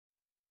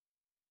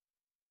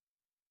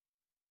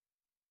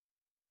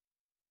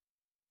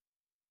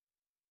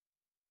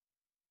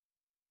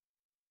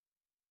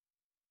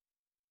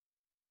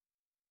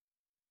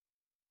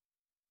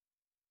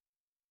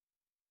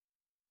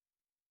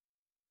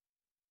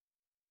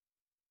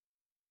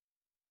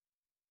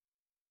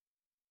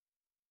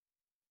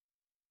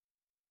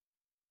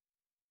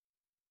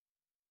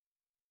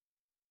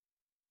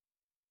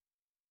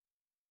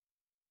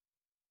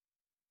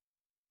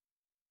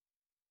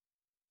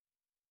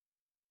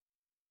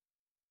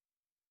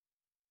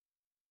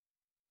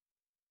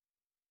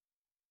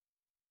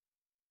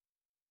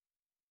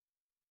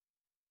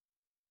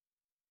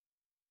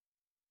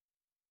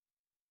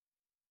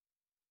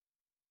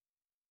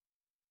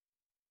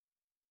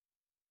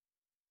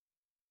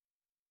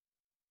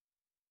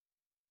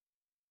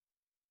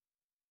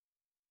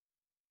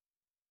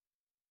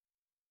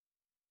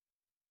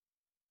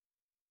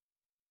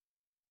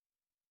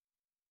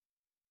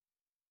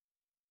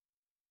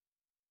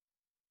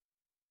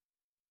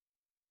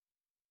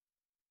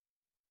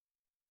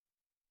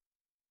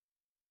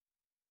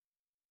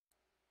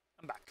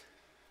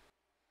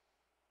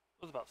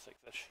was about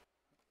 6-ish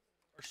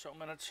or so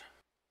minutes.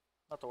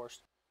 Not the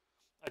worst.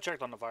 I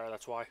checked on the fire,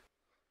 that's why.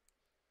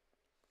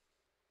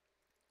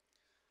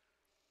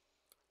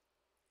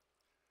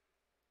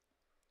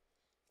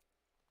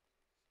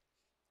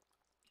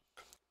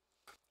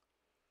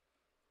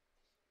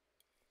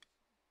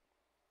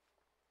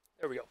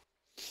 There we go.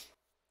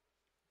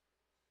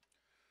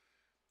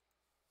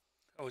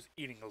 I was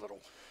eating a little.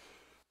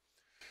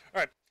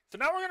 Alright, so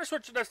now we're going to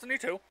switch to Destiny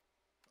 2.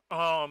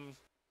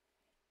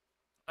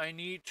 I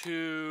need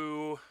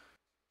to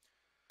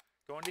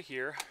go into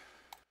here.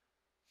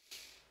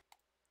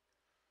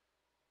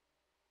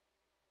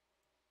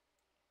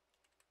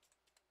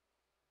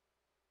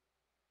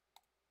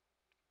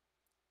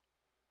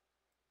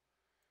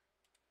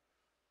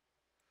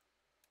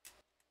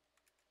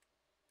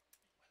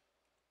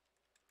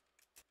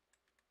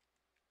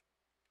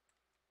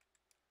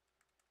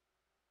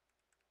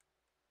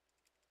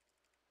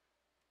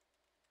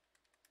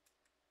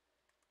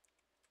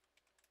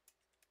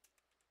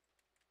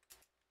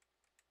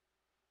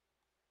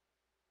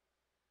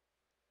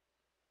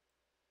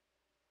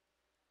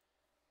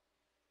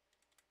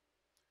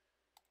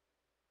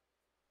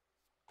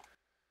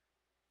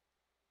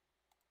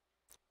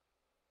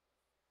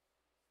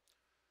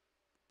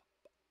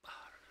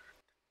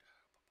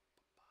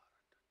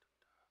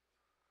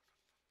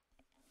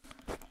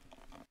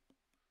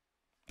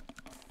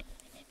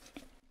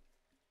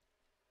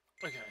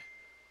 Okay.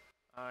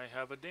 I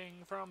have a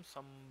ding from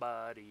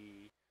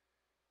somebody.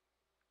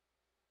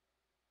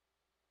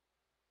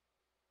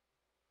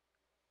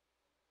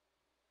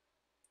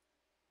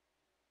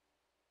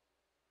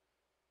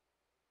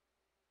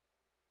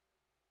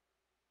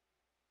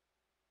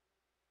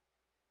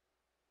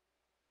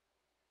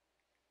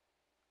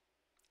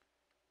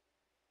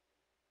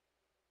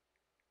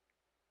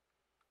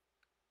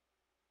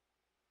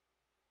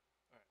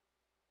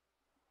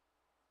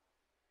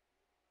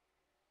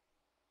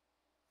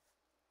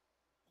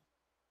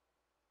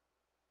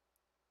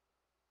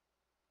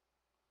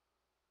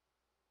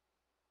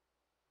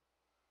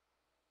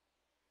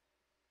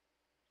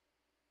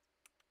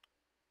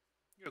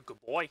 You're a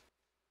good boy.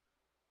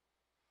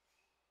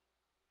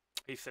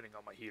 He's sitting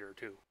on my heater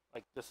too.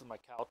 Like, this is my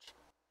couch.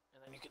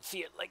 And then you can see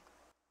it like...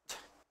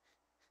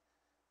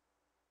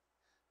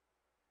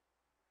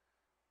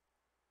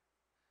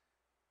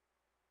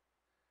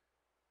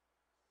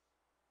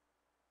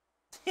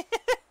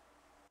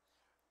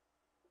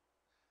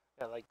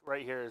 yeah, like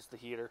right here is the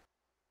heater.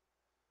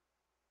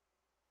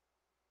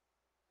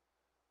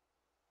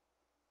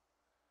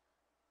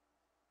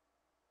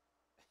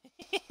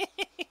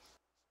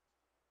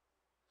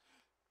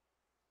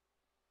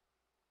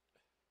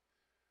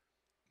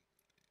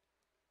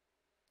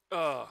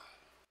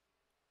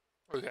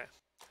 Okay.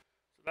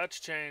 So that's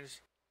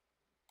changed.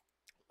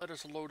 Let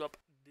us load up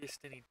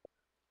Destiny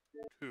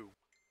 2.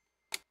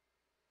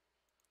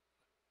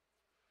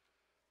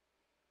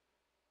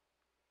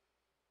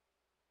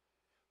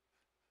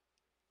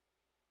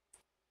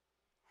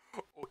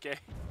 Okay.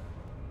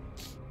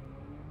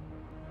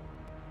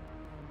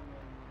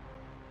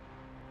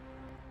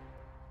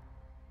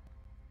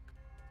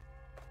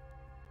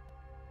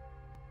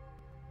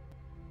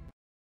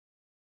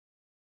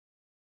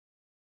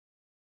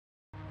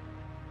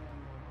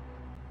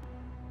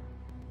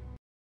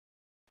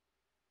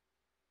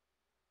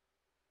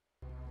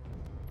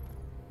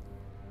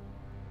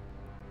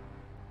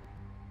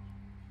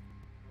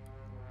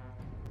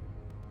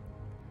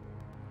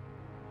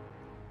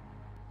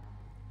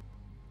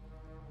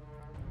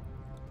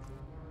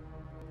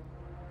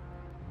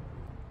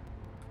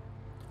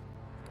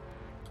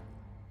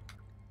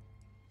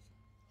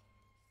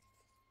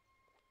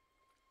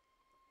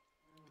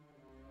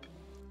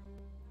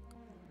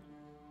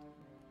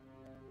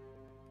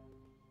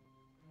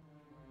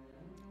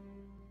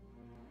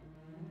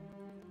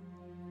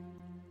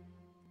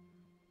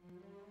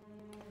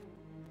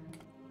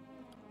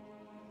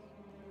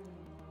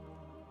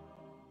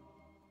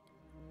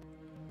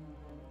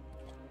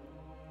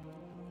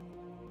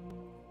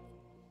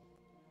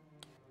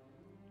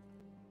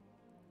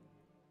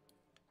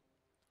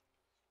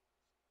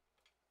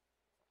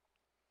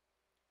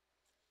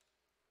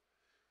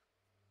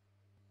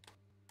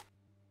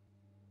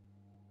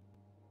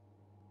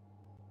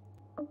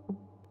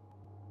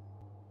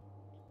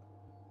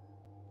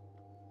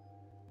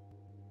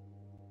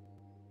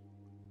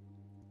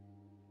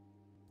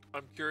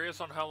 I'm curious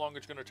on how long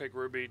it's going to take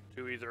Ruby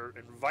to either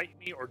invite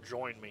me or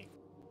join me.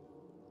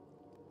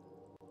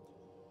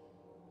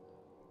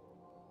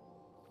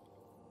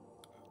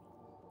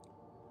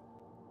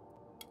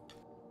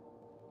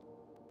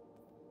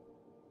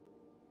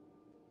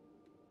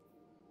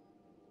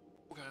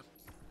 Okay.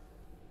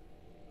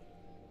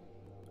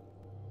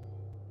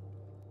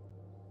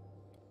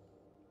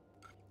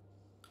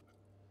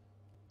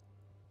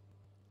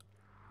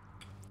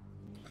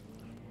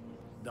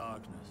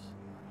 Darkness,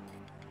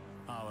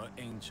 our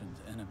ancient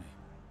enemy.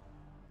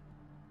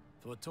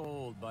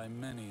 Foretold by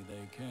many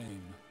they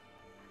came,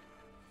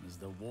 as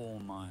the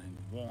Warmind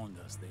warned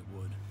us they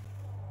would.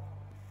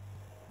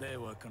 They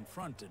were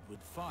confronted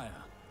with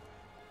fire,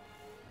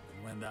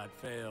 when that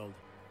failed,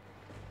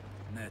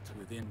 met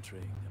with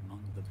intrigue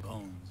among the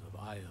bones of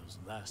Io's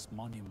last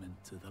monument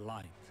to the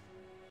light.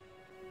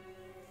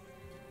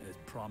 It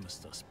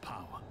promised us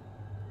power.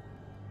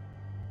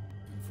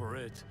 And for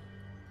it,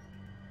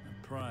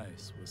 a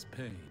price was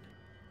paid.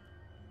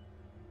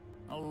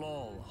 A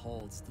lull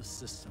holds the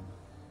system,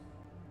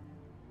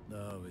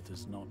 though it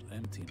is not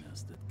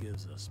emptiness that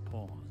gives us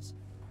pause.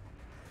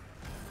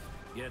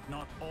 Yet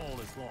not all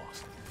is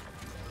lost.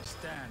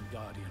 Stand,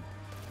 Guardian.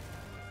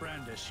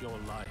 Brandish your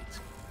light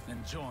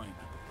and join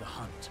the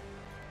hunt.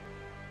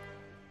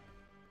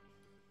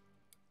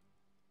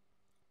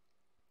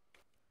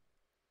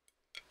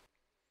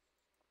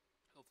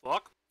 Oh,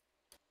 fuck.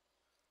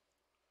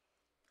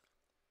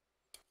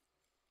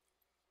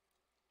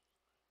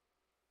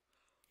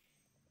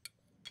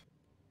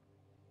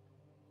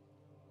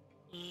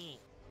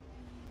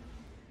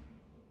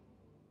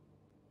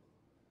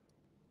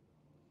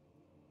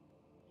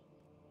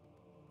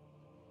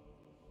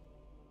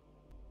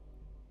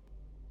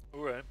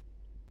 Alright.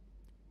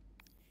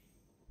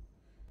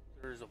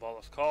 There's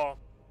Zavala's call.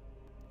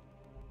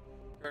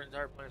 Their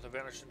entire planets have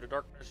vanished into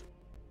darkness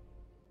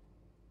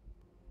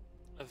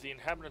as the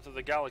inhabitants of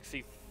the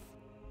galaxy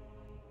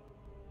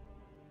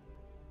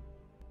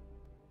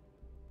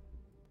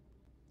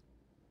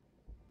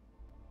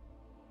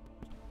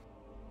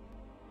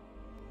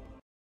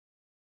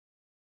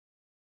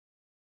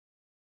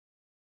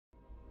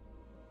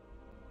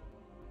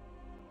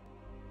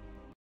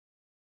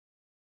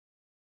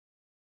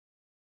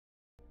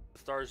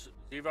stars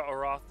Ziva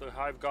Arath, the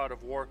Hive God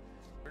of War.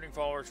 Turning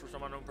followers for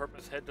some unknown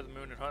purpose, head to the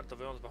moon and hunt the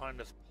villains behind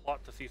this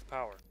plot to seize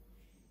power.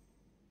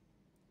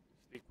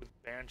 Speak with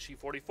Banshee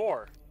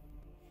 44.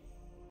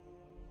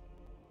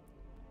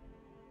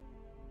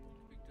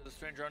 Speak to the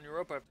stranger on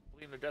Europa after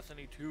completing the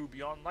Destiny 2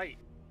 Beyond Light.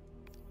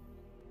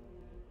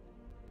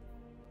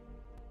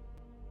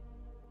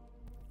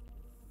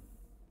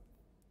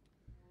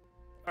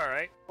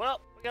 Alright,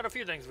 well, we got a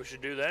few things we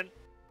should do then.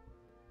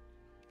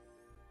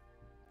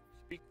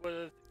 Speak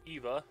with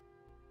Eva.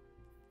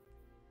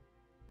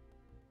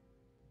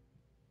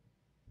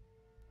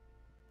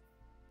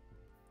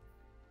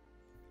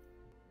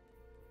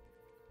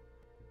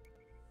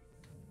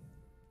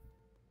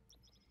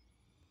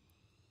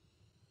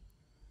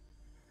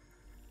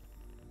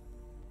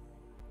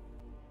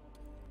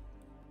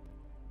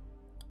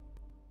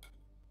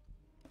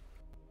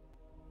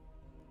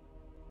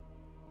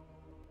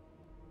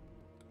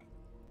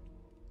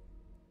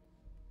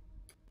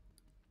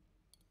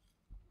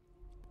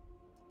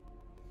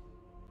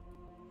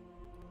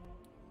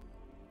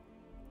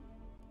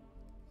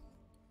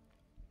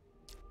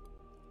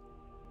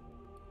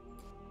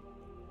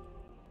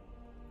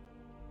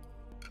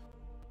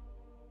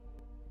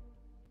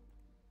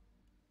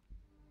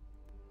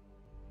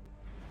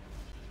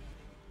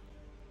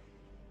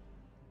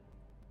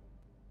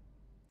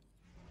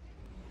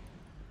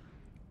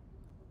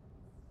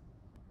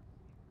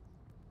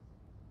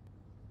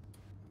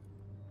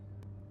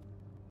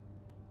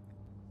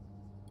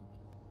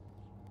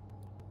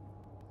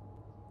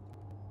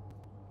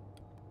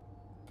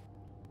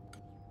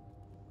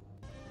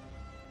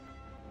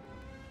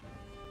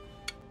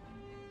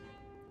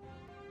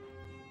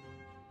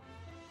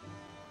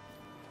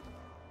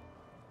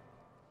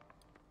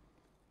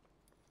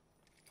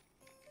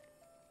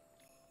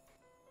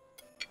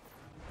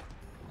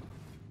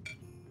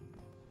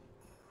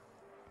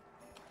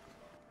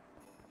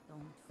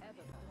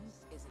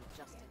 Overwatch isn't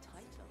just a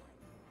title.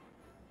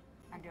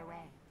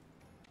 Underway.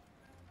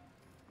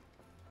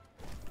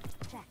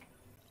 Check.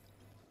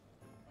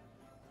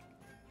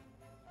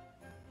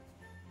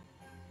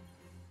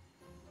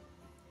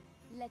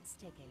 Let's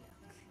take a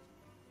look.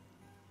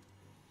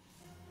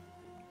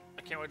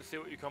 I can't wait to see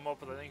what you come up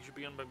with. I think you should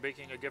begin by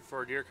making a gift for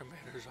our dear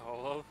commanders,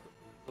 Zavala.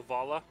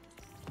 Zavala.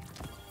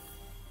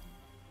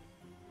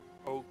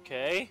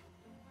 Okay.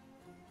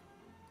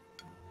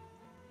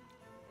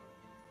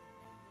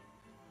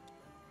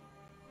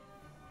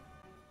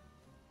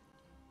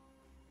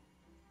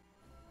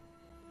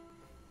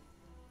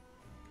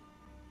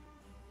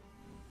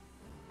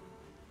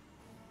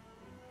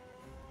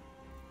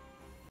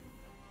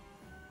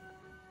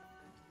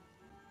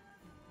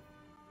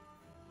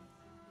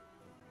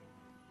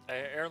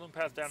 Heirloom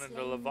passed down into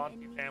the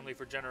Levante family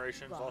for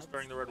generations, lost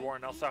during the Red War,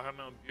 and now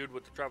somehow imbued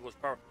with the Traveler's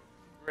power,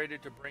 ready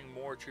to bring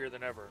more cheer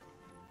than ever.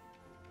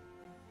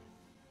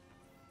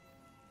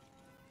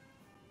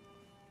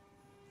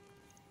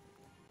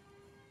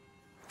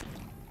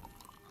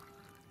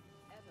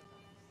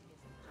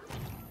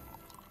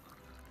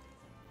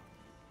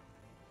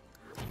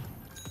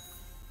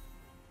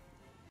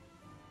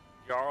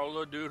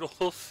 Jarla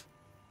Doodles,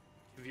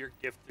 give your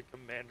gift to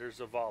Commander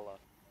Zavala.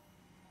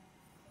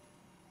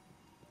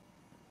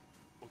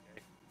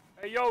 Okay.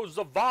 Hey yo,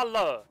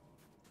 Zavala!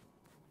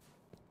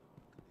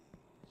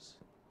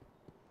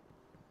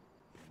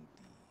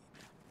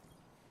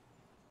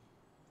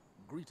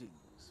 Greetings.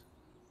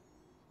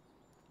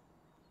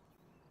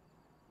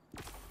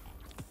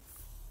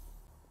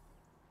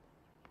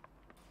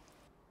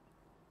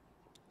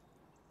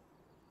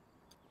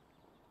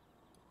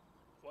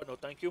 No,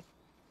 thank you.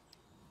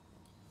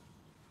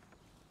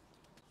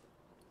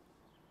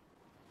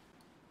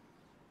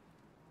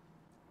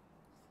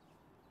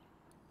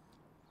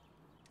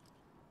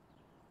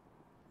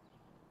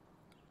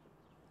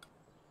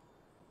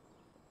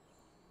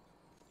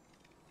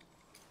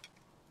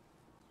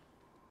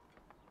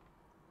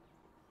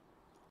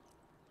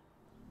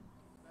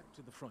 Back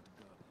to the front,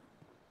 girl.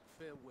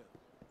 Farewell.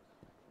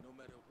 No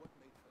matter what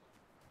may come.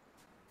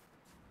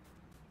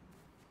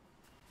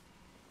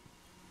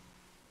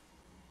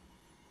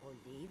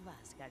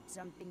 Oliva's got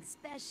something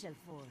special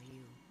for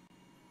you.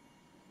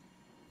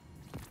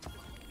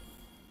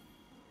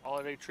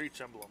 Holiday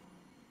treats emblem.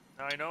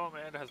 Now I know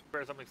Amanda has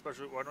prepared something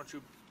special. Why don't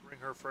you bring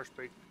her fresh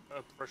baked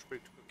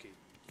cookie?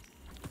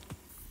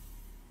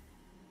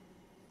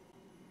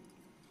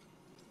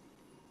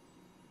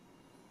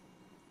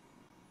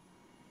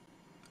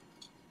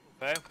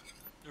 Okay,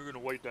 you're gonna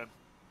wait then.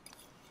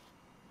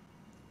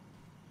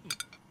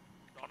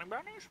 Dawning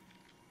brownies?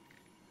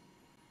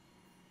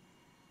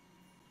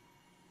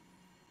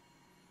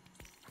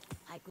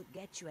 I could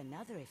get you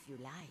another if you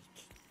like.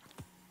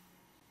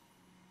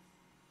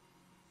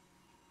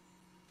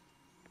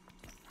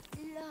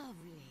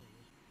 Lovely.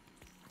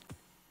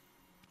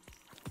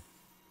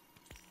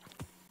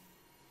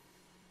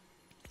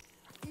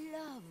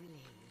 Lovely.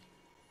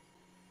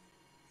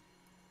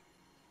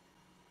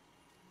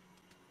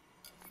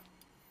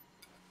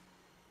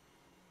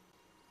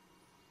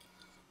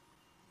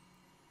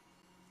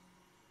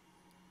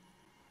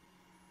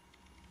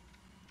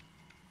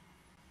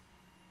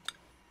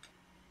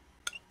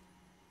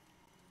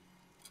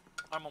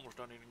 I'm almost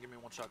done eating. Give me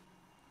one sec.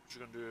 What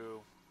you gonna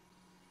do?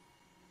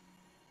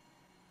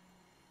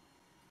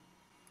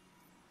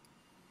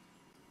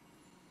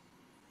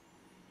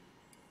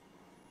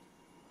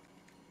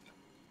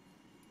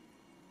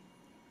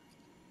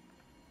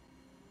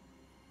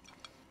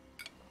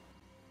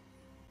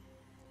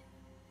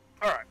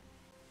 Alright.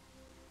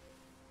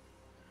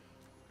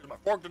 Because my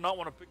fork did not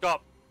want to pick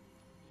up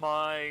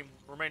my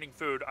remaining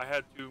food, I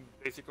had to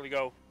basically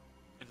go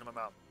into my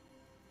mouth.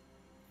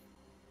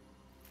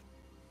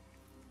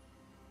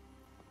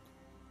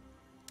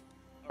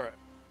 Alright.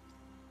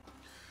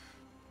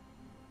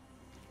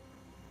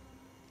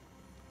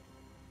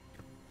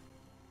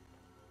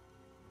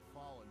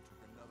 Fallen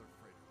took another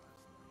freighter last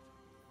night.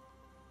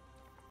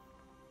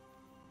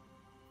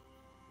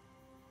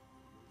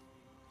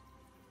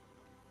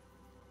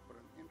 What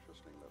an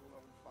interesting little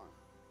old farm.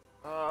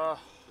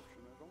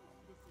 Description at all.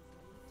 This is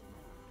neat to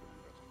know. To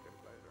investigate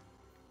later.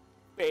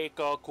 Bake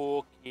a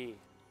cookie.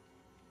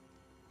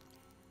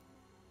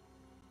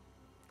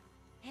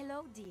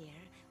 Hello, dear.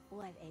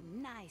 What a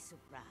nice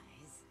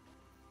surprise.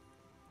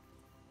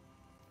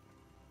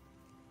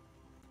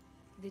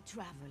 The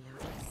traveler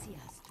will see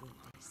us through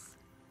this.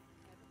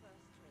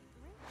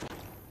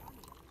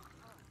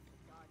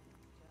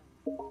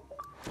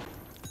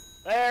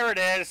 There it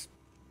is.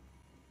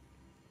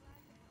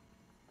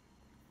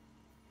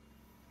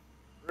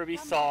 Ruby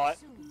Come saw back it.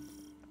 soon.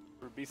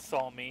 Ruby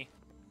saw me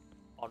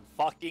on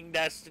fucking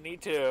Destiny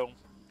 2.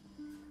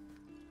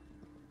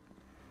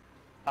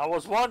 I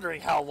was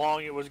wondering how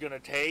long it was gonna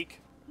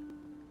take.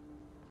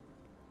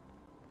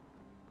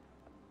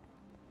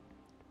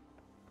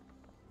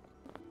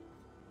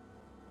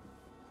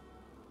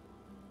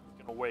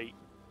 Gonna wait.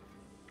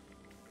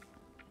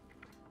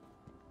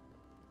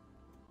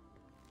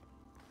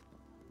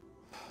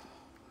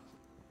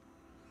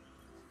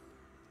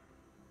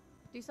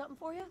 Do something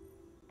for you?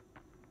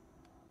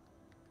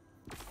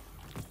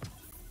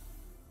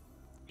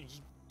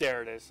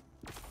 There it is.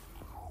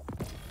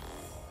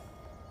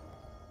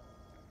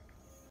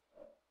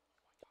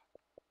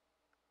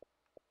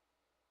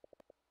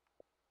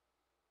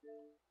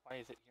 Why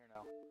is it here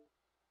now?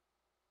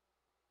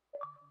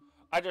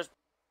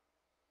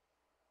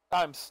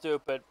 I'm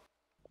stupid.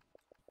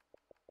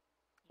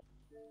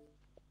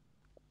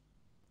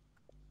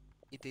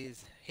 It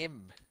is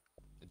him.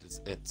 It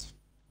is it.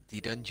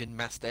 The Dungeon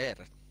Master.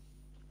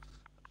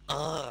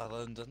 Ah,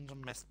 the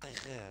Dungeon Master.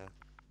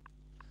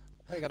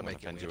 I gotta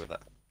make it with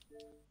that.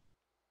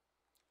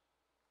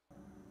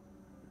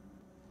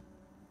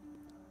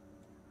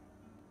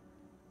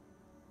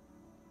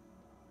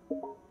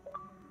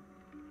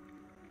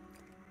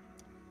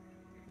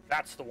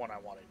 That's the one I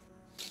wanted.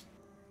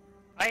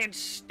 I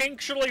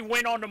instinctually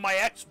went onto my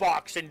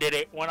Xbox and did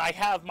it when I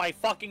have my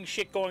fucking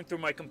shit going through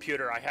my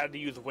computer. I had to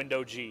use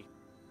Window G.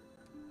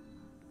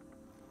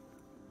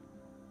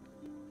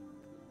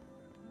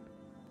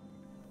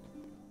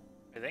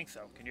 I think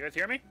so. Can you guys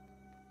hear me?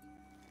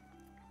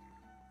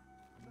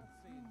 Not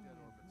seeing dead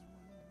orbits.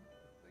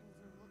 Things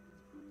are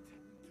looking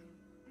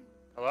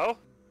Hello?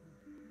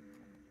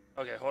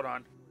 Okay, hold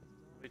on.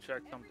 Let me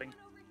check something.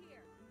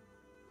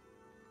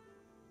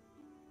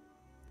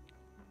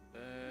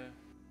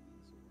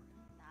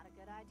 Not a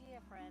good idea,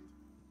 friend.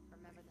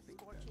 Remember the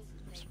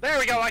scorches? There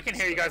we go. I can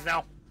hear you guys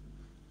now.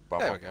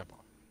 There we go.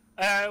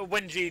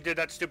 When G did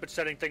that stupid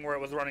setting thing where it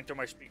was running through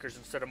my speakers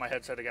instead of my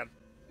headset again.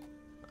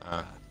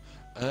 Are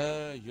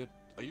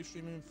you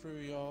streaming through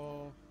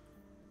your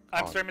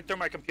I'm streaming through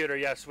my computer,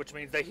 yes, which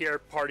means they hear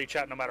party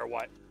chat no matter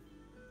what.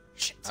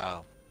 Shit.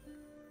 Oh.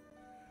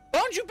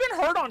 Bones, you've been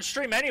heard on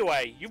stream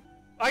anyway.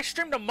 I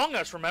streamed Among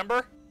Us,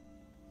 remember?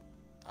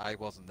 I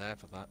wasn't there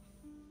for that.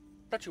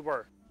 Thought you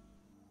were.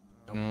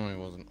 No, he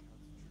wasn't.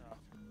 Oh.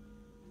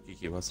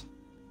 Kiki was.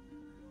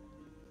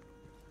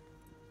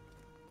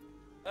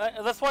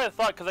 That's why I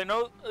thought, because I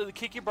know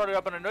Kiki brought it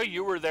up, and I know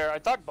you were there. I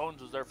thought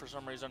Bones was there for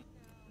some reason.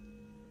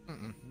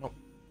 Nope.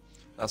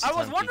 That's the I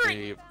was time wondering.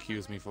 Kiki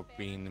accused me for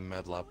being in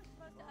med lab.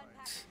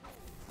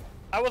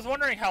 I was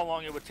wondering how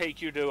long it would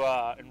take you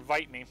to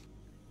invite me.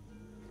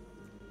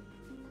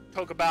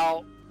 Took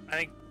about, I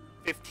think,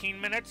 15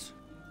 minutes,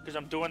 because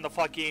I'm doing the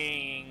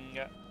fucking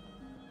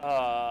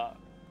tower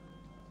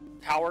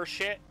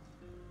shit.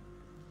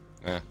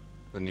 Yeah,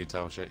 the new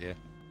tower shit. Yeah,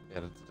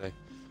 today.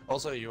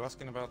 Also, you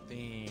asking about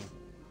the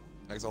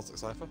Exotic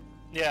Cipher?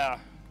 Yeah.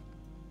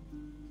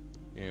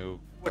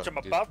 Which I'm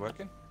above.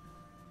 Working?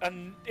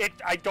 And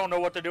I don't know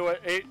what to do.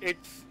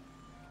 It's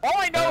all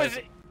I know is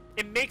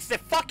it makes the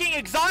fucking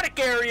exotic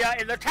area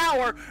in the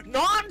tower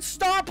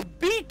non-stop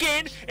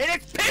beacon, and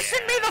it's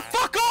pissing me the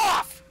fuck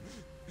off.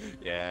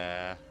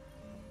 Yeah.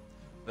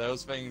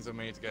 Those things are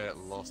made to get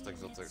lost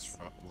exotic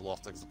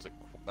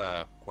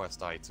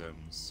quest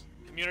items.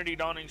 Community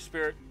Dawning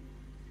Spirit.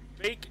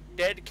 Fake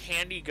dead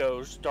candy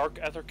ghost, dark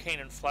ether cane,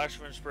 and flash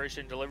of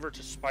inspiration delivered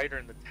to Spider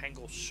in the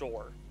Tangle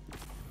Shore.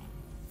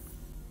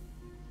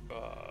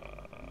 Okay,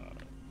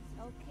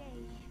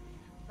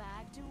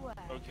 back to work.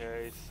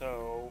 Okay,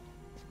 so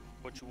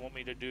what you want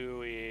me to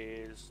do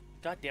is,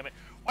 god damn it,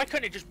 why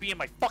couldn't it just be in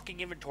my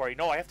fucking inventory?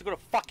 No, I have to go to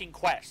fucking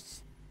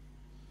quests.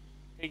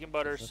 Bacon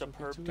butter,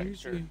 superb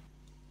texture.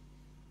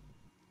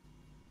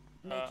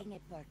 Making a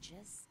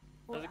purchase,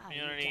 or Other are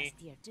community. you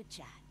just here to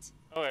chat?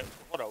 Okay,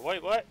 hold on,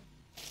 wait, what?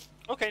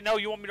 Okay, no,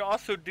 you want me to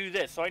also do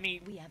this, so I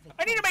need We have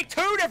to make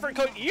 2 different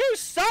cookies. You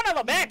son of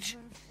a bitch!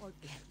 Never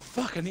forget.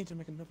 Fuck! I need to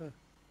make another.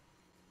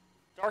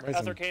 Dark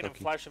Resin ether cane and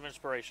cookie. flash of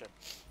inspiration.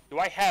 Do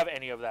I have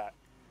any of that?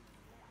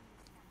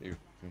 You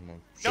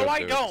No, I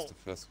do it, don't. it's the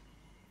first-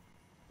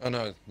 Oh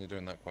no, you're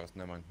doing that quest.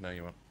 Never mind. No,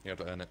 you won't. You have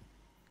to earn it.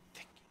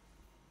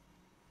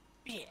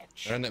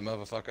 Bitch. Earn it,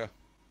 motherfucker.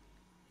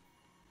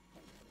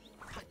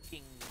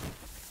 Fucking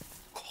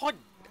God.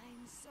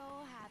 I'm so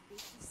happy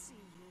to see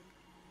you.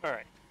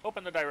 Alright,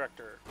 open the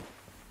director.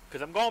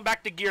 Because I'm going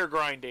back to gear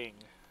grinding.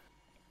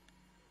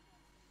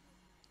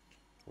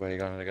 Where are you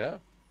gonna go?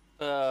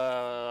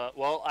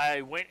 Well,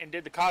 I went and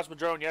did the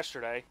Cosmodrome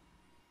yesterday.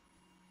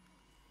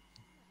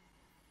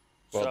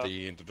 Well, So-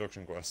 the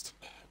introduction quest.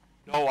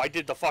 No, I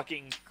did the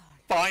fucking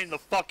find the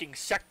fucking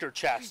sector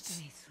chests.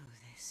 Put me through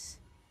this.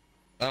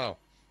 Oh,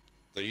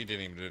 so you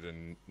didn't even do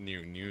the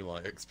new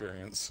light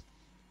experience.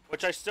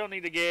 Which I still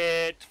need to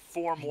get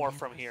 4 more I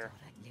from never here.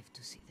 thought I'd live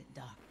to see the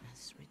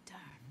darkness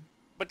return.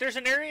 But there's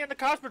an area in the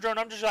Cosmodrome,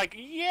 I'm just like,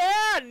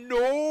 yeah,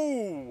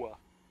 no!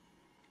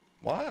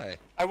 Why?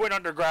 I went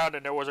underground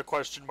and there was a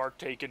question mark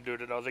taken,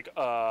 dude, and I was like,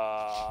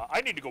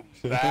 I need to go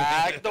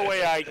back the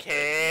way I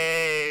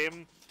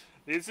came.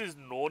 This is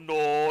no.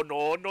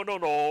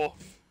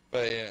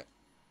 But yeah,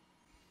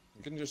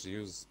 you can just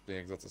use the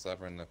exotic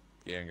cipher in the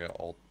gear and get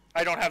all.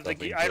 I don't have the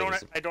Something I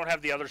good. don't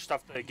have the other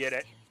stuff to get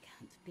it. Still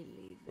can't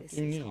believe What this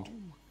do you is need?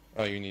 home.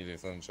 Oh, you need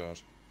it on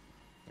charge.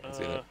 I can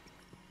see that.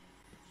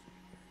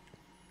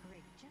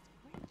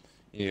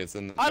 Yeah, it's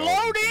in the. I garden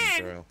load from the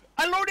in! trail.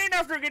 I load in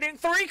after getting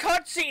 3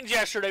 cutscenes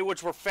yesterday,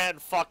 which were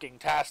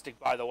fan-fucking-tastic,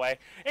 by the way,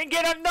 and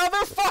get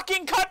another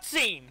fucking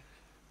cutscene!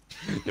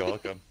 You're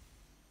welcome.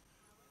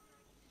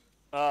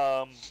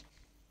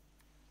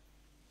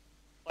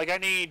 Like I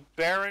need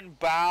Baron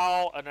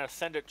Bow and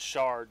Ascendant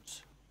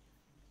Shards.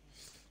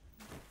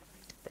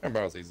 Baron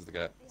Barrel's easy to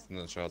get. It's in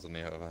the shards on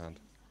the other hand.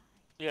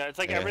 Yeah, it's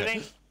like Yeah.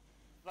 everything.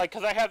 Like,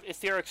 cause I have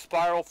Etheric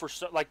Spiral for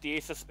like the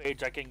Ace of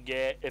Spades. I can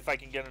get if I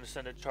can get an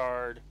Ascendant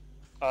Shard.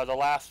 The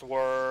Last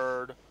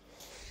Word.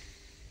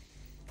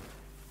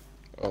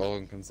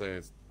 All I can say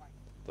is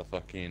the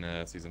fucking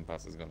season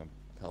pass is gonna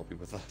help you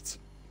with that.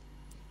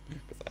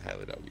 Because I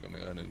highly doubt you're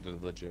gonna earn it in a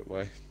legit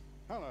way.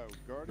 Hello,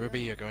 Guardian.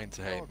 Ruby, you're going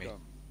to hate me.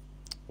 Welcome.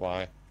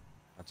 Why?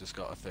 I just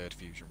got a 3rd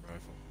fusion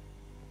rifle.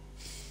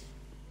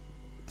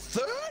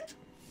 3rd?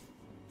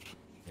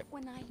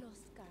 When I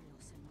lost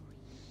Carlos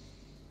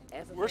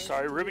and Marie. We're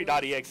sorry,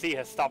 Ruby.exe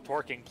has stopped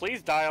working.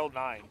 Please dial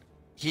 9.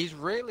 He's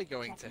really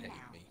going to hate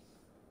me.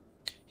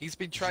 He's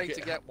been trying to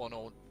get get one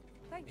all.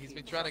 He's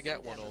been trying to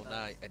get one all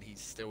night, and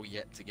he's still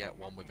yet to get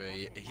one with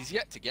a. He's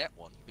yet to get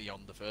one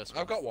beyond the first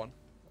one. I've got one.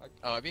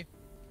 Oh, have you?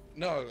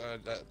 No,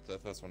 the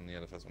first one. Yeah,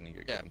 the first one you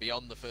get. Yeah,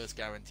 beyond the first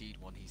guaranteed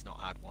one, he's not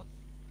had one.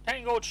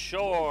 Tangled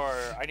Shore.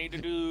 I need to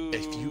do.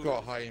 If you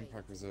got high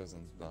impact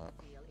resistance, that I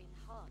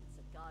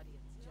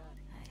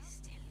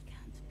still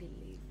can't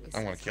believe this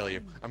I'm gonna is kill you.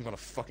 home. I'm gonna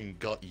fucking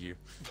gut you.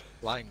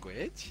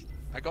 Language?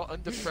 I got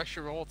under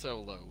pressure auto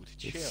load.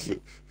 Chill.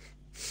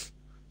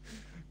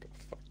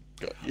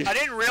 Gut you. I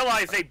didn't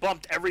realize they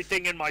bumped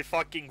everything in my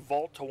fucking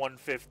vault to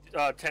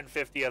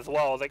 1050 as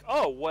well. I was like,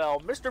 oh well,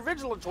 Mr.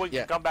 Vigilance Wing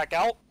Yeah. can come back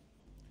out.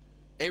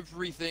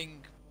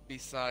 Everything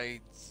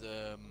besides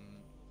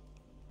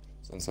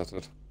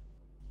Sunsetted.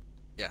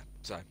 Yeah,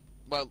 so,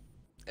 well,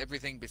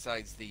 everything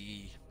besides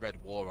the red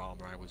war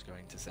armor, I was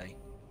going to say,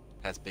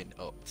 has been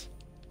upped.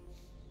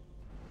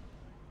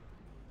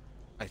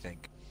 I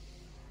think.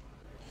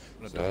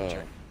 I'm gonna double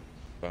check.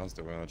 Bounce,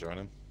 do we want to join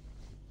him?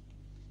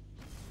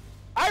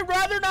 I'd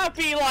rather not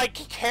be, like,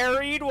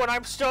 carried when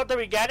I'm still at the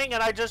beginning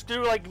and I just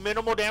do, like,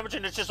 minimal damage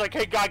and it's just like,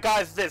 hey,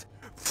 guys, this,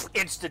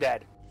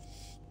 insta-dead.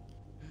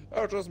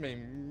 Oh, trust me,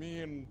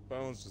 me and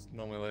Bones just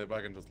normally lay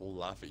back and just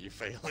laugh at you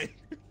failing.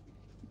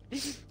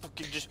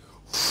 Fucking just,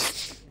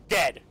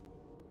 dead.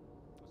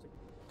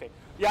 Okay.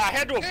 Yeah, I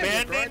had to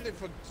abandon. Grinding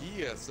for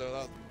gear, so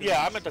that.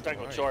 Yeah, I'm at the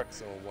technical sure.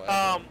 So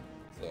whatever.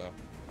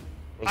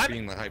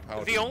 Being the high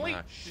power. The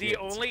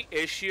only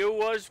issue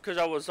was because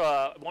I was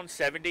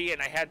 170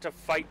 and I had to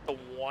fight the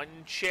one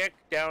chick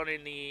down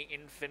in the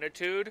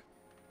Infinitude,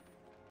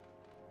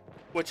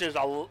 which is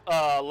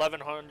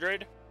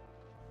 1100.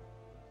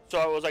 So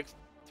I was like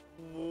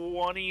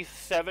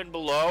 27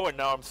 below, and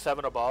now I'm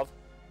 7 above.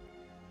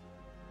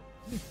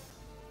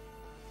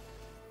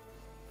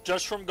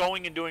 Just from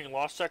going and doing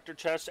Lost Sector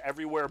chests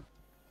everywhere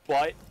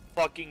but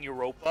fucking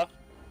Europa.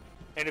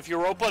 And if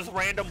Europa's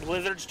random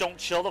blizzards don't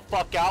chill the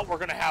fuck out, we're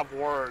gonna have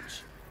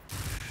words.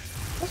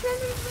 What's wrong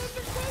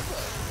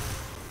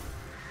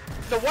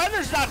with the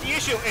weather's not the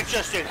issue, it's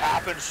just it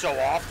happens so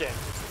often.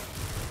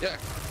 Yeah,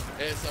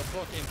 it's a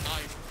fucking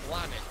ice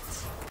planet.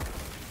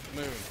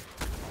 Moon.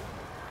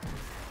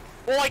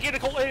 Well, like,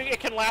 it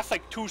can last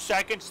like 2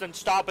 seconds, then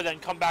stop, and then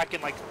come back in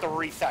like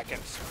 3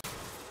 seconds.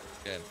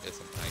 Yeah, it's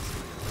an ice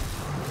moon.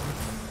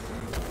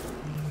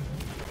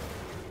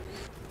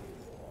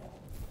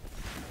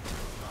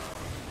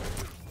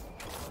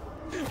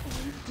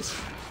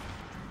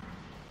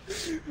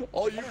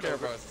 All you care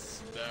about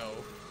is snow.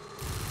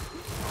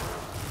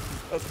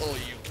 That's all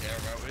you care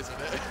about,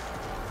 isn't it?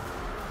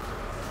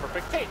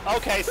 Perfect. Hey,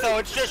 okay, so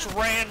it's just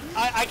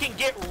I can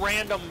get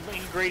random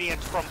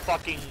ingredients from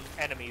fucking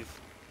enemies.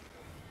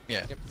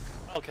 Yeah. Yep.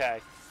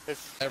 Okay.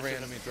 Every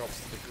enemy drops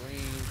the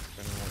green,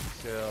 depending on what you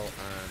kill,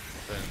 and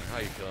then how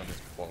you kill them is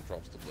what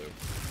drops the blue.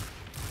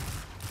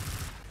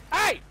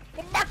 Hey!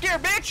 Come back here,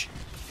 bitch!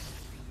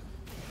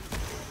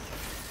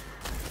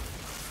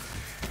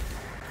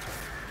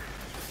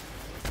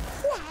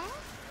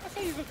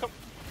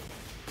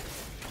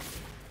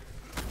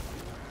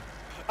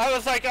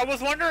 I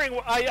was wondering,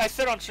 I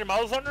said on stream,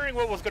 I was wondering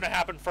what was going to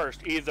happen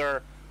first.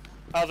 Either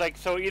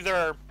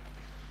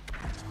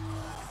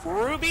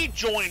Ruby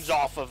joins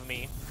off of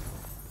me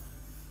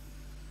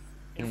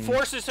and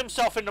forces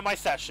himself into my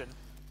session,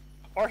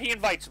 or he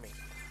invites me.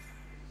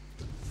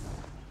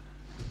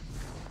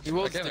 He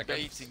was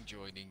debating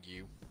joining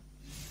you.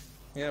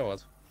 Yeah, it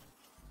was.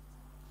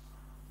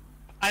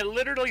 I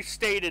literally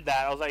stated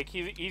that. I was like,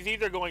 he's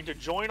either going to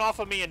join off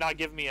of me and not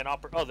give me an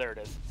oh, there it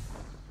is.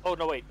 Oh,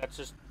 no, wait, that's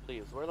just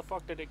leaves. Where the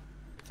fuck did it...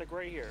 It's like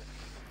right here.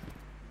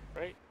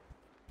 Right?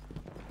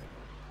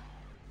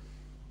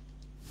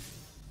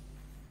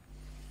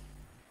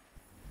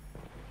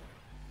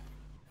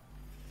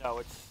 No,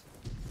 it's...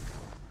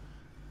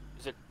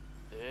 Is it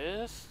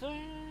this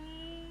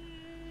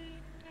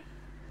thing?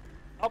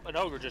 Oh, an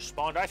ogre just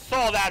spawned. I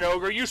saw that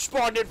ogre. You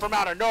spawned in from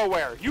out of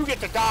nowhere. You get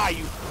to die,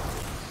 you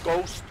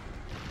ghost.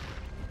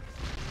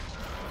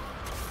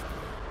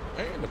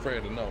 I ain't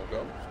afraid of no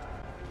ghost.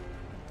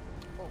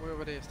 What we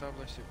already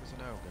established it was an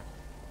ogre,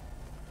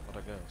 not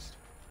a ghost.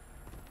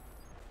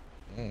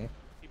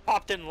 He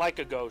popped in like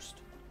a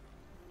ghost.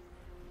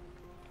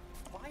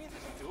 Why is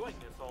it doing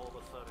this all of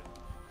a sudden?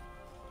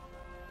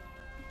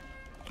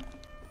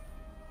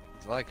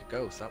 It's like a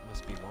ghost, that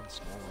must be one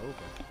small ogre.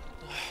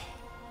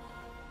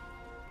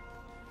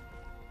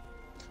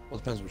 Well,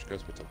 it depends which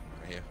ghost we're talking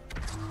about here.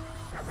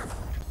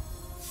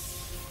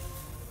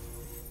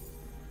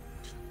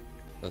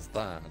 There's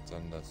that,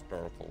 and the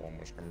spherical one,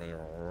 which can be...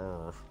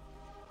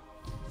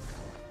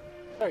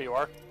 There you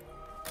are.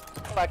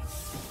 Come back.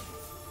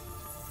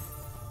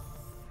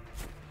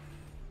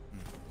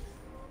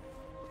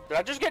 Did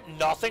I just get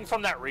nothing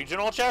from that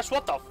regional chest?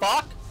 What the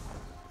fuck?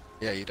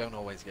 Yeah, you don't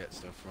always get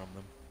stuff from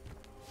them.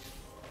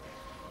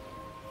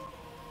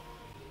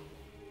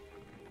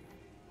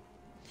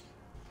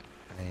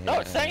 No,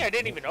 it's saying I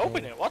didn't even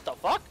open it. What the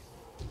fuck?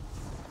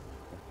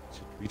 What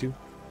should we do?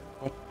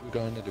 What are we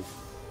going to do?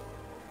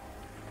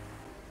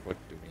 What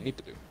do we need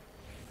to do?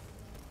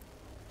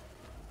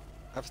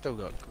 I've still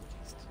got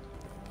cookies.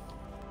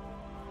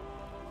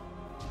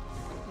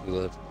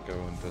 Go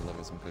and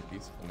deliver some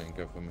cookies, and then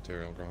go for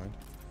material grind.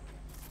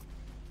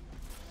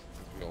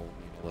 We all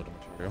need a lot of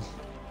material.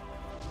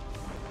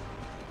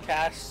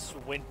 Casts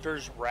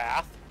Winter's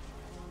Wrath.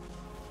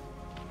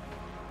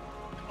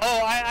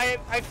 Oh, I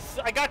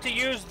got to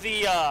use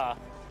the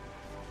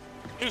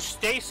new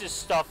stasis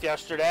stuff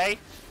yesterday.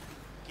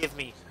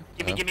 Gimme.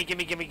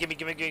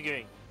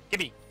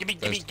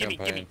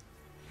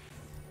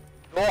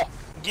 Oh,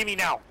 gimme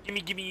now.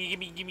 Gimme. You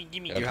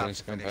have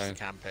to finish the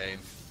campaign.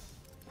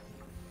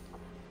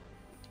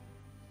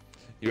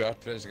 You have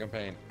to finish the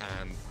campaign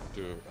and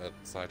do a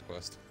side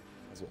quest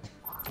as well.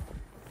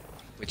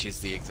 Which is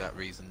the exact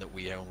reason that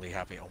we only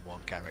have it on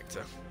one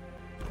character.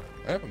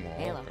 I have them all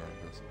Halo.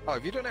 characters. Oh,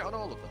 have you done it on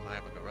all of them? I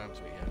haven't got around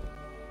to it yet.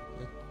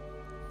 Yeah.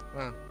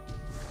 Well,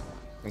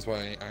 That's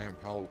why I am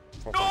Power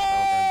No!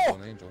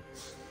 Brand Angel.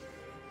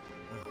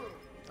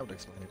 that would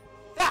explain it.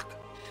 Fuck!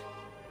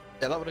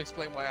 Yeah, that would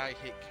explain why I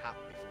hit cap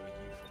before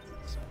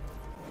you. So.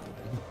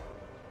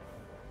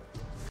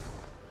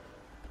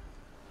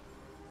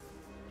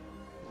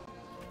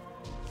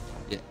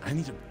 Yeah, I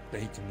need to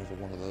bake another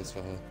one of those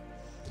for her.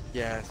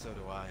 Yeah, so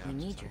do I. We I'm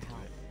need just your gonna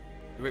help.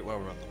 do it while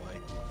we're on the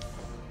way.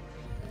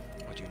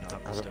 Or do you not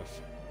have the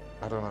stuff?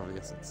 I don't have the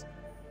essence.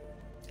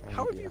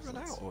 How have you run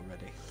out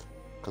already?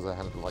 Because I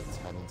had like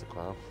 10 into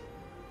Crow.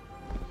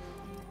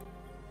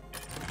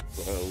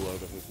 So I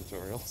load of his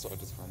tutorial, so I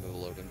just handed a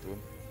load into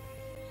him.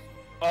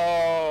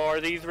 Oh,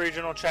 are these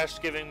regional chests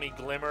giving me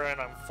glimmer and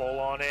I'm full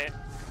on it?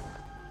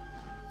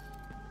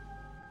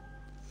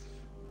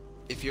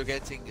 If you're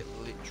getting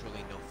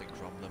literally nothing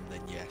from them,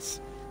 then yes.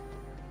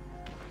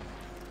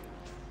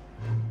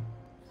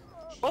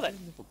 Well then.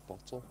 Another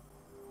bottle.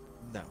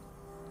 No.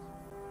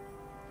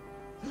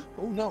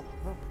 Oh no!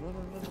 No!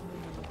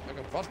 I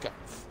got vodka.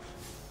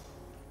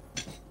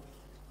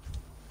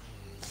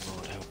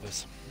 Lord help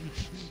us.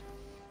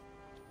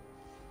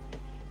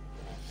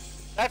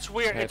 That's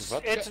weird. I had It's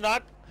vodka. it's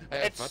not I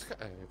have it's vodka.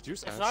 I have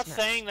juice. I it's have not snacks.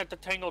 saying that the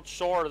Tangled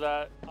Shore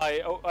that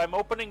I'm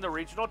opening the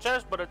regional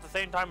chest, but at the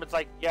same time it's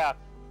like, yeah,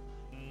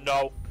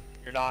 no,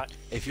 you're not.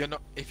 If you're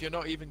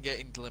not even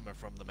getting glimmer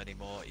from them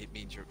anymore, it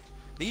means you're.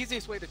 The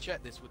easiest way to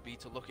check this would be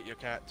to look at your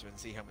character and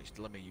see how much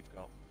glimmer you've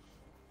got.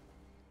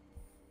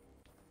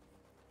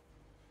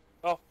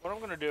 Oh, what I'm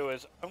gonna do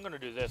is I'm gonna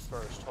do this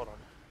first. Hold on.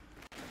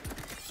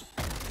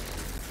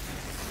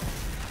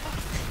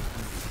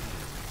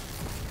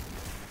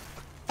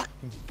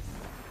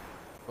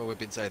 Well, we've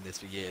been saying this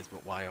for years,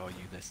 but why are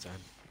you this time?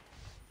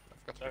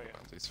 I've got There two you go.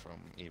 bounties from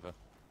Eva.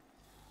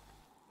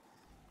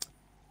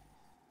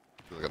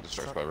 I got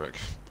distracted by Rick.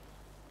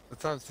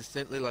 That sounds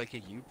distinctly like a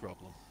you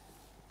problem.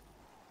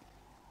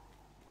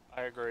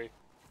 I agree.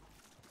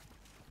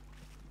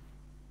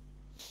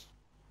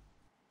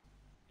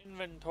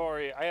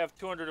 Inventory. I have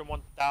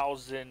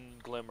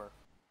 201,000 glimmer.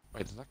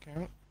 Wait, does that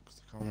count?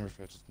 Because I can't remember if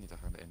I just need to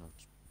hand it in or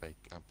just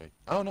bake.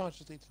 Oh no, I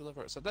just need to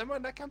deliver it. So then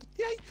when that counted,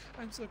 yay!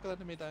 I'm so glad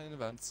I made that in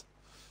advance.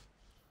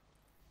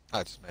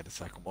 I just made a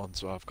second one,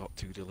 so I've got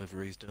 2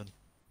 deliveries done.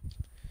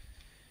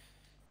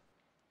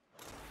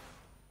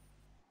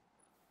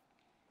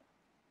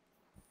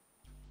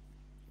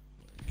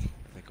 I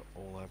think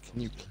all I've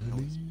Can you got now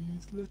is-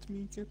 please let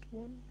me get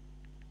one?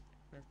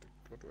 I have to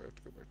go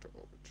back to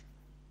Overwatch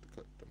to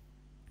collect them.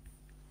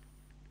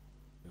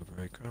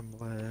 Silver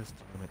Crumblers,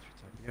 Telemetry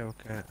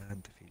Tapioca,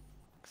 and Defeat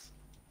Box.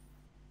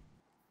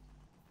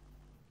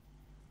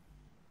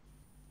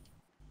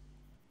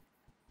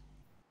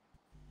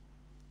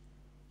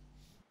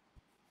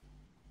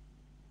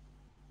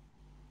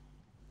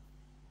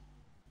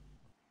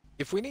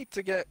 If we need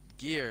to get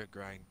gear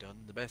grind done,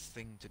 the best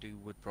thing to do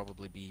would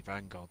probably be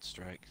Vanguard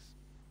Strikes.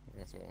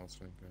 That's what I was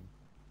thinking.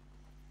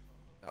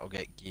 That'll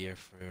get gear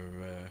for,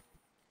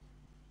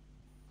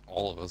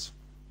 All of us.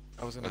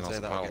 I was And gonna say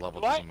also that. power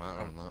level What? doesn't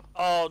matter on that.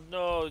 Oh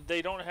no,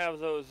 they don't have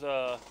those.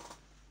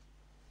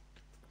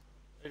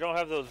 They don't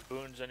have those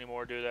boons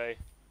anymore, do they?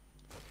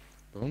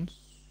 Bones?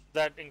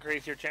 That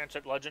increase your chance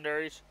at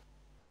legendaries.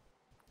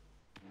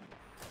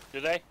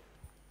 Do they?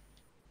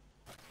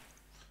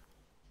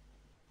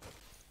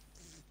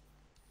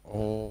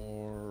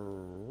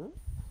 Or...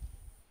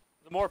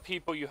 The more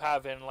people you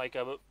have in like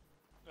a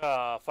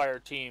fire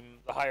team,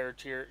 the higher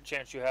tier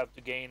chance you have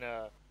to gain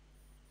a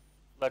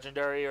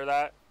legendary or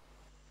that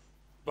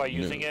by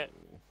using it.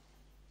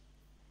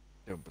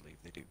 Don't believe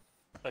they do.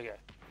 Okay.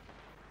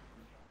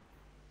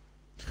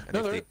 And No,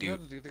 if they they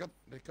do, got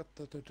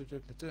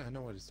the I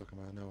know what he's talking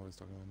about. I know what he's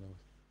talking about.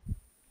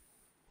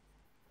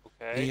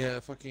 Okay.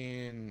 The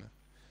fucking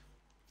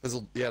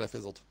fizzled. Yeah, they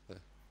fizzled.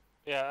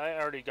 Yeah,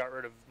 I already got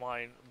rid of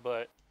mine,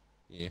 but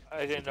Yeah.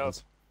 I didn't know.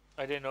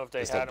 I didn't know if they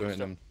had stopped them. doing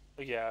them.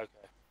 Yeah.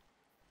 Okay.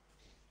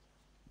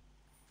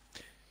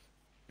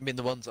 I mean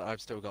the ones that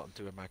I've still gotten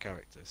to in my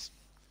characters.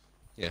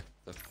 Yeah,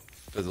 the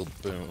fizzled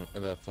boom,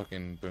 the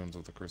fucking booms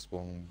with the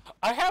crucible.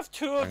 I have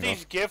 2 of Hang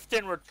these on. gift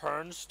and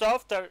return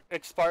stuff that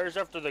expires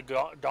after the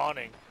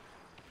dawning.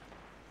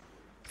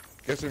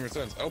 Gifts and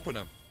returns. Open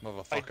them,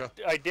 motherfucker.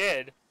 I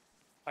did.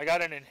 I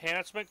got an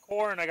enhancement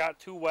core and I got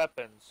 2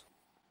 weapons.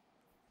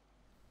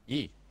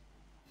 Yee.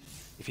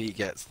 If he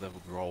gets the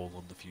roll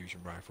on the fusion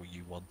rifle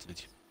you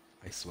wanted,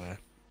 I swear.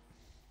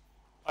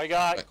 I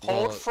got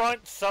Well, cold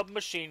front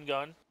submachine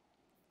gun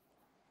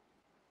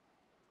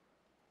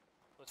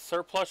with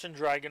surplus and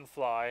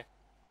dragonfly,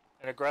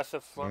 an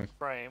aggressive front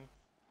frame,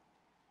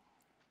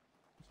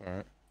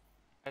 Alright.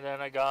 and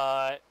then I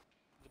got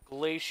the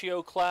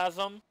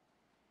glacioclasm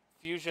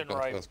fusion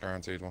rifle. That's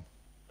guaranteed one.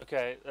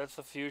 Okay, that's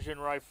the fusion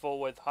rifle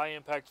with high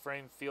impact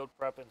frame, field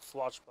prep, and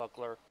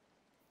swashbuckler.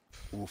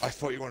 I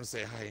thought you wanted to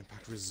say high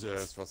impact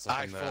reserves for a I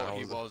second there. thought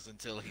he was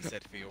until he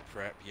said field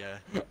prep, yeah.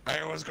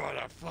 I was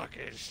gonna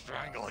fucking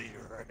strangle you,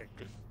 Rick.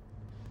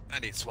 I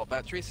need swap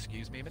batteries,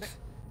 excuse me a minute.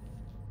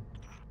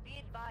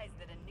 Be advised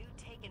that a new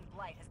Taken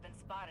Blight has been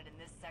spotted in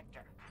this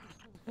sector.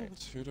 Right,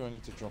 who do I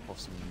need to drop off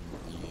some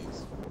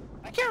E's?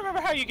 I can't remember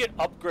how you get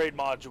upgrade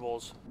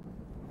modules.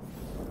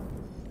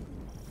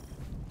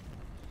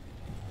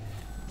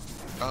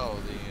 Oh,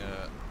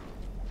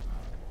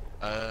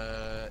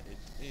 it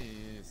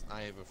is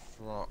either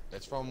from,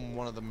 it's from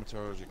one of the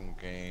materials you can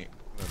gain,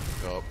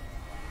 pick up,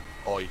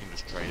 or you can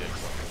just trade it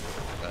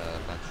for,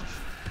 badges.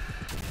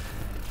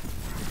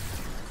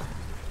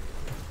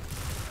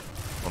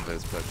 One of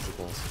those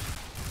vegetables.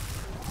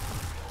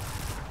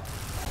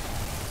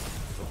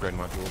 Upgrade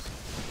modules.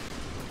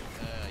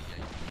 Yeah.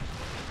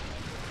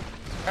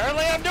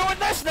 Apparently I'm doing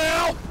this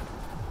now!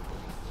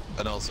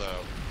 And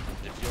also,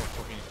 if you're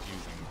fucking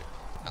confusing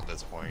at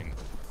this point,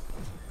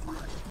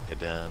 you're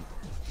done.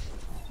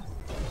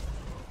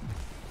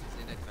 It's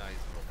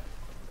inadvisable.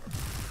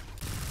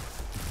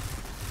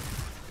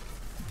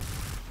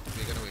 If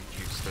you're going to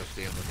infuse stuff,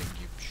 the only thing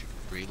you should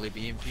really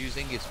be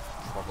infusing is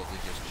probably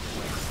just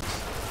your weapons.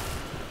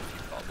 If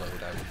you've got a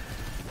loadout.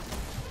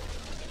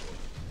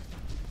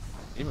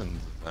 Even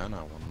then, I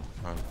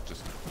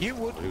just You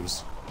would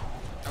lose.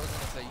 I was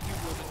going to say, you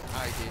wouldn't.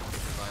 I did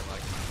because I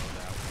like the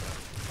loadout.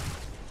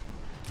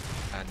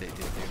 And it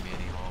didn't do me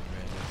any harm,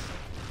 really.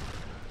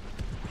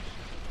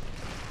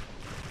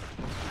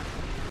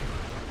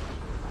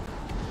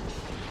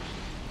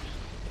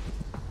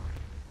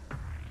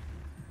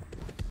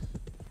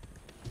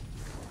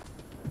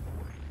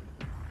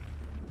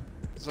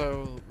 So,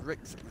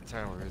 Rick's at the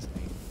tower, isn't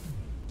he?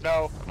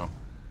 No. No.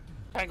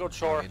 Tangled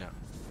Shore. No.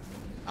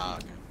 Ah,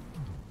 okay.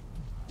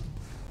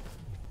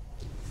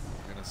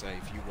 I'm gonna say,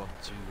 if you want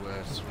to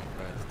swing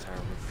by the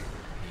tower with the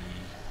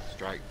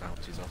strike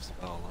bounties off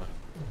Zavala.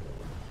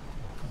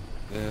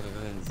 There it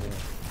is, yeah.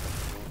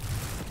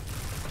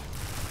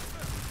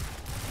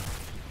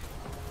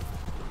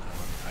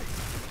 I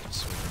can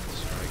swing the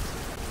strikes.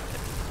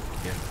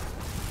 Yeah.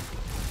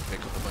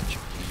 Pick up a bunch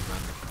of key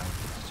random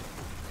bounties.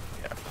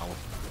 Yeah, power.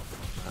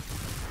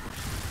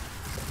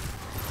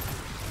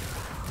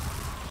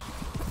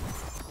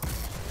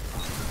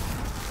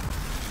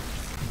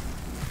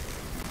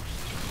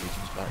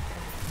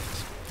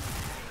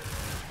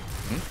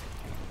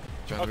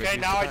 Okay,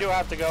 now I do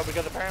have to go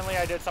because apparently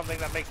I did something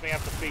that makes me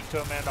have to speak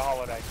to Amanda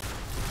Holiday.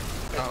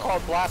 It's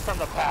called Blast from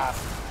the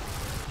Past.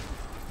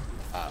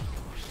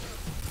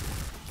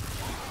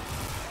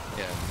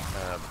 Yeah,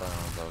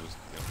 those.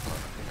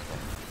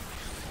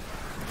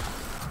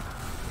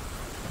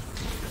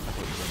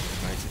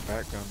 Nice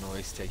background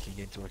noise taking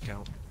into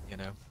account, you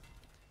know,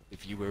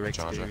 if you were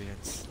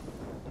experienced.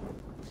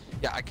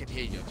 Yeah, I can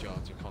hear your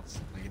charger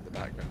constantly in the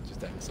background,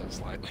 just ever so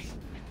slightly.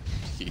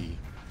 I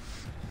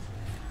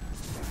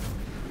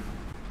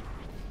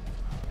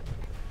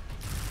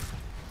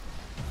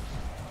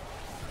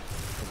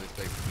was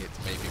expecting it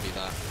to maybe be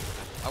that.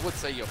 I would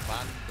say you're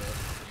banned, but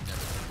you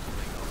never do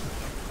something else.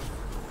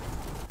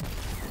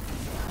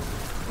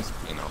 It's,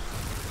 you know.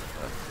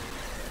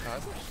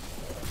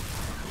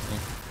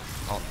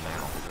 Not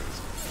now, because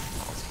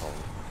it's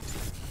cold.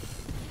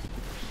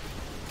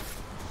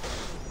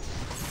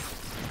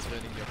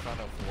 Turning your fan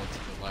off once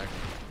in the life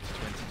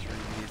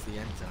 23 years the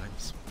end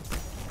times.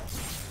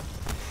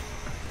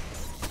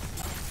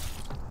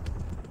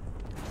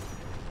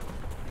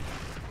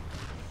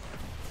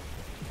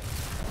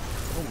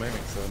 Oh, maybe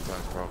 7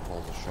 times per hour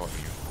will shot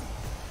you.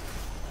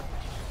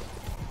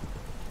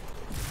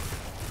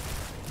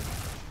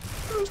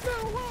 There's no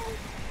way!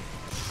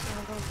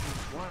 Shut up,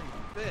 you whiny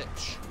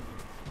bitch!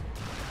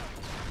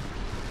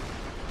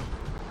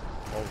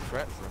 Old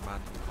threat for a man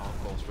who can't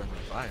cause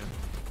friendly fire.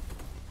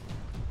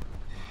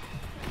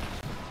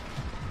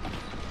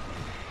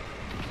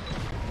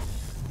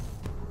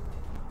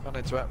 Can't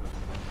interact with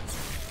him.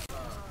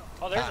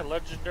 Oh, there's a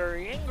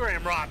legendary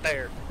engram right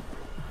there.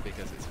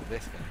 Because it's for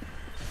this guy.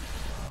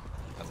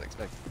 As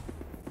expected.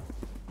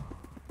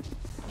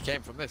 He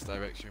came from this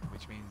direction,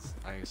 which means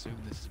I assume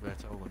this is where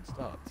Tolan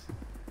starts.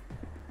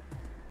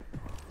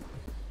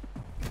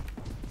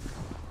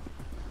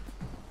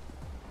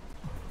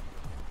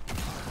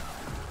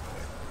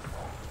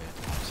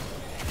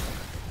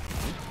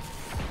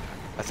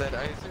 I said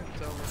I assume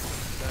Tolan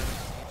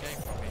he came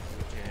from me,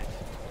 which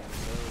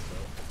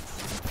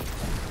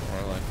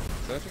Or like,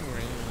 searching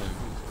where anyone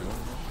who's doing it.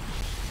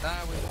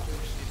 nah, we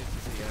needed to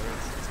see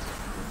errors.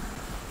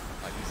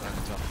 Like he's on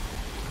the top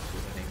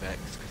with an Vex,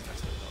 because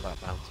that's not that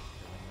bounty.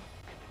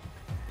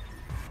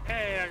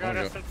 Hey, I got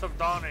Okay. Essence of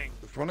Dawning.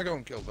 If you want to go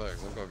and kill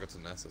Vex, I've got to get to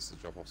Nessus to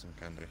drop off some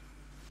candy.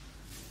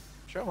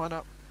 Sure, why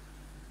not?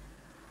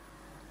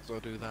 So I'll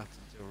do that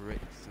until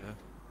Rick's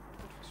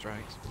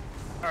strikes.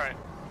 Alright.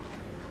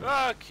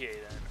 Okay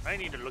then. I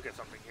need to look at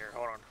something here.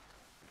 Hold on.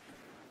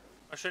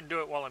 I shouldn't do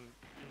it while I'm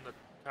in the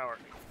tower.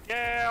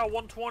 Yeah,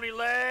 120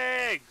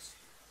 legs!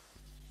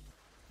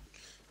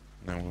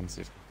 Now we'll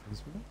see if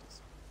this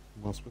works.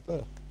 Whilst we're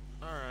there.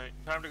 Alright,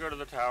 time to go to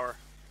the tower.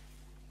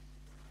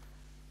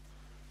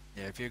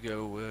 Yeah, if you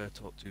go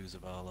talk to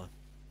Zavala.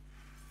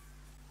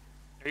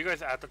 Are you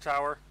guys at the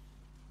tower?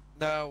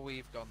 No,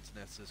 we've gone to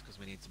Nessus because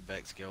we need some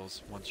Vex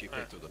skills. Once you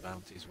picked up the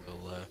bounties,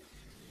 we'll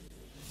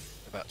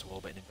about to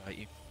orbit and invite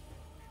you.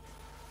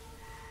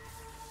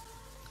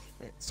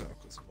 Right, so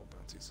I've got some more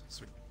bounties.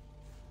 Sweet.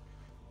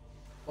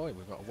 Oh,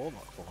 we've got a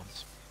warlock for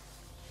once.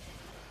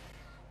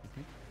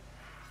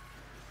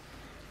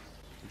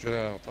 Get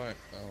out, fight.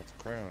 Oh, it's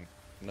a crown.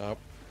 Nope.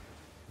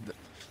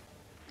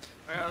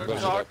 I got to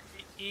talk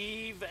to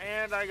Eve,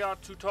 and I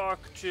got to talk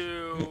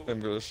to...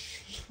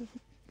 English.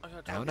 I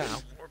got to Now, talk now.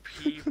 to more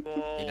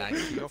people. Be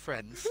nice to your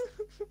friends.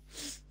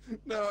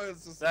 No,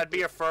 it's just... That'd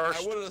be a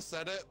first. I would have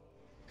said it,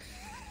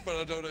 but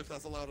I don't know if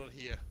that's allowed on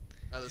here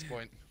at this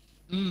point.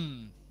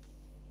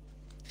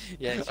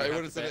 Yes, I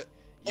would have said it.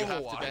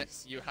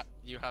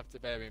 You have to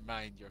bear in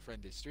mind your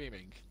friend is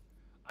streaming.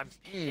 I'm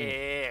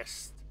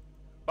pissed.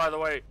 By the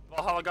way,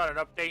 Valhalla got an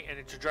update, and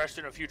it's addressed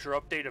in a future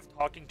update of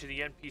talking to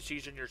the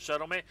NPCs in your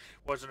settlement.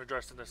 Wasn't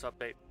addressed in this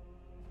update.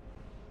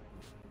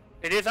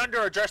 It is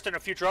addressed in a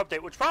future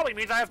update, which probably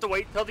means I have to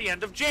wait till the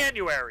end of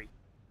January.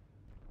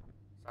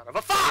 Son of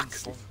a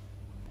fuck!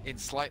 In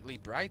slightly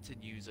brighter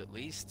news, at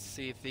least,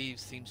 Sea of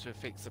Thieves seems to have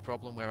fixed the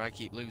problem where I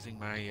keep losing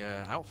my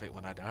outfit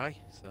when I die.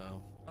 So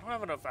I don't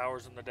have enough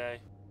hours in the day.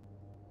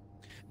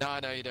 no, I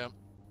know you don't.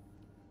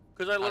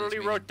 Because I literally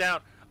wrote down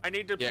I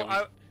need to.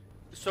 Yeah,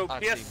 so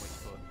I've PS. seen what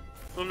you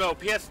put. Well, no,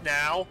 PS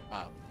Now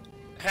Oh.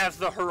 has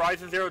the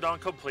Horizon Zero Dawn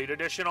Complete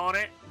Edition on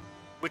it,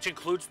 which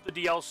includes the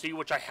DLC,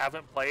 which I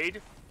haven't played.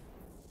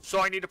 So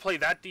I need to play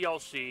that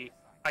DLC.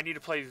 I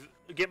need to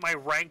get my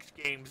ranked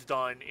games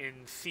done in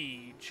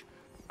Siege.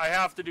 I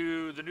have to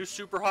do the new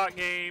Super Hot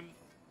game,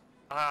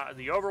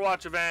 the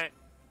Overwatch event.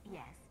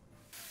 Yes.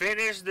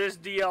 Finish this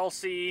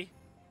DLC.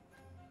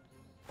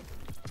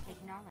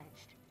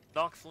 Acknowledged.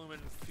 Lunarxlunatic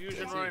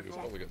fusion It's rifle.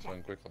 probably gets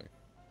done quickly.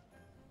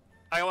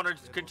 I want to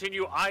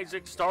continue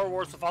Isaac, Star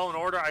Wars The Fallen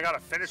Order. I gotta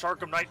finish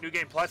Arkham Knight New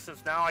Game Plus,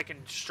 since now I can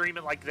stream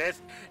it like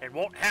this and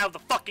won't have the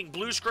fucking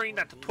blue screen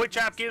that the Twitch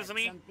app gives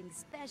me. Something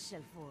special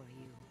for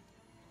you.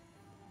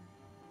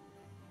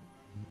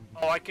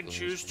 Oh, I can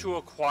choose to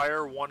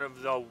acquire one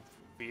of the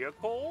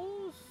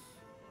vehicles?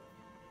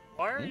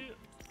 Why are you...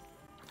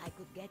 I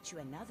could get you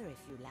another if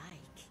you like.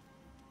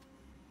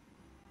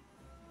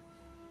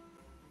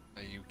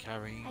 Are you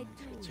carrying I do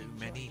too enjoy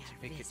many our to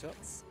pick it up?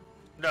 visits.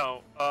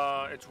 No,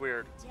 it's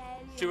weird.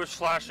 She was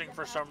flashing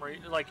for some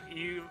reason. Like,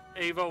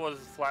 Ava was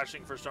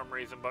flashing for some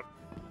reason, but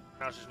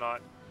now she's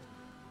not.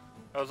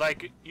 I was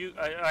like,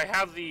 I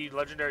have the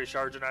legendary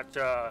sergeant at,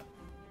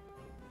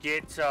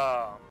 get,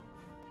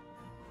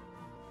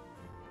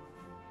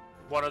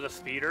 one of the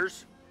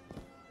speeders.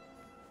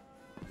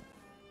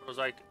 I was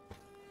like,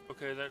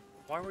 okay, then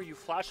why were you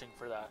flashing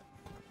for that?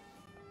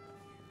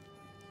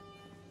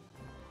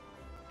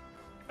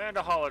 And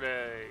a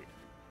holiday.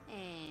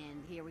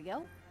 And here we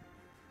go.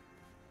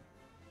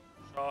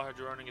 Shaw had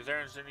you running his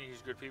errands, didn't he?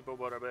 He's good people,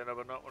 but a bit of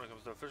a nut when it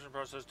comes to the fishing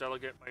process.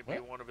 Delegate might be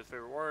one of his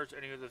favorite words.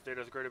 Any of this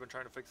data is great. I've been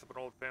trying to fix up an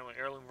old family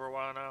heirloom for a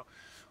while now.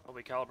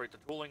 Only calibrate the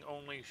tooling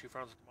only. She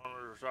frowns at the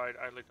monitor side,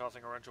 idly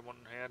tossing a wrench in one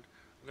hand.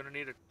 I'm gonna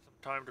need some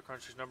time to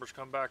crunch these numbers.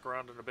 Come back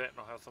around in a bit, and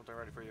I'll have something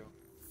ready for you.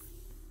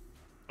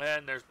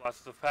 And there's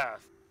Blasts of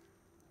Path.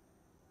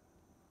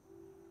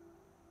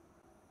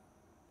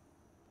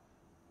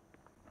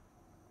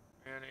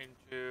 And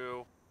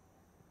into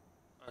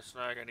a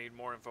snag. I need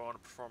more info on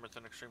performance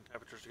and extreme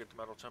temperatures to get the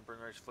metal tempering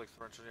race. Flicks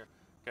the wrenches here.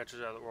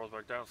 Catches out of the world's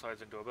back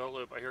downsides into a belt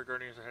loop. I hear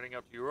Guardians are heading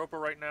up to Europa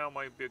right now.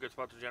 Might be a good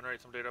spot to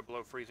generate some data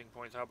below freezing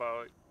points. How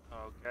about...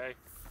 Okay.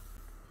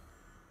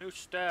 New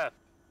step.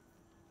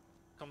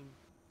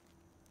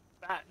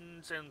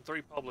 Combatants and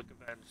 3 public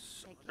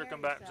events. Sure,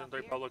 combatants and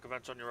 3 public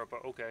events on Europa.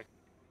 Okay.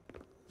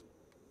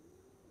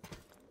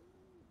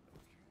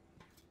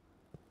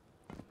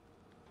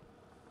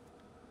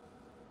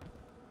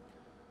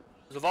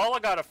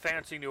 Zavala got a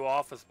fancy new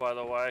office, by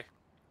the way.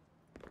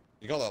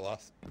 You got that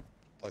last,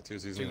 like 2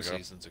 seasons ago. 2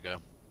 seasons ago.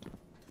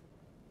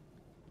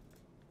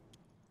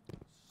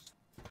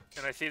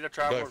 Can I see the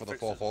traveler For the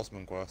 4th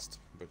Horseman quest,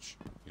 which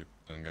you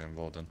didn't get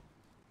involved in.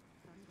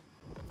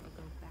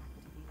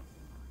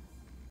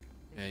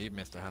 Yeah, you've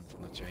missed a handful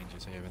of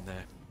changes here and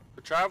there.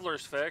 The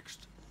traveler's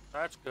fixed.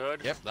 That's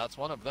good. Yep, that's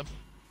one of them.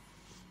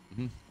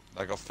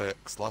 That got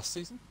fixed last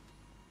season?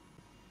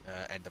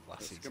 End of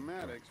last season.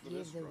 Schematics for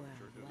this Give the world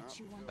structure do what not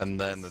you want. And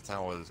then the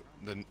towers,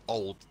 the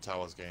old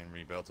tower's getting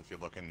rebuilt if you're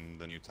looking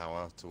the new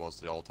tower towards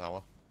the old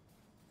tower.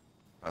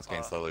 That's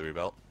getting slowly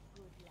rebuilt.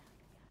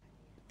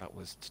 That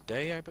was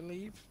today, I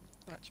believe.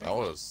 That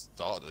was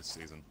start of this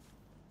season.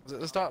 Was it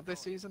the start of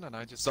this season and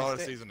I just Start of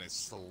missed the it? season is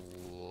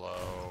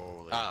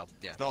slowly. Ah,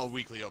 yeah. It's not a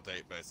weekly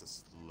update, but it's a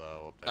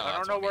slow update. No, I don't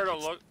that's know what where to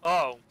means. look.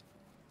 Oh,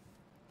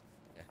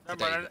 Yeah, Never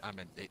today, mind. I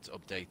meant it's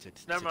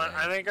updated. never mind.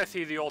 today. I think I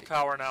see the old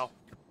tower now.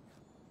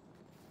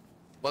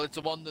 Well, it's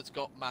the one that's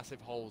got massive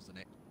holes in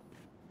it,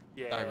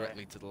 Yeah.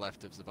 directly to the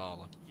left of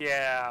Zavala.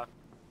 Yeah.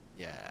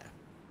 Yeah.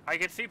 I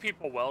can see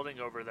people welding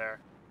over there.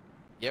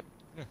 Yep.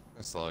 Yeah,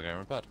 it's slowly getting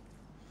repaired.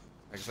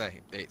 Like I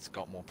say, it's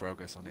got more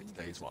progress on it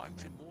today is what I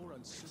meant.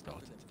 It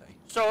started today.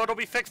 So it'll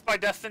be fixed by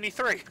Destiny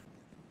 3.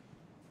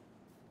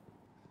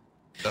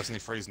 Destiny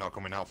 3 is not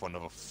coming out for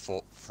another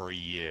 3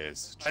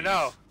 years. I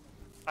know.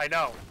 I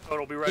know. So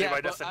it'll be ready by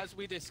but Destiny. as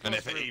we discussed, And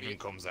if it Ruby, even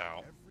comes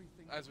out.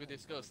 as we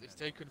discussed, it's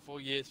taken 4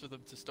 years for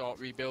them to start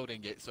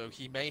rebuilding it, so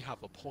he may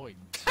have a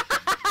point.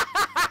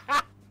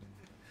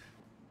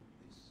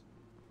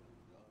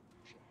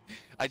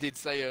 I did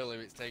say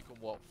earlier it's taken,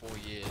 what, 4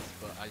 years,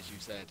 but as you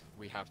said,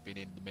 we have been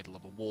in the middle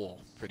of a war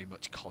pretty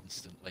much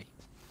constantly.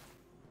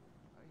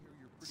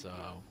 So...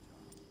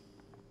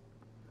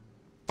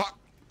 Fuck!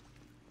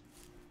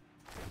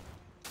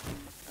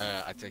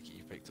 I take it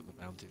you picked up the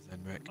bounties then,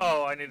 Rick.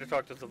 Oh, I need to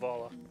talk to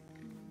Zavala.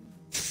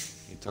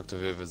 You talk to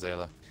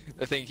Vivazela.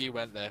 The thing he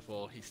went there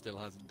for, he still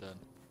hasn't done.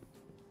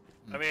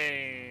 I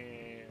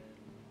mean,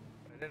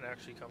 I didn't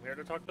actually come here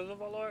to talk to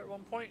Zavala at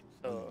one point,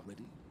 so...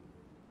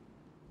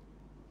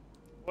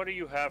 What do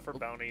you have for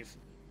bounties?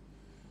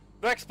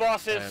 Vex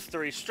bosses,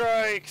 3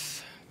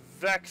 strikes.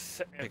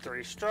 Vex and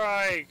 3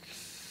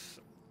 strikes.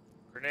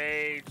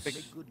 Grenades.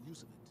 Make good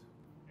use of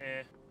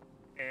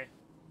it.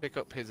 Pick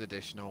up his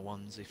additional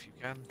ones if you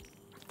can.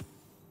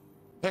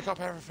 Pick up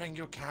everything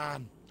you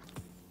can.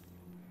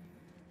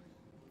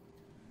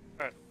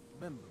 Alright,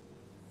 Remember,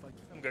 fight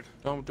I'm good.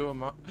 Don't do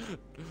a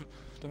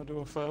don't do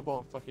a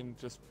furball. Fucking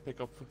just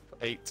pick up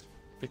 8.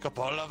 Pick up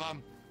all of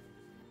them.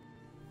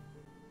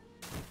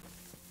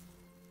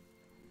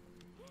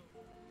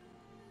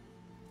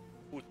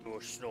 Who threw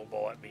a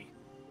snowball at me?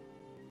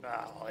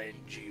 I'll end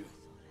you.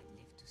 Thought I'd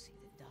live to see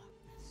the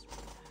darkness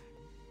return.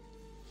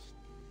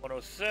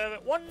 107,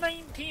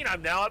 119.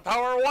 I'm now at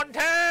power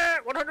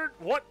 110. 100.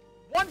 What?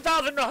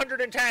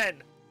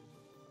 1,110.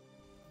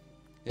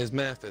 Is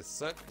Memphis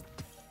sick? I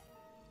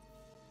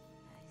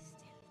still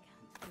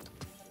can't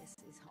believe this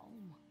is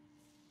home.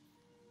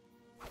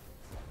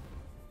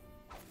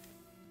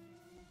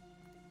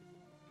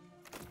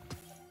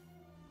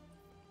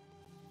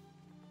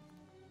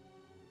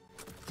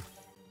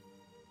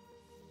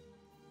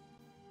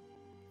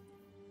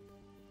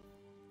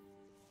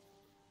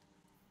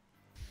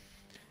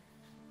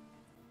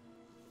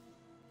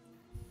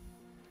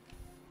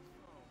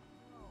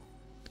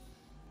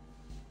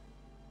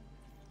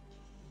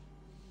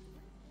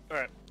 All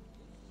right.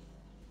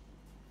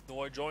 Do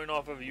I join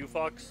off of you,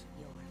 Fox?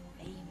 Your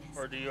famous.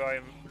 Or do you,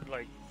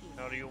 like,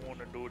 how do you want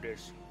to do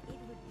this? It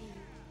would be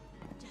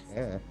just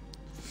Yeah.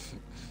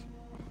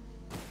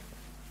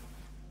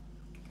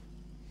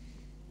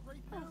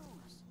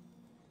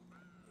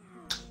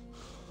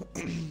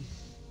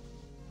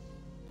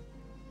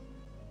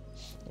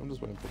 I'm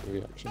just waiting for the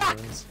reaction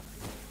guys.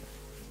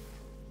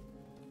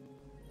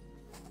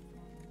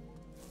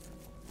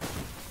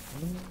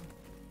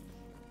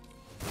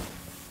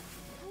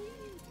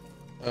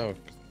 Oh,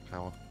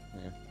 power.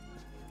 Yeah.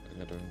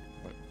 I don't.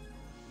 What?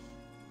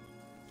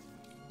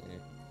 Yeah.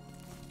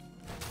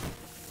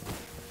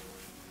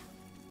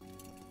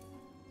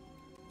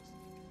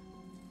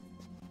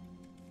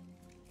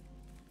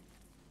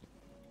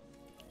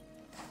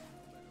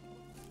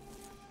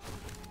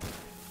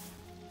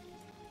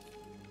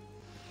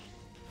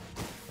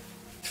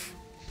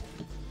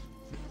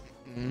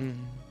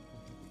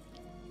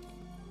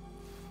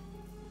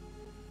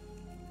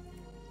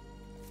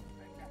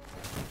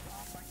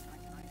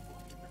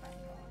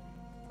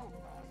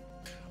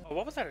 Oh,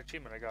 what was that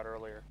achievement I got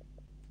earlier?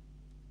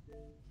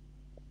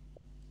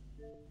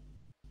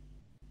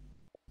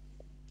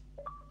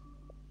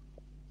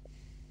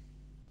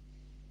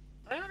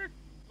 I got an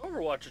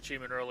Overwatch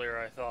achievement earlier,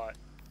 I thought.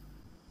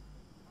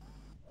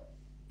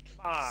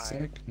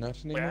 Sick,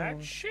 not anymore.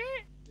 That shit?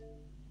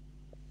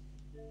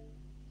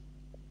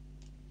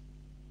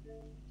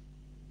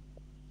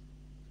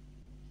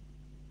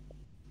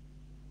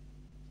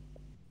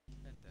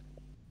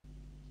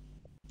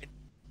 I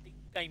think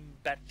I'm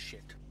batshit.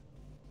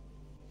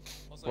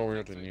 Also, Well, we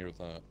thanks already for- knew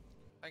that.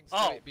 Thanks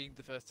for it being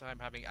the first time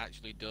having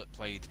actually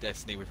played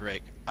Destiny with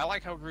Rick. I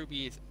like how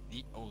Ruby is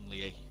the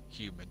only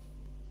human.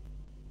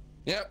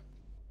 Yep.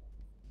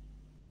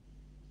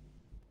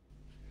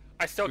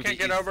 I still Ruby can't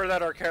get is- over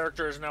that our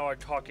character is now a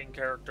talking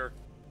character.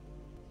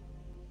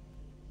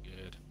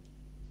 Good.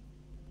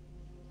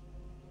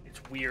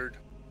 It's weird.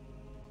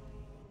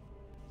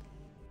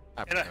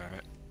 I And prefer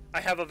it.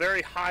 I have a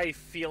very high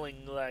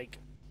feeling like,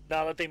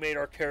 now that they made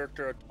our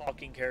character a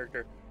talking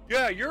character,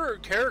 yeah, your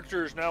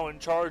character is now in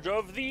charge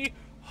of the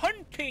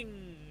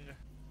hunting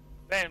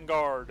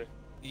vanguard.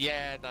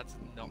 Yeah, that's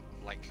not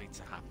likely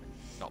to happen.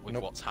 Not with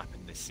Nope. what's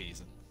happened this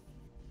season.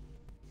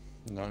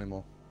 Not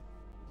anymore.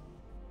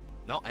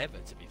 Not ever,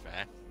 to be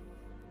fair.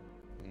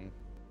 Mm.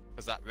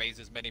 Because that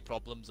raises many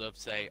problems of,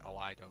 say, oh,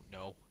 I don't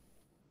know,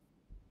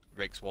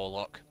 Rick's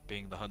Warlock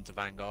being the Hunter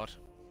Vanguard.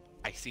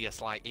 I see a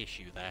slight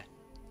issue there.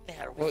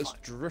 Well, it's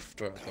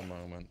Drifter at the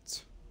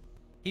moment.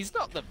 He's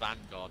not the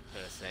Vanguard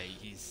per se,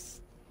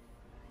 he's...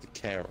 The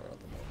carer at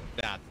the moment.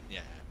 that,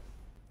 yeah.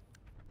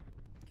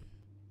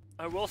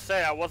 I will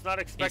say, I was not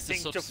expecting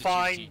to substitute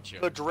find teacher.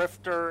 the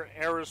Drifter,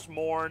 Eris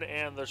Morn,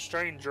 and the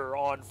Stranger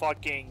on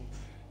fucking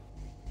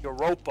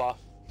Europa.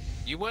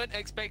 You weren't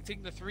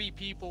expecting the 3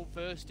 people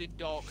versed in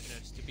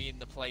darkness to be in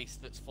the place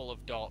that's full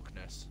of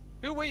darkness.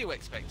 Who were you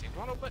expecting?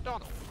 Ronald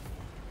McDonald?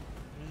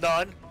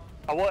 None.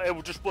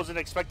 I just wasn't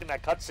expecting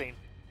that cutscene.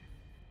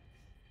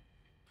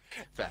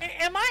 Fair.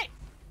 Am I?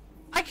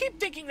 I keep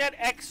thinking that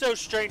Exo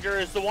Stranger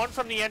is the one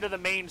from the end of the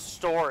main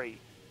story.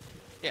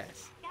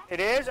 Yes. It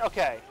is?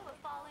 Okay.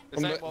 The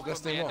same From one from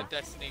Destiny the end 1. of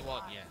Destiny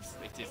 1, yes.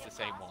 It is the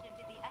same one.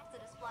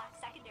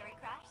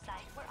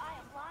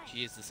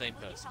 She is the same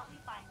person.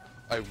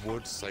 I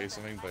would say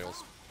something, but I'll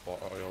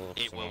spoil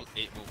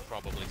It will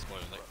probably spoil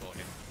it for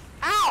him.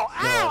 Ow!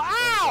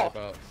 Ow! Ow!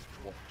 About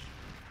what?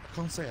 I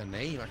can't say her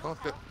name. I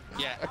can't get.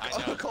 Yeah,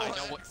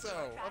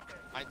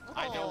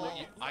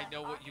 I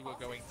know what you were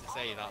going to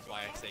say. That's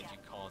why I said you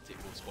can't. It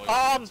will spoil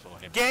things for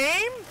him.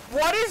 Game?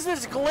 What is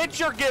this glitch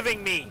you're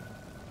giving me?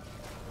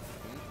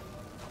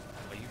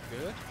 Are you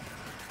good?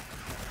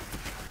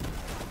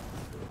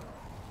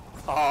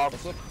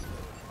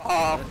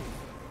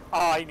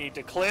 I need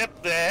to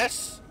clip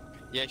this.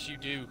 Yes, you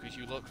do, because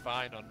you look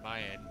fine on my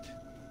end.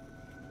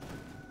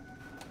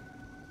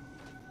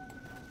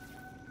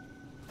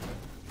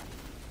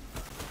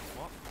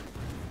 What?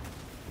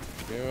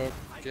 You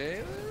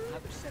okay?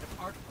 Another set of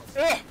art puzzles.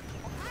 I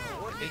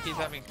think he's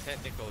having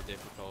technical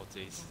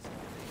difficulties.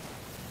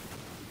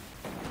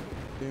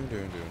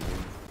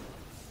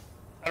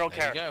 I don't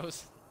There care. he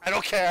goes. I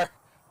don't care.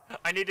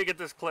 I need to get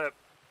this clip.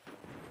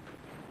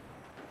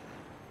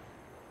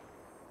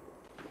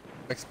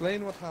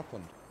 Explain what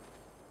happened.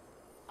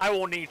 I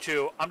won't need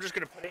to. I'm just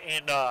gonna put it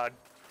in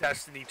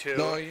Destiny 2.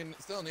 No, you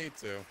still need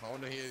to. I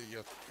want to hear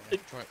you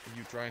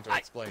trying to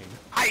explain.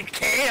 I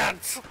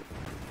can't!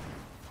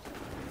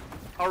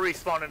 I'll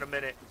respawn in a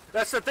minute.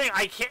 That's the thing,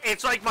 I can't.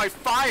 It's like my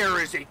fire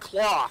is a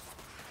cloth.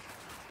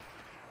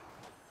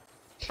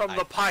 From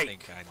the pipe. I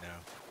think I know.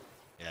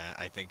 Yeah,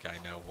 I think I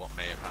know what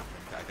may have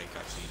happened. I think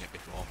I've seen it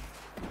before.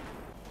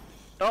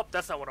 Nope,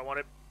 that's not what I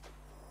wanted.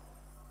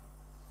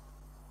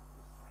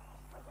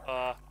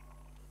 I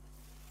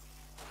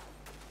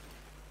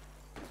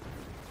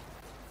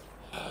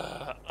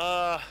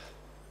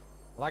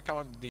like how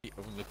I'm the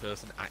only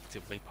person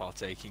actively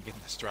partaking in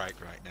the strike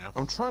right now.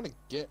 I'm trying to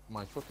get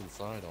my fucking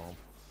sidearm.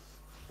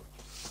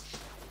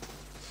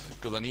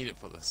 Because I need it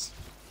for this.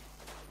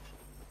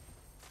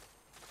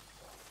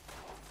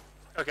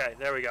 Okay,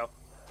 there we go.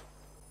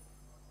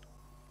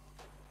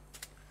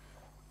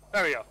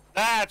 There we go.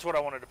 That's what I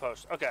wanted to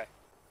post. Okay.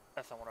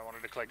 That's not what I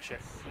wanted to click. Shit.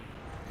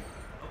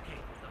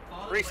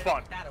 Okay,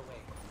 Respawn.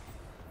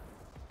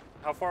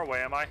 How far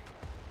away am I?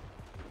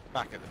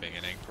 Back at the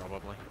beginning,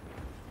 probably.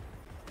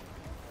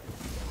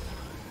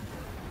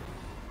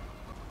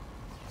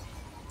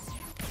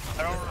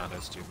 I don't think that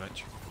matters too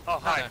much. Oh,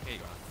 hi. No, here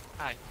you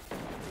are. Hi.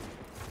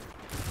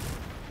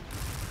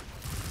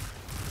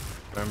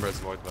 Remember, it's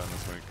Void Burn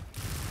this week.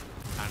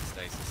 And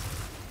stasis.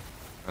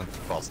 And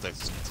well,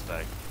 status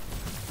today.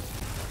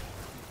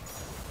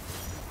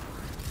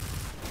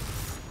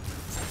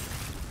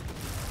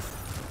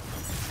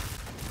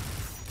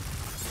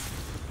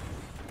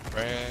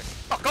 Rick,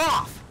 Fuck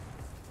off!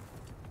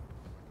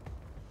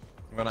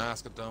 I'm gonna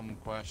ask a dumb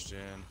question.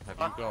 Have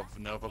you got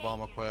Nova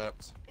Bomb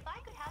equipped?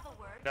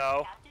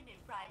 No.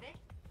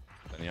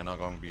 Then you're not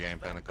going to be getting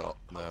Pinnacle,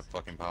 the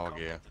fucking power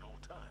gear.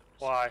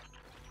 Why?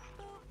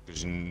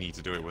 Because you need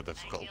to do it with the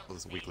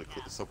weekly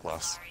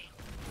subclass.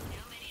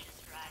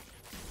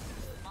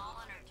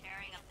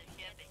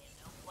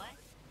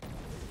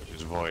 Which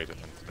is Void, and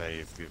today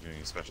it's giving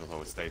you special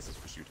lower status,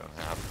 which you don't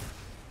have.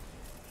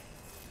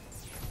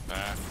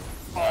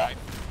 Right.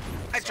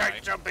 I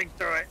tried jumping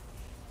through it.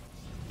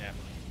 Yeah.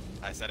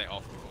 I set it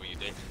off before you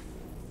did.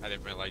 I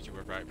didn't realize you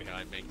were right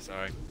behind me,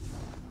 sorry.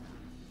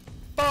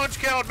 Bones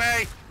killed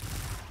me!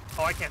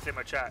 Oh, I can't say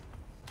my chat.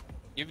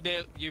 You've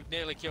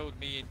nearly killed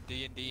me in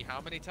D&D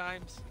how many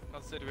times?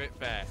 Consider it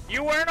fair.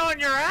 You weren't on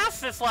your ass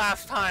this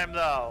last time,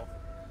 though.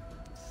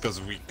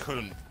 Because we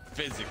couldn't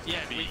physically Yeah,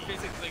 be. we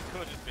physically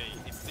couldn't be.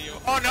 It's the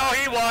Oh no,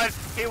 he was!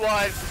 He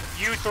was!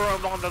 You threw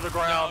him onto the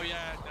ground. Oh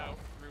yeah, no.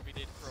 Ruby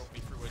did throw me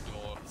through a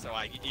door, so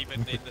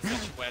even in the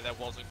section where there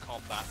wasn't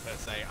combat per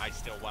se, I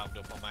still wound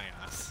up on my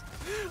ass.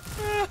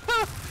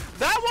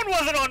 That one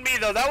wasn't on me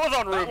though, that was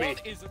on Ruby.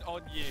 That one isn't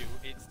on you,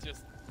 it's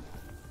just...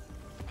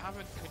 Aaron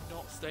could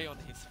not stay on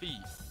his feet.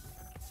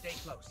 Stay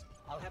close.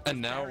 I'll have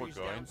And those now we're barriers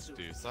going down to soon.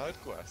 do side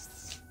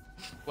quests.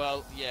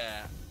 Well,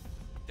 yeah.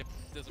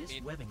 Doesn't This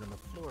mean webbing on the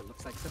floor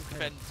looks like some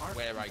kind depends of art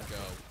where I product. go.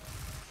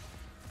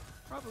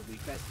 Probably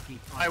best to keep.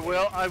 I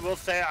will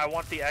say I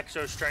want the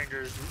Exo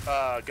Stranger's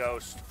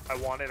ghost. I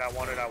want it.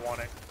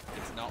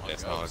 It's not a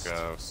It's ghost. not a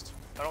ghost.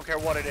 I don't care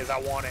what it is, I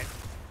want it.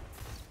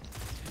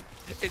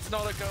 It's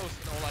not a ghost,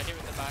 and all I hear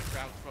in the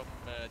background from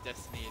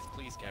Destiny is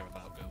please care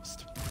about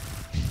Ghost.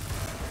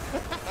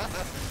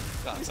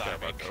 That's Care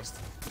ironic. about ghost.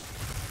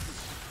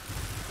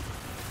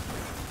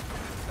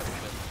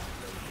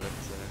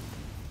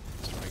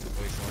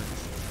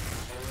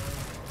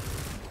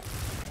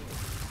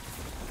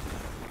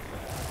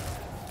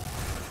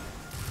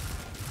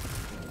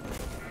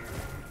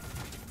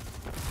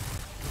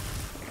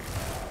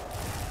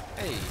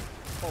 Hey,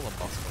 Fallen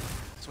Boss.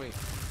 Sweet.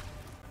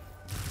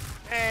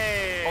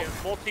 Hey,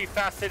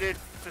 multifaceted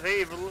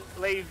I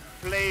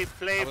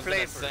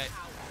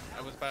was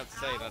I was about to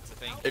say that's the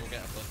thing. You'll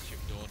get a bunch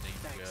of Dorning.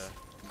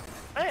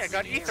 Hey, I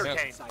got ether Yeah.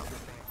 cane.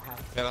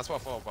 Yeah, that's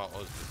what I thought about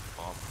us just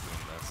farm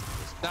doing this.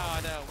 Just No, I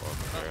know. or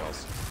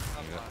materials.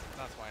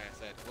 That's why I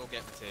said we'll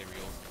get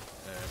materials.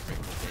 Rick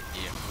will get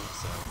gear,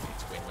 so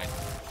it's win-win.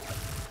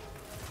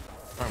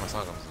 Alright, my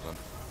side arms are done.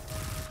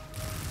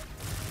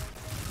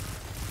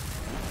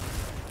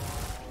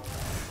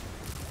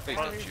 Please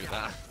don't shoot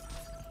that.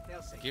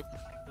 Thank you.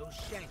 Those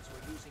shanks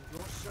were using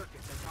your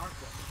circuits as our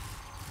weapons.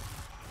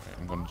 Right,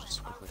 I'm gonna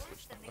just quickly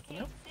switch them back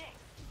now.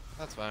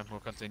 That's fine. We'll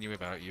continue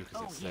without you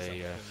because it's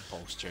a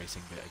pulse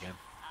chasing bit again.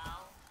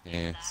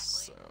 Yeah,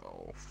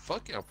 so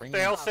fuck it, I'll bring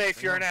Fail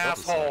safe, you're an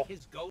asshole.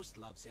 His ghost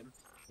loves him.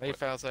 Leave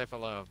failsafe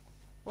alone.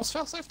 What's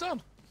failsafe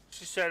done?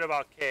 She said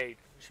about Cade.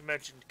 She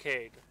mentioned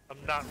Cade. I'm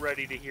not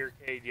ready to hear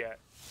Cade yet.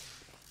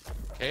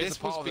 This was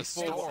part of the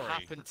before story. what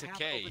happened to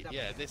Cade.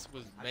 Yeah, this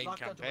was main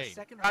campaign.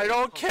 I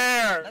don't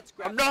care.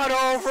 I'm not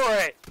over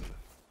it.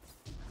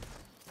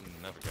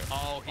 Never go.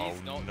 Oh, he's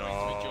not going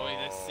to enjoy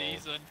this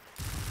season.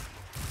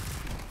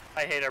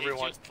 I hate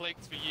everyone. It just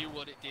clicked for you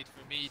what it did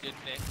for me,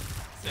 didn't it?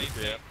 Same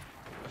Yeah. thing.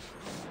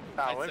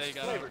 Balance. I'd say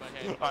that out of my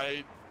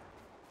head.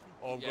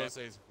 All I'm Yeah. gonna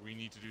say is we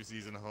need to do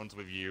season hunt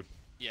with you.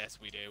 Yes,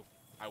 we do.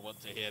 I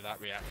want to hear that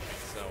reaction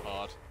so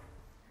hard.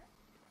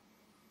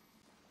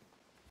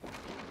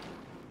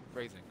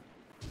 Phrasing.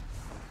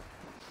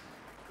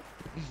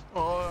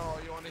 Oh,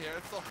 you want to hear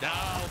it? Stop.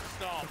 No,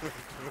 stop.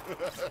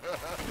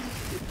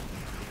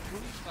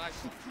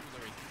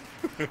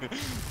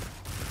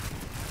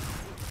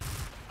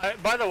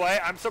 By the way,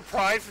 I'm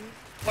surprised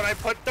when I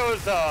put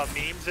those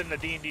memes in the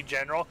D&D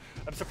General,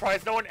 I'm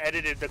surprised no one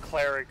edited the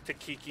cleric to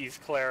Kiki's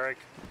cleric.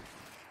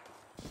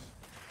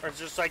 Or it's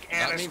just like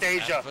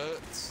Anastasia.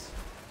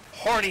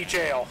 Horny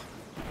jail.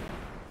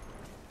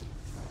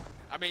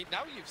 I mean,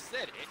 now you've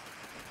said it,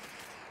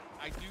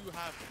 I do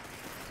have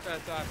spare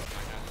time on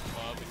my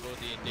hands before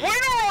D&D. When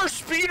are our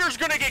speeders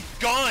gonna get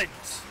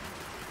guns?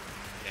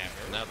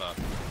 Never.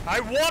 I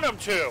want them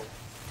to.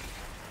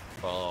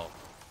 Oh.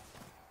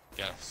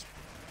 Get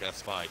a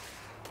spike.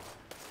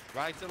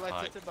 Write a letter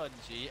Right. to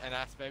Bungie and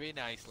ask very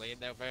nicely, and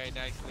they'll very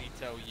nicely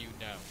tell you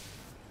no.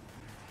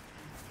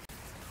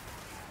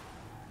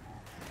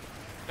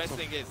 Best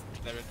thing is,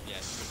 there is,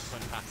 yes, just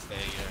went past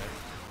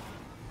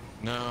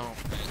a, No,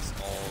 it's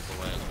all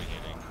the way at the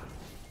beginning.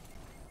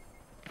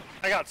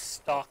 I got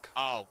stuck.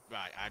 Oh,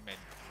 right, I meant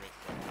Rick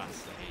went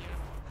past a,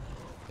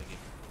 thingy.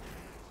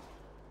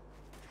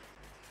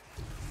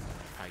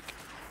 Pike.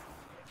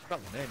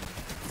 Got the name.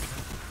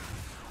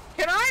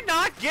 Can I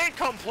not get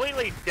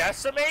completely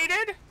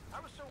decimated?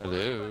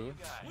 Hello?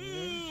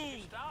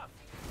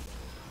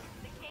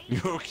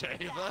 You okay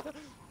there?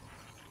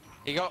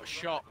 He got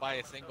shot by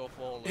a single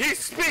fallen. He's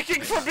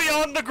speaking from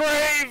beyond the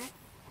grave!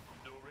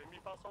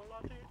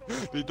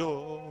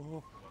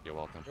 You're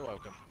welcome. You're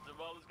welcome.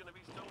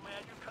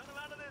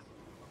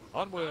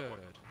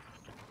 Onward!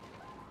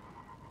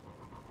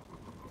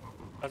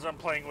 As I'm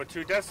playing with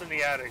 2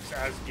 Destiny addicts,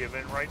 as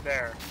given right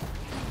there.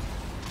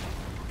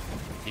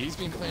 He's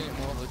been playing it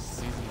more this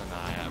season than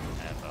I have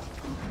ever.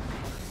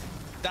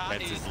 That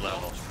That's is his not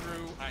level.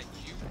 true, and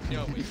you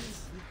know it.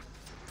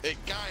 It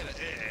kinda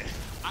is.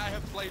 I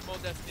have played more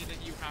Destiny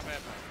than you have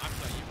ever. I'm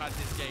sorry, you've had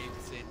this game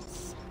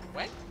since...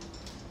 when?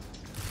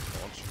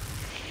 Launch.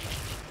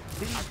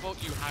 I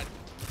thought you had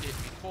it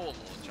before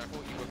launch. I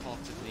thought you were part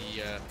of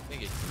the,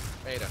 thingy,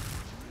 beta.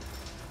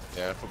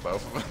 Yeah, for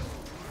both of them.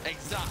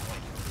 Exactly.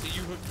 So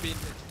you have been,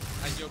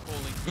 and you're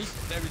calling me.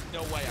 There is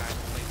no way I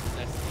have played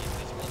Destiny in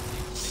this one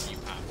season than you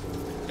have.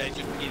 There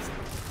just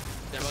isn't.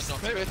 There are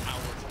not enough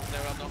hours.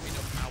 There are not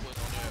enough hours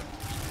on Earth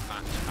to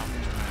match how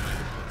much time I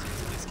have put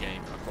into this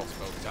game across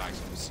both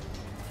titles.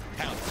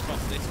 Hell,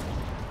 across this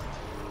one.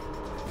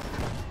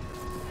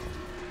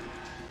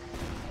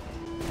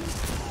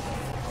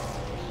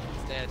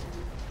 It's dead.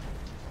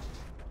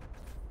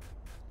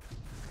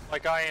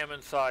 Like I am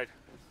inside.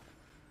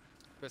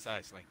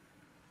 Precisely.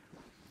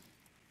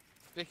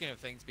 Speaking of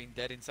things being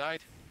dead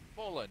inside,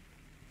 Fallen.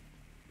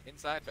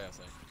 Inside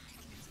Failsafe.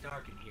 It's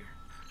dark in here.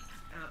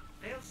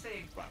 They'll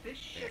say this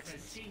ship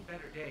has seen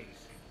better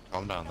days.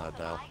 Calm down there,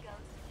 Dell.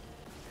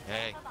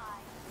 Hey.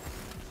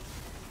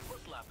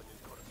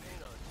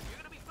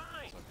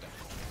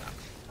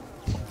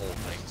 All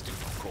things, do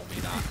not call me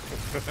that.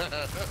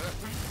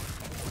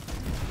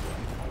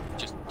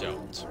 Just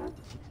don't.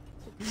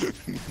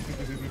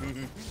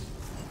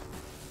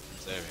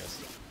 Serious.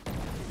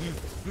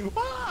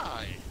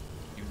 Why?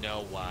 You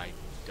know why.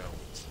 Don't.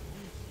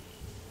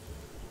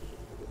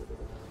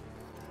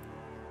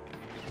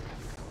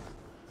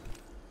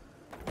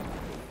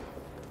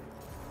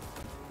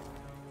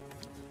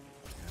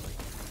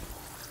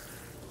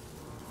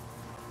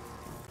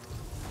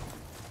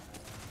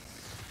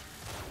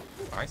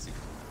 I see.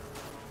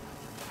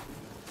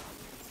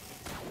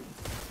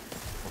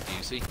 What do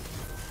you see?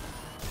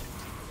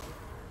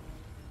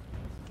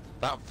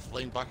 That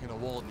flame back in the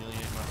wall nearly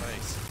hit my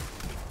face.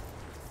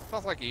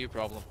 Sounds like a you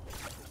problem.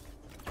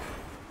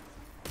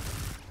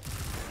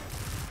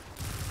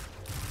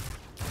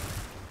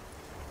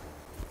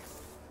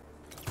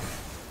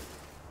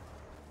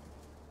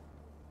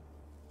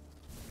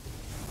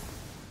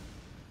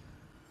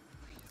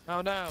 Oh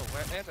no,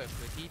 wherever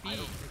could he be? I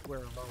don't think we're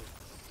alone.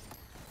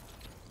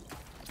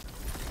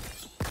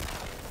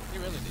 He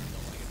really did not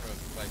want to get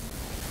broken by.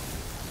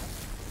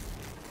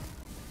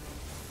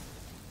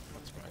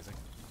 Not surprising.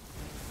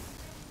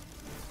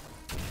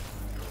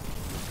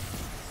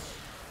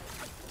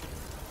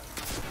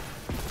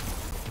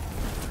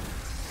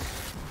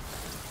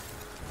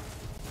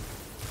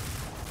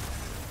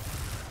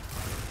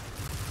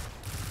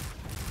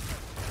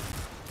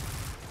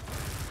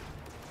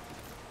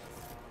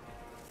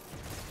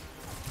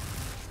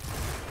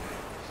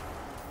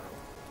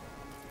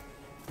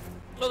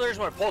 Oh, there's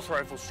my pulse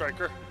rifle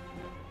striker.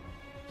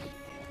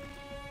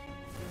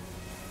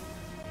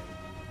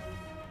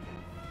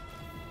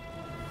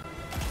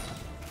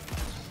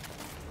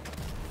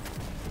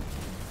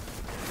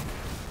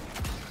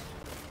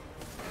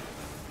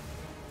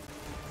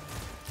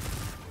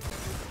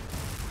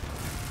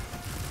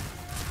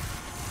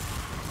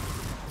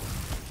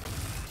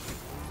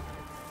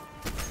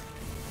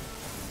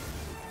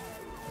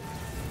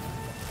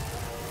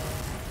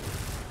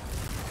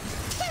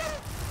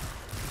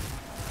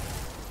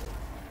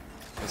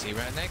 Was he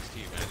right next to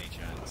you by any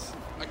chance?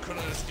 I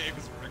couldn't escape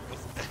his Rick was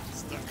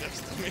stuck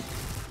next to me.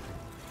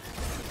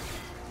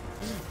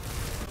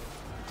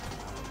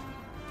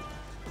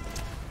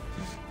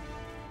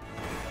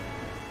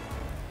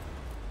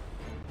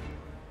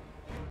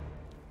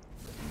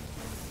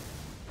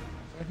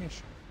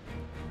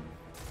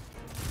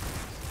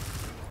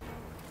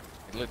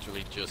 It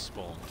literally just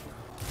spawned.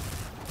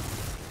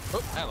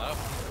 Oh, hello.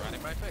 Right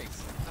in my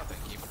face. No,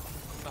 thank you.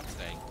 Not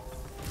staying.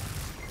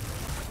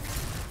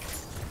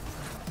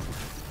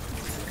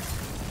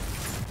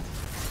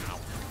 Ow.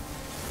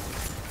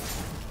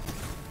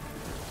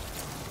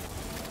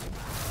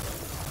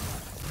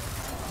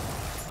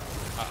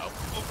 Uh-oh.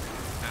 Oh.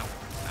 Ow.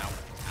 Ow.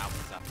 Ow.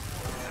 What's up?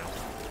 Ow.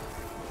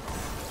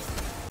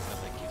 No,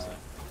 thank you, sir.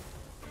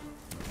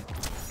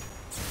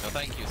 No,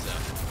 thank you, sir.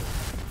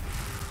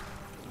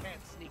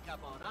 Can't sneak up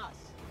on us.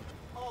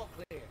 All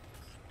clear.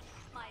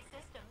 My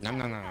system. No.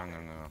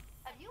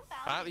 Have you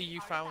found Apparently any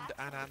you found artifacts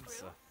an from the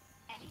answer. crew?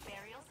 Any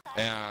burial sites?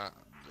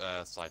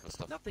 Yeah, cipher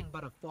stuff. Nothing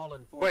but a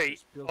fallen Wait.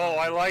 fortress built Oh, on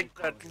I the like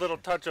old that little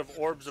touch of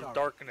orbs of Sorry.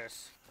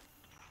 darkness.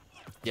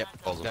 Yep,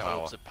 Balls of no, power.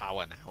 orbs of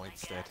power now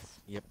instead.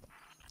 Yep.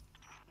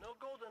 No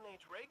golden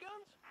age ray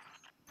guns?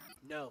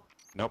 No.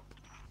 Nope.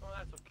 Oh,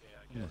 that's okay,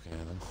 I guess. Okay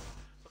then.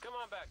 Well, come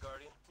on back,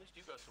 Guardian. At least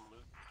you got some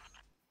loot.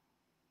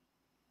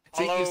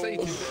 See,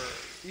 Hello.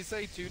 you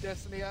say two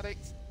Destiny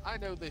addicts? I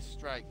know this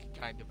strike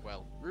kind of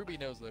well. Ruby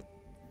knows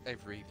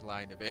every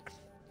line of it.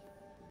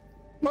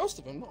 Most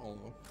of them, not all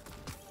of them.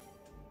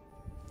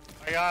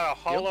 I got a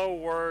Hollow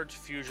Words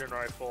fusion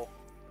rifle.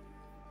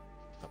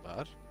 Not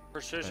bad.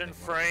 Precision Depending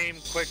frame,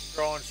 quick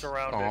draw, and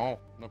surrounded. Oh,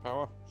 no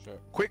power? Shit.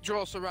 Quick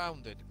draw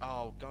surrounded.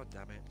 Oh, god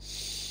damn it.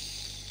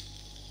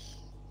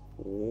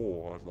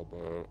 Oh, that's not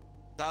bad.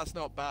 That's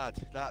not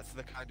bad. That's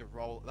the kind of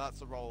roll. That's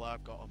the roll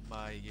I've got on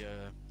my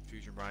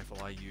fusion rifle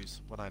I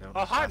use when I don't.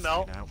 Oh, hi, have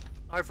Mel. Now.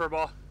 Hi,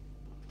 Furball.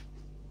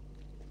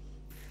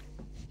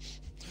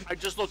 I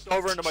just looked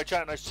over into my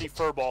chat and I see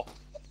Furball.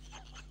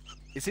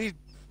 Is he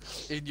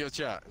in your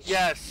chat?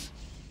 Yes.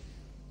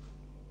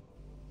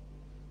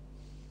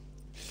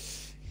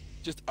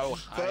 Just hi,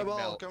 Furball,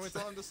 Mel. can we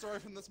tell him the story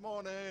from this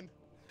morning?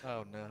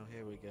 Oh no,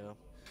 here we go.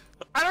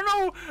 I don't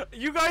know.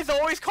 You guys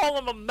always call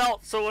him a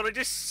melt, so when I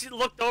just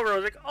looked over, I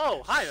was like,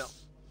 "Oh, hi, Mel."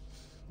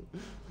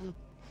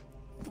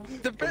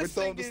 The Can we best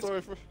tell him thing the is,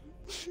 story for...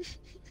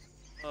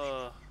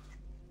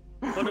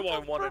 What do I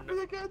want to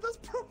know? That's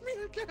broke me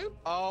again.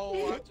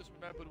 oh, I just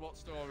remembered what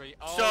story.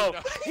 Oh, So no.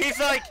 he's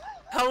like,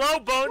 "Hello,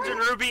 Bones and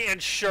Ruby,"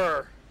 and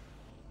sure.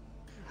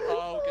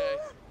 Oh, okay.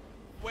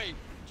 Wait,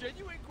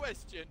 genuine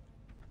question.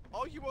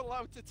 Are you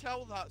allowed to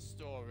tell that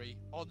story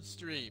on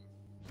stream?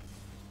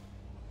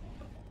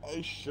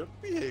 I should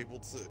be able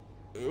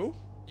to. Ooh?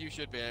 You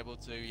should be able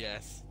to,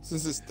 yes.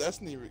 Since it's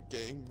Destiny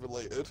game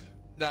related.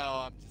 No,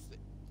 I'm just...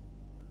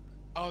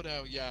 Oh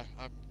no, yeah,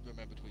 I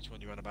remembered which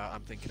one you're on about.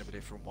 I'm thinking of a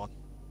different one.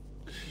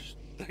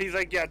 He's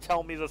like, "Yeah,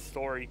 tell me the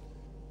story."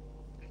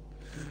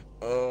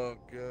 Oh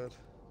god.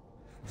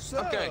 So,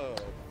 Okay.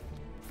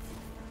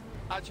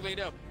 Actually,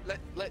 no.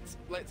 Let's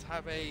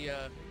have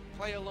a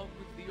play along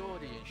with the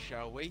audience,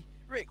 shall we?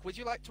 Rick, would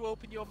you like to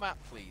open your map,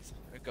 please,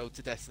 and go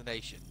to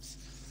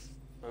destinations?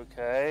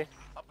 Okay.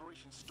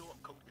 Operation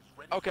Stormcoat is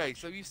ready. Okay,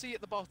 so you see at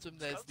the bottom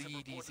there's the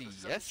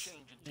EDZ, yes?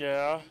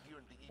 Yeah.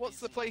 What's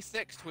the place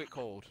next to it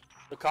called?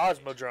 The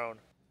Cosmodrome.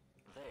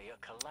 They are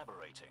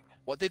collaborating.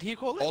 What did he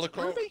call it? Or the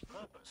Ruby?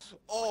 Purpose.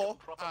 or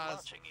Proper as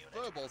marching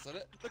unit. Furball said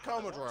it, the I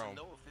want to Comodrome.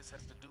 know if this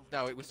has to do with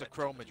No, the it was the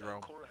activity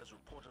Chromodrome. Cora has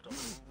reported on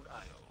Moon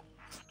Io.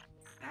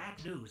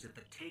 Bad news at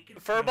the taken.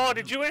 Furball,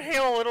 did you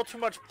inhale a little too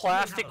much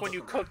plastic when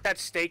you cooked that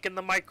steak in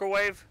the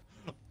microwave?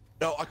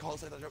 No, I can't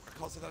say that joke. I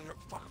can't say that joke.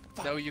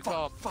 Fuck. No, you fuck,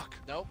 can't. Fuck.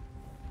 No.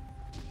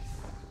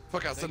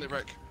 Fuck, I'll send it,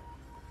 Rick.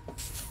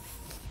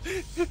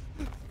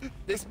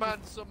 This man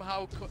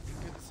somehow got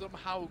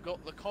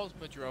the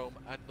Cosmodrome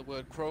and the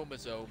word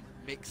chromosome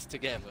mixed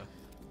together.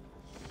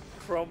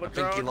 Chromodrome? I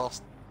think you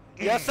lost.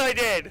 Yes, I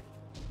did.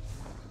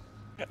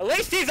 At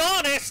least he's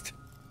honest!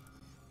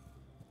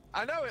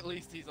 I know at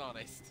least he's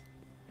honest.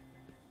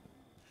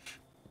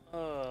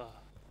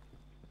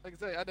 Like I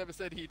say, I never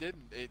said he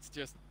didn't. It's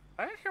just...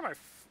 I didn't hear my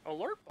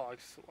alert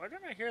box. Why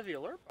didn't I hear the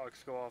alert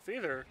box go off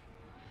either?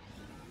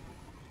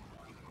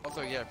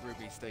 Also, yeah,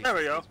 Ruby Station there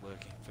we go. is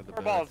working for the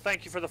Ball,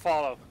 thank you for the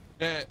follow.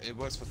 Yeah, it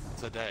works for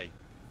today.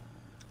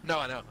 No,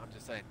 I know. I'm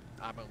just saying.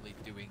 I'm only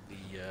doing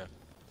the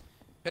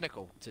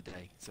pinnacle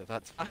today, so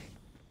that's fine.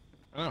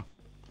 I know.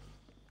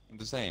 I'm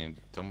just saying,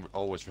 don't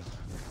always rely.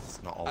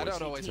 It's not always. I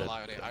don't always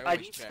rely on it. I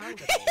always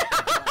check.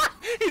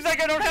 He's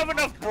like, I don't have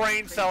enough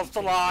brain cells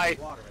to lie.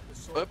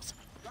 Oops.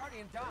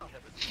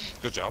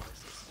 Good job.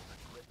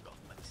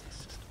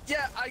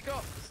 Yeah, I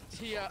got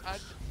here,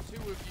 and 2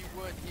 of you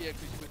weren't here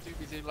because you were too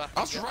busy laughing.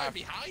 I was right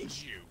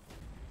behind you.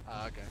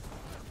 Okay.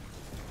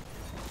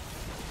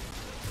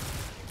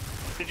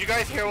 Did you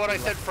guys hear what I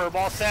said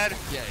Furball said?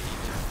 Yeah, he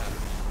just has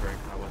great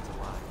power to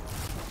lie.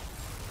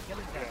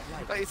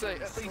 Like you say,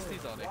 at least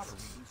he's honest.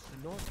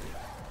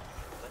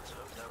 Let's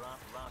hope there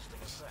aren't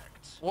lasting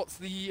effects. What's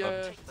the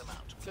Take them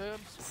out. term?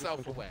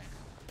 Self-aware.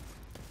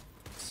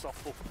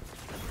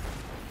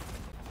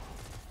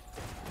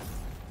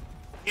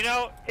 You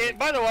know,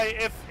 by the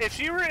way, if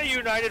she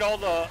reunited all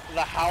the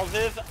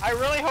houses, I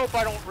really hope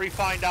I don't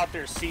find out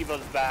their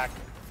Siva's back.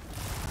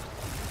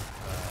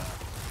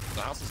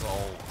 The houses are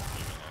all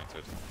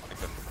reunited,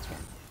 except for this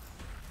one.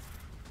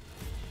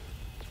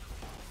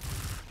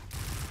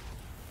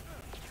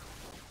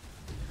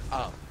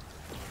 Oh.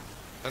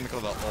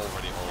 Technically they're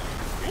already all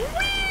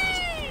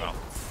just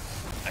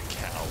a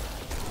cow.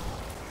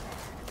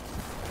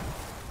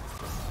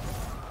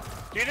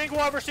 Do you think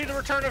we'll ever see the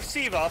return of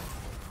Siva?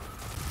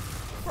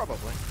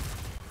 Probably.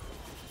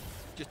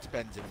 Just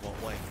depends in what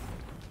way.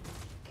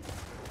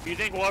 Do you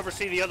think we'll ever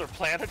see the other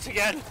planets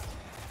again?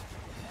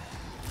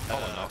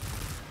 Probably not.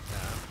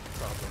 No,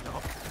 probably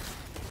not.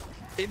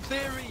 In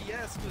theory,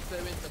 yes, because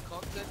they're in the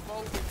content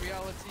vault. In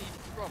reality,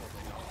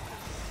 probably not.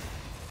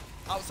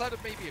 Outside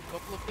of maybe a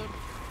couple of them,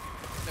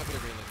 nobody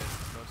really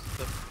misses most of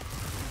them.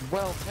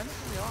 Well,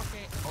 technically,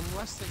 okay,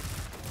 unless they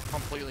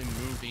completely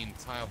move the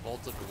entire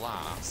vault of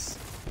glass.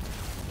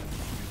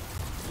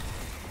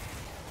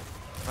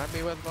 Remind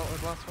me where the vault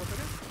of glass was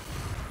again?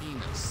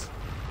 Venus.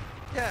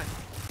 Yeah.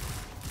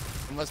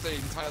 Unless they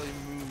entirely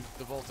move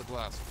the vault of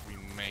glass, we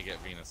may get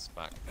Venus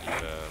back.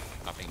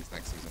 I think it's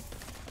next season.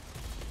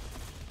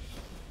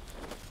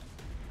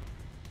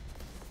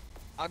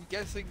 I'm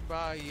guessing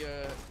by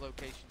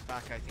location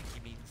back, I think he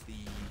means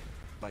the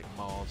like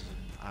Mars and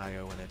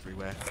Io and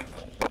everywhere,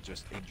 not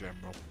just in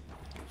general.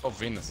 Oh,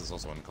 Venus is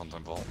also in the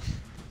content vault.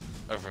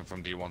 Everything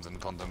from D1's in the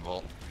content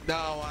vault. No,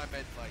 I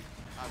meant like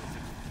I was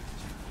thinking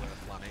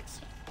two planets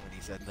when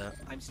he said that.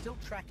 I'm still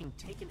tracking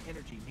taken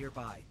energy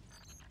nearby.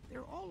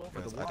 They're all over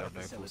Because the I water don't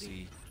know if we'll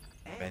facility.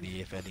 see many,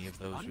 if any, of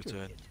those Under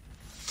return.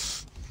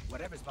 it.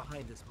 Whatever's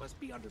behind us must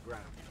be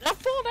underground. That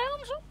fall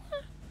down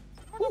somewhere?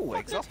 Ooh,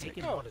 exotic.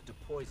 Taken wanted to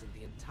poison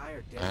the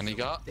entire desert. And he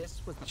got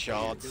this was the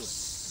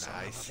shards.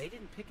 Nice. They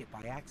didn't pick it by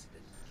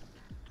accident.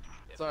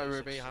 Sorry,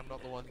 Ruby, I'm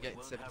not the one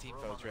getting 17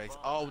 photo race.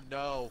 Oh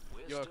no,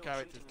 your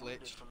character's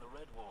glitched.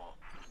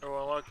 Oh,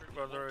 well,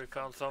 whether we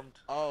found some.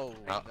 Oh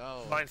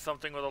no. Find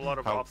something with a lot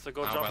of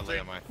obstacle how jumping. badly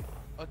am I?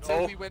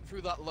 Until we went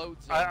through that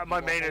load zone.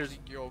 My main is.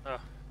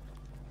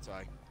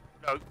 Sorry.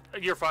 No,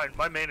 you're fine.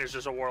 My main is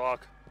just a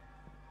warlock.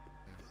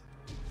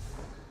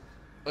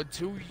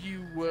 Until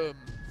you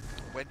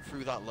went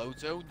through that load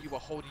zone, you were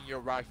holding your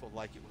rifle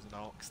like it was an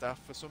arc staff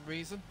for some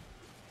reason.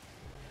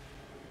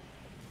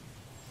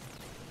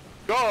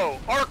 Go!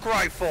 Arc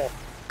rifle!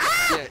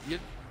 Ah! Yeah,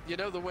 you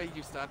know the way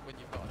you stand when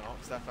you've got an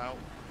arc staff out,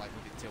 like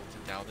with it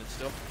tilted down and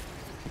stuff?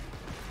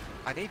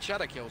 I need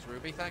shadow kills,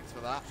 Ruby, thanks for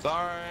that.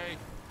 Sorry!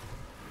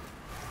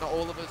 Not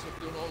all of us have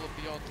done all of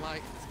Beyond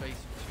Light in the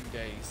space of 2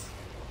 days.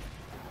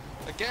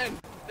 Again,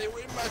 they were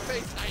in my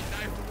face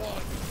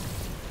 991!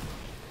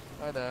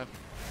 I know.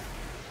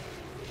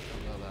 I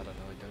know that,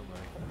 don't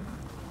worry.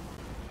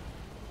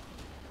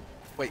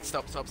 Wait,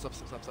 stop.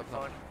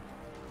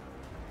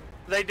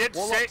 They did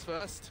Warlocks say.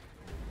 first.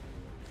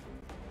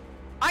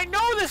 I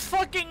know this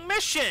fucking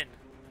mission!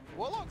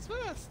 Warlocks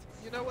first!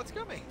 You know what's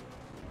coming.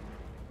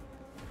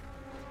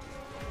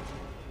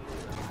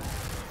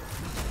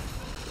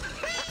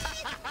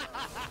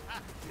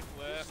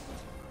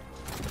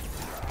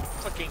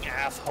 Fucking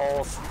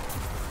assholes.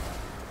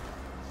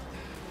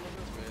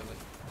 Really?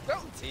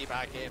 Don't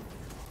teabag him.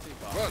 Too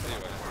far. Well,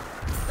 anyway.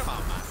 Come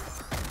on, man.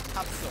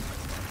 Have some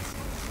respect.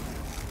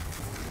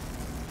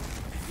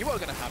 You are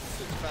gonna have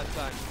such a bad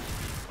time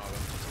tomorrow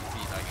just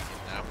teabagging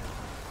him now.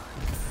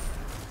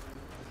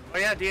 Oh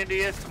yeah,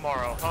 D&D is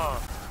tomorrow, huh?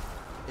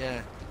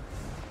 Yeah.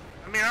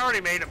 I mean, I already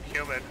made him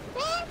human.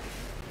 What?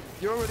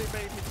 You already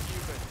made him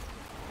human.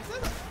 You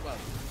said that? Well,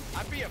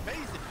 I'd be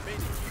amazed if you made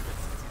him human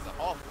since he's a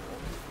half-orc.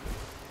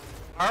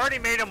 I already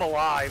made him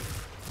alive.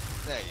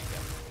 There you go.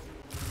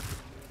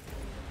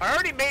 I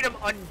already made him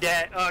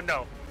undead.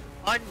 No.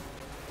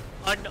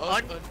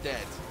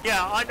 Undead.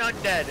 Yeah,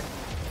 undead.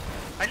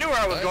 I knew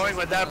where I was going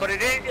with that, but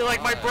it ain't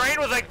like my brain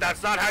was like,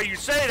 that's not how you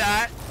say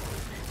that.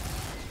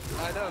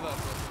 I know that's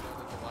also known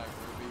as a live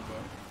Ruby,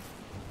 but...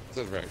 This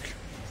is Rick.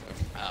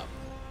 So.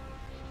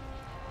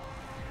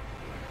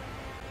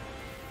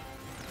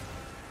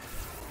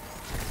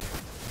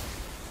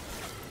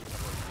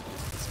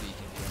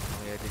 Speaking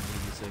generally, I didn't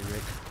hear you say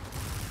Rick.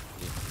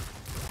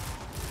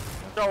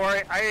 Don't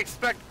worry, I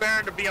expect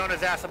Baron to be on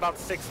his ass about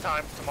 6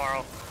 times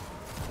tomorrow.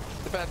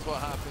 Depends what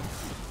happens.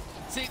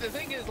 See, the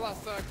thing is,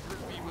 last time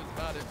Ruby was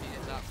mad at me,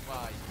 and that's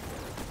why.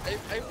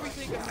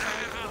 Everything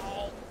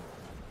aside...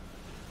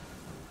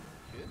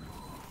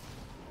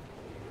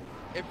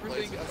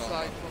 Everything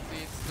aside from the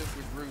incident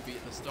with Ruby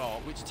at the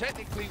start, which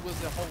technically was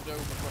a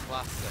holdover from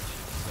last session,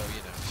 so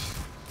you know.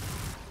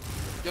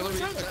 The other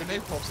reason the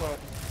grenade pops out.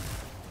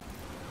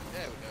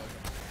 There we go.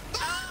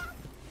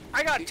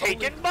 I got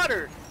taken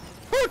butter.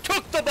 Who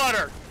took the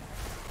butter?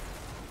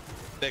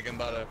 Taken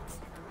butter.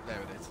 There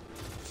it is.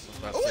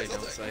 I was about to say,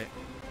 don't say it.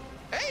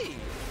 Hey!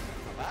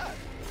 Not bad.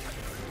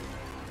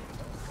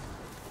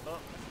 Oh.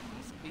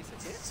 Piece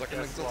of hit.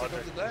 Second exotic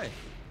of the day.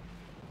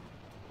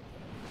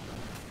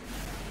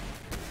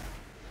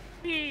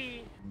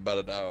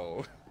 Better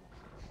now.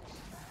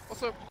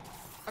 Also,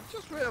 I've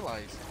just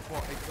realised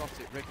what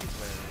exotic Rick is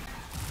wearing.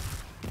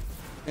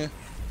 Yeah,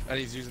 and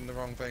he's using the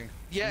wrong thing.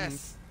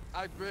 Yes,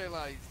 I've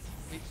realised.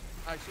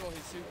 I saw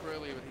his super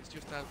earlier and he's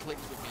just now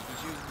clicked with me.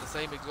 He's using the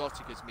same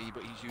exotic as me,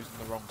 but he's using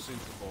the wrong super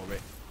for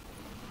it.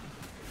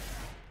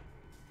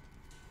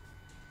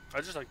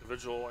 I just like the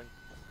visual one.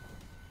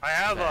 I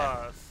have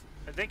I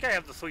think I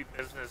have the sweet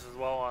business as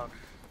well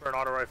for an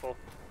auto rifle.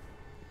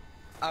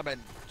 I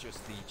meant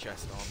just the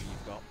chest armor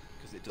you've got,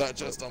 because it doesn't.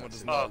 That chest armor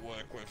does not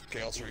work with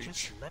Chaos Reach.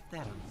 Just left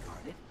that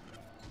unguarded.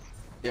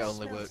 It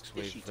only works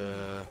with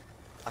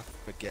I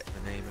forget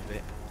the name of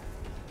it.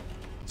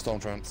 Storm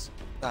Trance.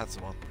 That's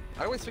the one.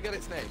 I always forget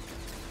its name.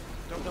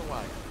 Don't know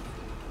why.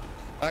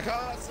 I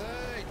can't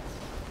say.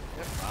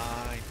 You're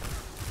fine.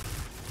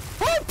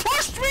 Who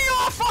pushed me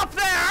off up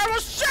there? I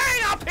was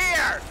sitting up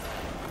here!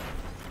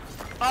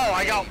 Oh,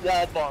 I got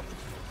wall bumped.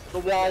 The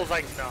wall's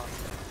like, no.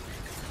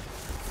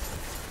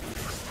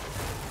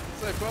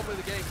 So probably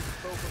the game is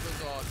both of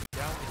us are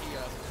down here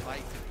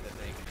fighting the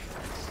thing.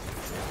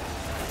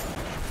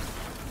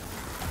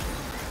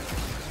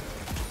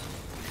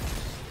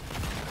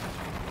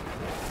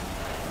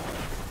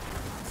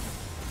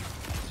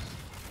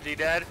 Is he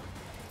dead?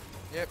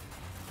 Yep.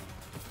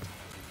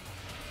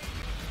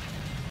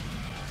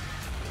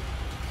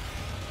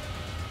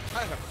 I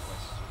have a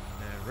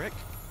question, Rick.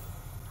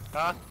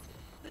 Huh?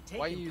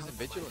 Why are you using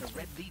vigilance?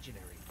 Red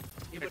Legionary.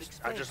 It would I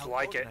explain just how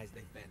like it. organized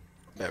they've been.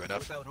 Fair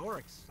enough. Without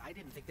Oryx, I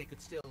didn't think they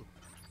could still,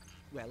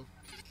 well,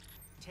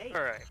 take.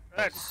 Alright,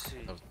 let's see.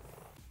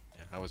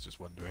 I was just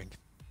wondering.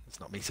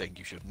 It's not me saying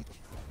you shouldn't.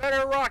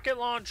 Better rocket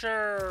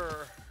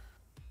launcher!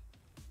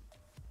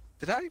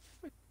 Did I?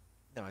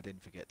 No, I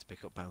didn't forget to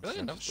pick up bounce.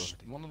 Really? No,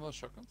 one of those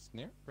shotguns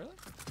near? Really?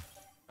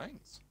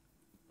 Thanks.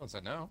 Don't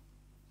say no.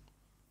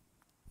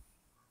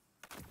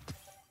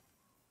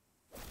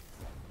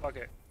 Fuck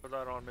it. Put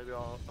that on, maybe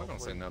I'll... I'm gonna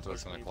say no to a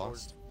Sonic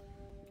Blast.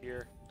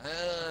 Here.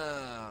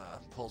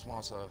 Pulse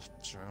Mars are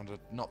surrounded.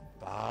 Not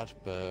bad,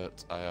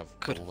 but I have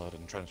full load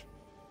and trench.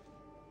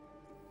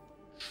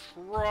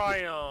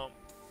 Triumph!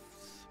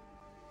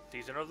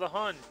 Season of the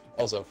Hunt.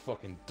 Also,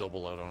 fucking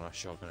double load on a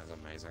shotgun is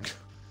amazing.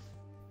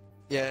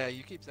 Yeah,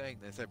 you keep saying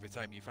this every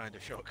time you find a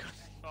shotgun.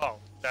 Oh,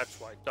 that's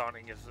why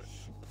Dawning is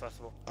the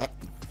festival. I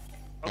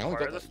only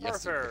Fire got the that yesterday.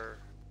 Starter.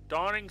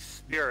 Dawning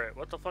Spirit.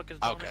 What the fuck is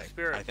Dawning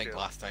Spirit? I think do?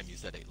 last time you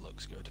said it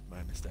looks good.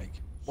 My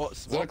mistake.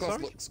 What's What what? class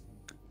Sorry? looks?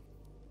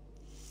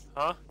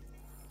 Huh?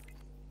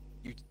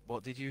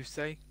 What did you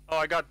say? Oh,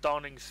 I got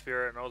Dawning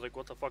Spirit, and I was like,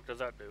 what the fuck does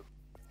that do?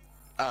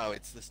 Oh,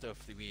 it's the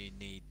stuff that we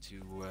need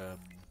to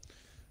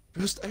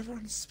Boost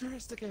everyone's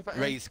spirits to get back.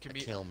 raise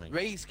Kill me.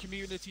 raise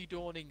community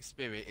dawning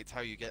spirit. It's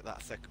how you get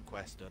that second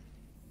quest done.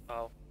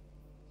 Oh.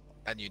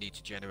 And you need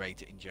to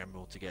generate it in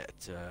general to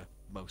get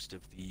most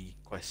of the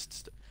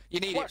quests. You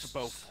need it for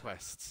both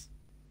quests.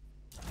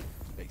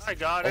 I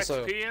got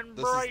Also, XP and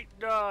this is- Bright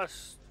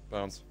Dust.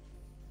 Bounce.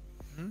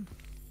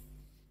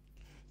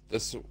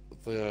 This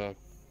the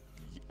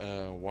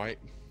white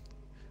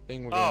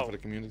thing we're going for the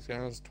community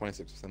scanners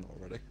 26%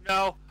 already.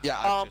 No. Yeah,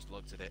 I just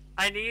looked at it.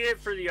 I need it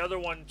for the other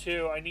one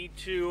too. I need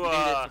to. You need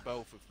it for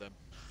both of them.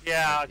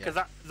 Yeah, because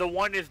the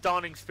one is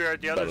Dawning Spirit,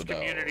 the other is Better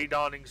Community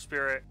Dawning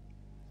Spirit.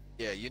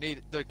 Yeah, you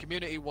need the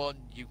community one.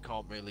 You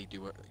can't really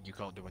do it. You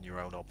can't do on your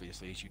own,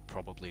 obviously, as you'd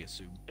probably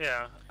assume.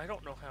 Yeah, I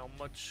don't know how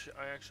much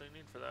I actually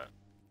need for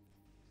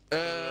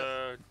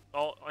that.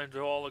 All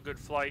a good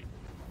flight.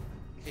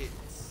 It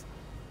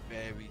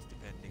varies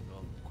depending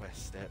on the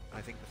quest step.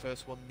 I think the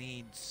first one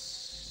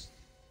needs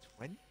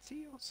 20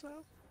 or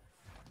so.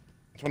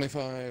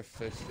 25,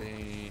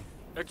 50.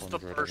 It's the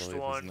 100, first I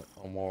believe, one. isn't it?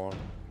 Or more.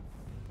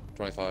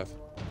 25.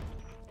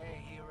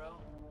 Hey, hero.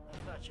 I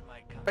thought you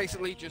might come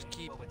Basically, back just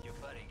here, but with your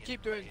buddy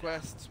keep doing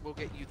quests. We'll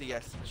get you the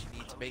essence you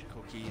need to make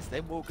cookies.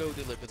 Then we'll go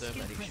deliver them,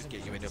 and it should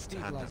get you enough to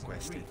hand that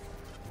quest in.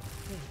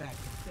 Came back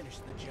and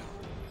finished the job.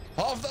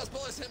 Half those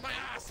bullets hit my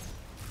ass!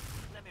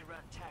 Let me run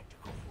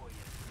tactical for you.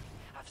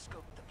 I've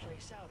scoped the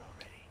place out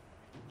already.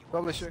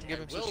 Probably shouldn't give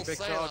him such a big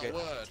target.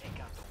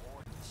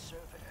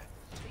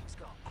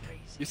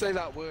 You say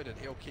that word and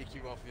he'll kick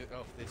you off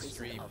this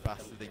stream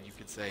faster than you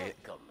can say it.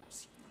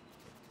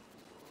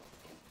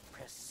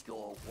 Press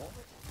your wallet.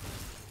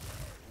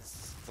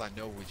 I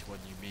know which one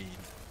you mean.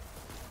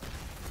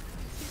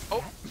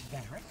 Oh!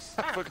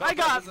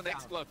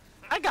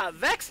 I got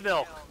Vex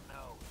milk!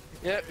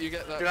 Yep, you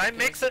get that. Did I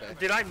mix it?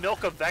 Did I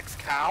milk a Vex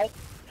cow?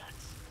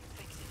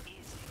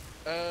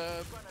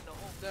 No,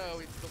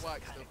 it's the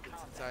white stuff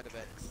that's inside of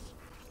X.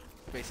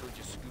 Basically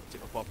just scooped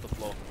it up off the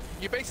floor.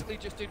 You basically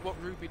just did what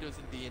Ruby does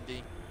in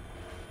D&D.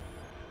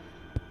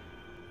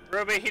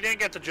 Ruby, he didn't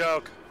get the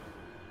joke.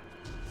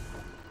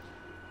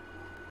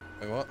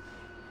 Wait, what?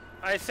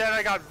 I said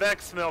I got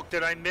Vex milk.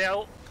 Did I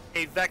milk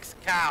a Vex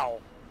cow?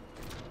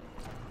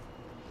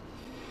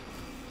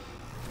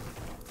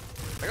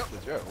 I got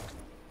the joke.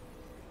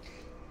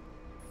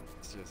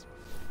 It's just...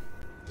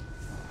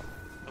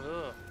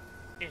 Ugh.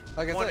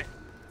 Like I said,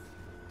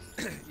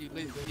 you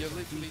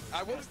literally...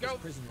 I won't go...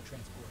 Prisoner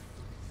transport.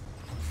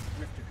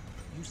 Richter,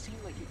 you seem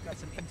like you've got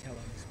some intel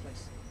on this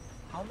place.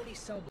 How many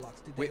cell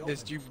blocks did they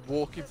Witnessed open? you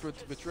walk in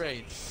front of a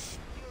train.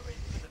 You're in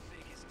for the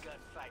biggest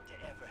gunfight to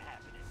ever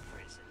happen in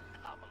prison.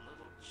 I'm a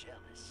little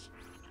jealous.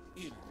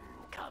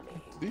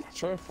 Incoming. Did he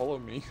try and follow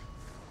me?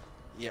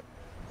 Yep.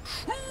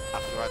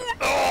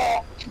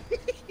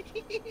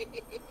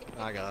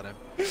 I got him.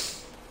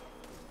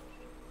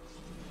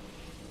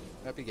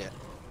 Happy get.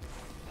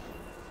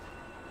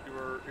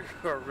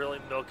 You are really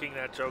milking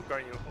that joke,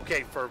 aren't you?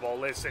 Okay, Furball,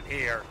 listen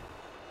here.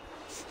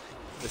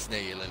 Listen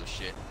here, you little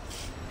shit.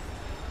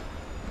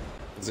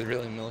 Is he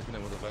really milking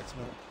it with a Vex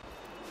milk?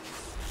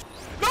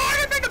 No, I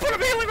didn't mean to put a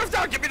healing rift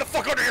down! Get me the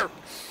fuck out of here!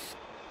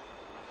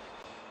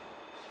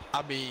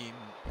 I mean...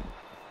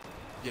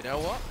 You know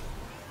what?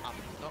 I'm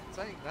not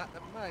saying that,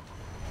 never mind.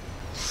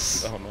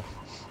 Oh no.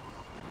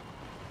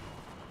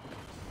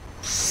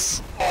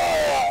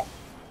 Oh!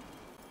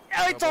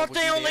 I thought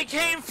they only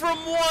came from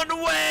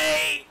one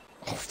way!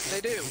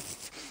 They do.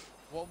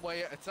 One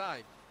way at a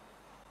time.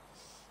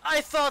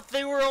 I thought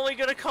they were only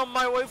gonna come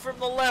my way from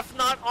the left,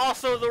 not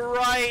also the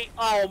right.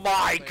 Oh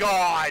my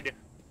god!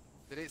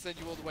 Did it send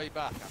you all the way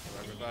back after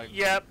I revived?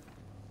 Yep.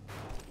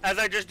 As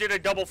I just did a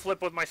double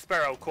flip with my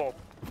Sparrow, cool.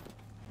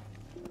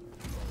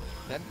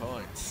 10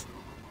 points.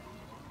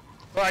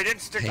 Well, I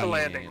didn't stick the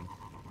landing.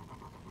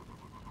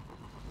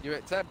 You're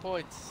at 10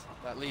 points.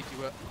 That leaves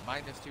you at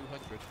minus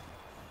 200.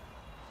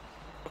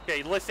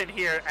 Okay, listen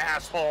here,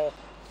 asshole.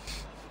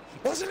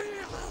 Wasn't it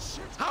your last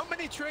shit? How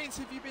many trains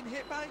have you been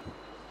hit by?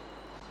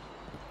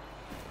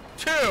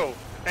 2!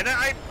 And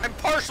I'm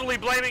partially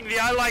blaming the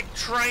I like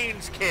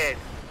trains kid.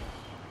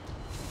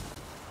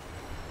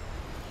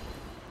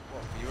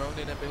 What, for your own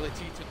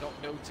inability to not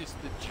notice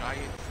the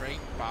giant train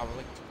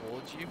barreling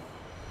towards you?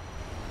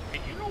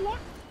 And you know what?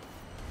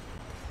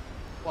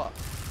 What?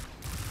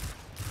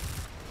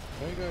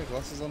 Why you got your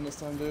glasses on this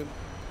time, dude?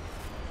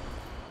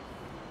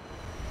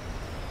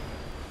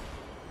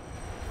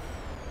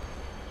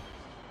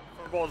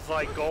 Furball's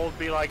like gold,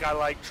 be like I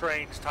like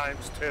trains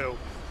 ×2.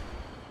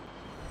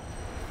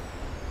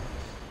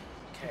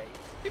 Okay.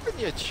 Even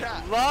your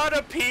chat. A lot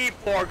of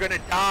people are gonna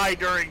die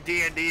during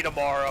D&D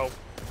tomorrow.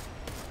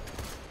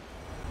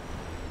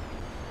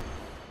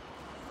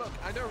 Look,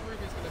 I know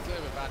Ruby's gonna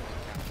serve a bandit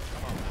camp.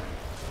 Come on, man.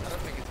 I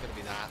don't think it's gonna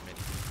be that many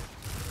people.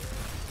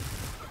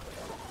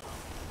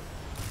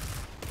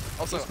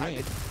 Also, I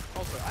did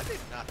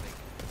nothing.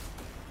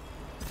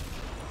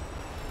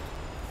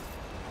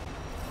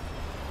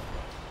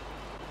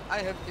 I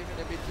have given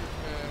a bit of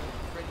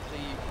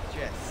friendly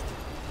jest.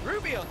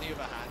 Ruby, on the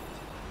other hand,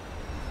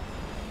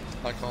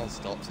 I can't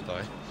stop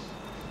today.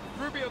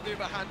 Ruby, on the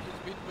other hand, has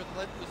been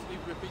relentlessly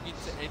ripping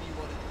into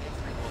anyone and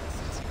everyone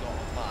since he got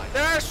online.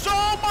 There's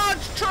so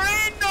much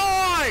train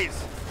noise!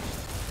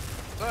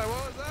 Sorry,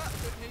 what was that? I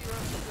couldn't hear you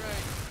on the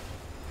train.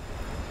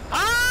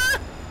 Huh?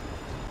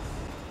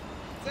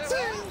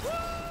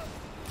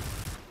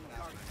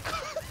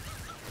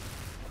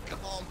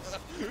 Come on, man.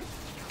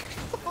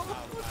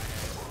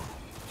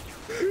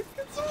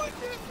 Can someone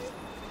get me?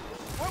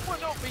 When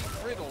we're not being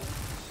riddled,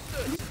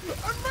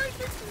 I'm right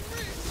next to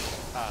me.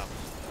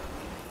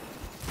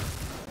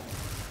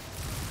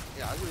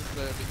 Yeah, I was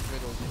being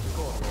riddled in the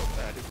corner up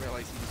there. I didn't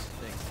realise he was a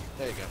thing.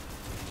 There you go.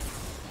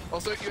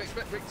 Also, you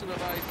expect Rick to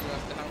revive you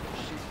after how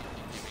much shit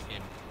you've been giving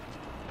him.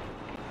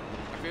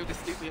 I feel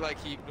distinctly like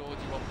he ignored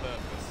you on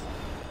purpose.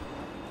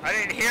 I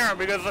didn't hear him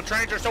because the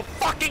trains are so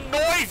fucking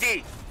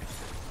noisy!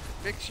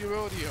 Fix your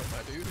audio,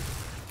 my dude.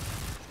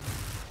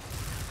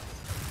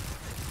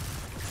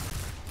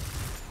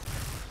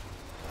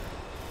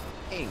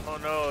 Oh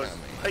no,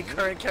 my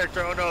current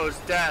character, oh no, is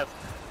death.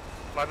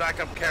 My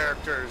backup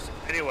characters,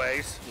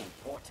 anyways.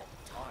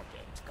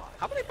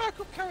 How many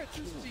backup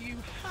characters do you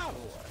have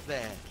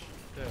there,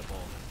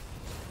 Furball?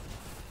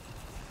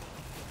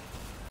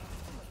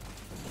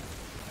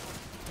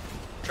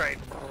 Train.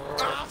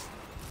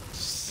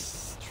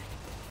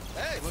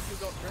 Hey, look who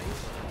got trains.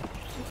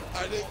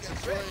 I didn't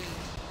get trained.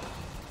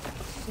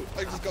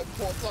 I just got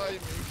poor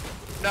timing.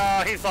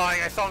 No, he's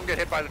lying. I saw him get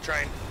hit by the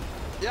train.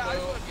 Yeah, I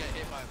wouldn't get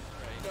hit by a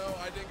train. No,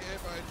 I didn't get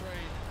hit by a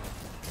train.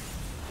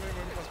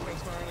 Women must be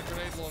firing a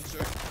grenade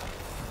launcher.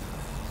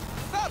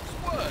 That's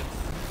worse!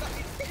 That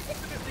is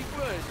infinitely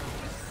worse.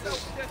 It's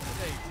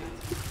self-detonated.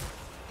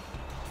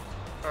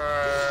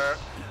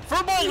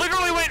 Furball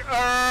literally went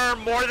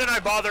more than I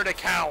bothered to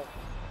count.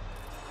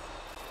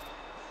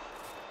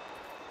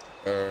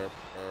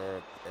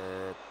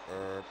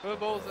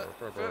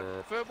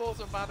 Furball's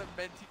a man of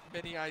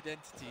many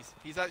identities.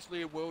 He's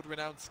actually a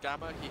world-renowned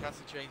scammer. He has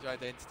to change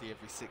identity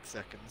every 6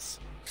 seconds.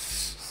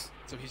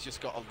 So he's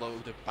just got a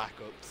load of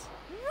backups.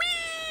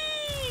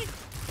 Whee!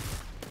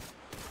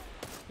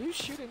 Who's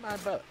shooting my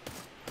butt?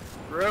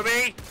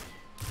 Ruby!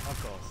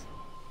 Of course.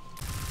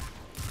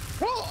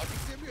 Whoa! I can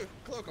give you a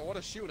cloak. I want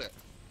to shoot it.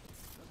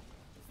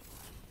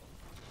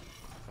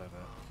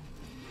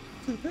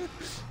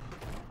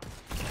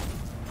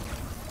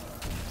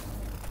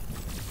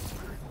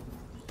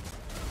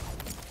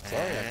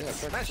 Sorry, I think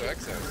I pressed the X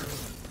out.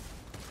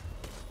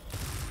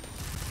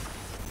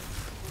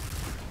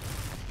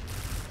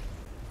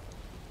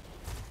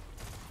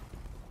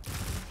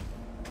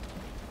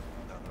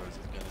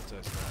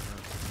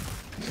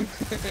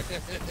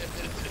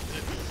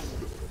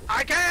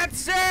 I can't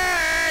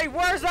say!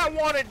 Where's that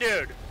wanted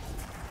dude?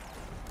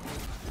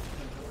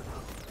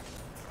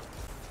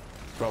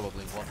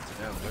 Probably want to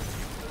know,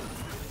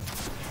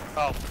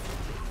 Oh.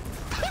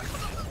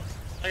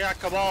 I got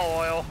Cabal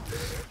oil.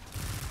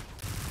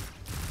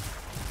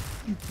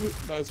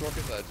 Nice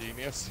rocket there,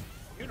 genius.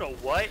 You know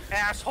what,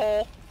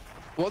 asshole?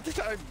 What did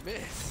I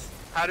miss?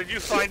 How did you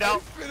find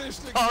out?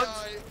 Finished the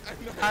guy.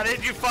 How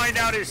did you find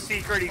out his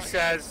secret, he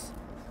says?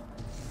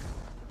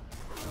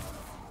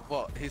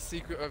 What, his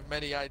secret of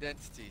many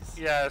identities?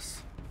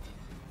 Yes.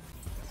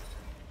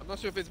 I'm not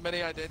sure if it's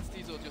many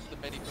identities or just the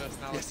many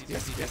personalities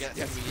that he gets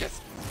to be.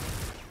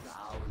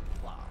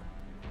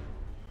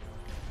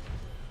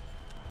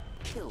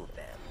 Kill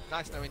them.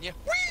 Nice knowing you.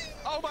 Whee!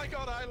 Oh my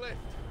god, I lived!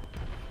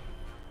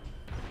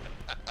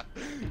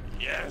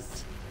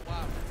 Yes!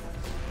 Wow.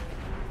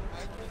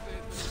 I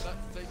appreciate that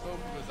to take both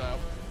of us out.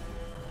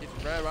 It's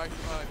rare I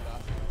survived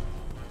that.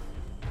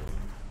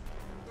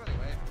 So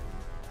anyway.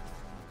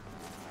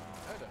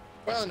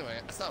 Well, anyway,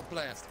 I start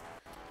blasting.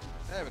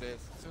 There it is.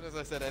 As soon as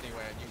I said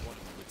anyway, I knew one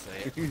of you would say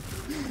it.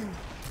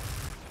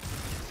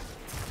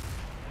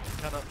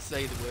 Cannot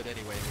say the word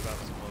anyway without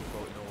someone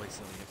quoting Always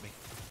Sunny at me.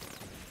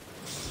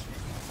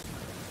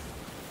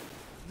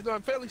 Though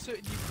I'm fairly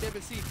certain you've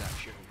never seen that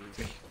show,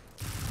 Ruby.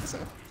 So,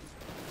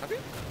 have you?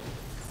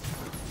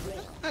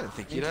 I don't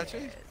think you'd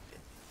actually.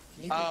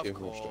 Of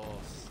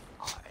course.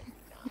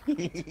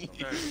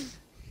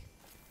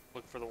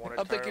 Look for the one.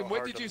 I'm thinking,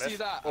 when did you see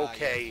that?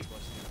 Okay.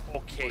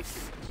 Okay.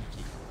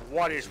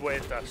 What is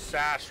with the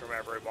sass from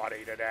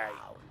everybody today?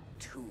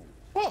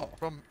 what?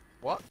 From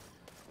what?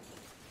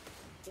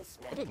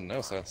 I didn't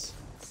know sass.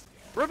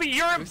 Ruby,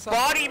 you're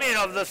embodiment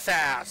of the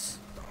sass.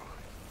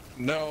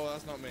 No,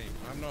 that's not me.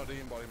 I'm not the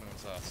embodiment of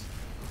sass.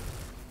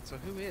 So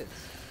who is?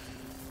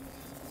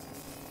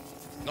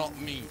 Not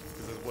me,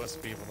 because there's worse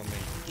people than me.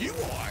 You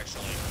are,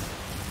 actually.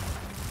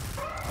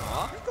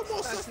 Huh? You've got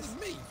more sass than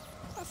me.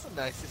 That's the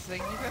nicest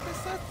thing you've ever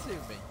said to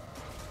me.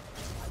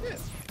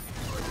 Yes.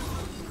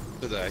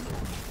 Today.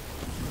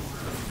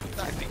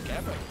 I think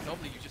ever.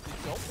 Normally you just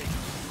insult me.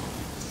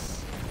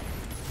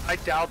 I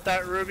doubt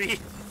that, Ruby.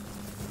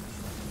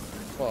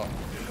 What?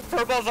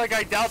 Furball's like,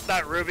 I doubt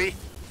that, Ruby.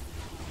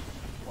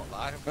 What, that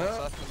I have more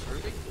sass than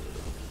Ruby?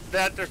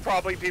 That there's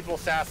probably people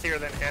sassier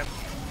than him.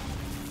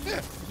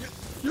 Yeah,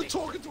 you're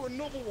talking to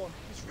another one.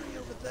 He's really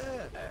over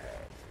there.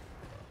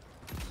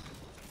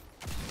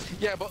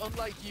 Yeah, but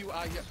unlike you,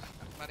 I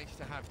manage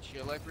to have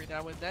chill every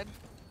now and then.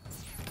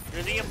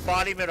 You're the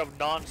embodiment of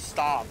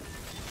non-stop.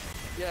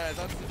 Yeah,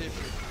 that's the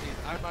difference.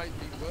 I might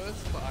be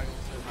worse, but I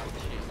also have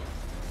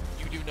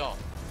chill. You do not.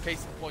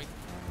 Case in point,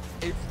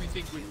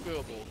 everything with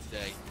Furball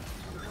today.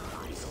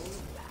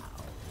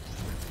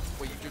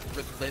 Where you just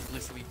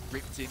relentlessly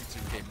ripped into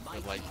him for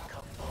like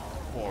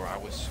 4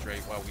 hours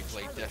straight while we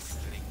played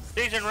Destiny.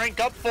 Season rank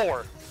up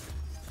 4.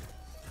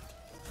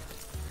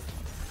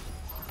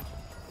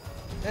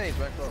 Hey, he's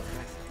back up.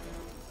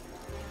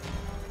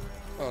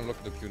 Oh, look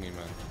at the puny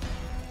man.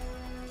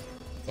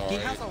 Sorry. He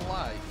has a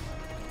life.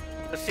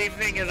 This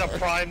evening is a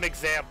prime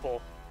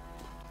example.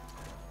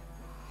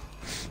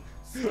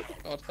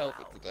 Can't help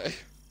it today.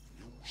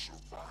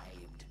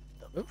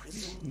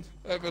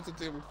 I've had to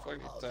deal with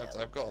fucking temps.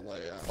 I've got to lay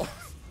it out.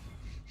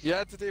 You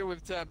had to deal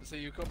with temp, so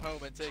you come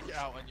home and take it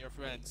out on your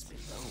friends.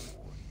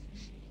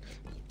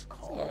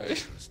 Sorry.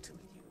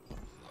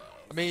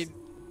 I mean,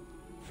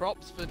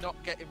 props for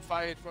not getting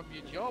fired from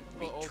your job,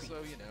 but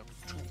also, you know.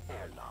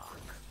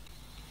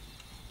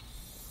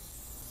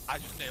 I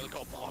just nearly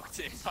got blocked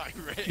in by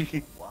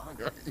Rick.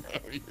 No,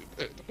 you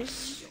did.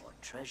 Your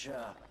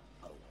treasure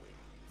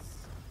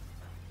awaits.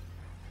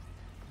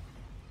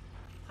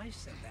 I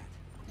said that.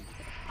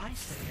 I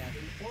said that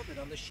in orbit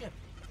on the ship.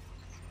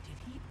 Did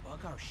he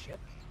bug our ship?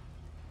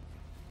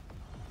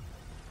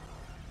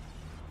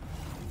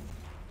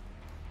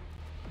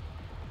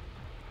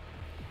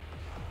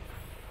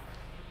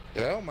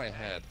 Get out of my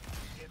head.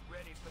 Get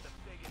ready for the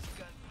biggest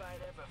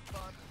gunfight ever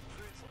fought in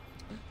prison.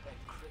 That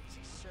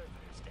crazy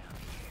servitor's down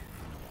here.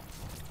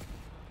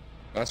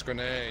 Nice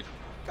grenade.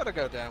 Gotta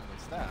go down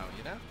with style,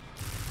 you know?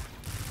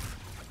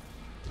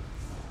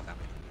 Damn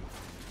it.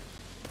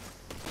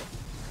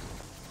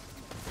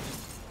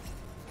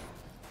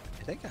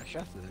 I think I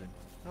shattered him.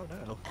 Oh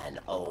no. An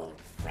old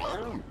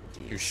friend.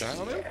 You shot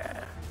on him?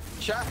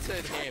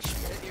 Shattered him!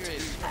 Get your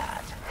ears.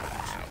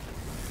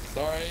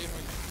 Sorry.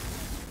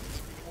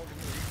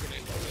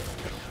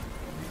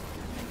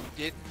 You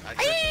did. I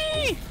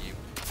said you.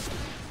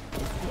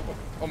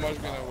 Oh, I was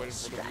gonna wait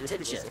for the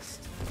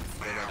Strategist.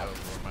 They went over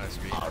on my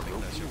screen. I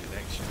think that's your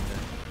connection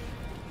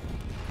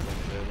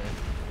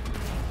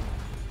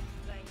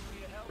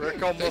there.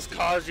 Rick almost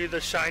caused you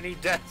the shiny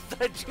death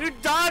that you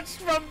dodged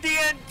from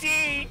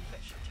DND!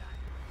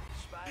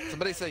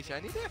 Somebody say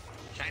shiny death?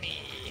 Shiny!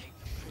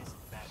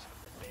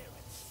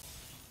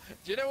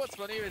 Do you know what's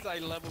funny is I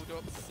leveled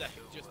up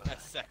just a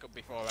second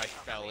before I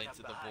fell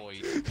into the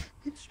void.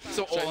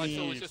 So all I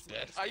saw was just,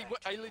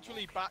 I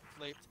literally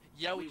backflipped,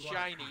 yelled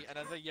shiny, and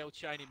as I yelled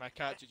shiny my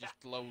character just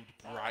glowed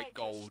bright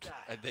gold,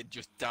 and then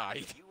just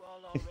died.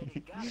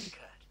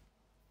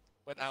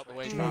 Went out the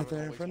way Travis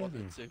always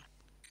wanted to.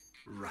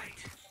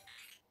 Right.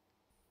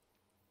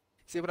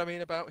 See what I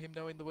mean about him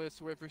knowing the words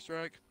to every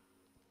strike?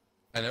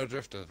 I know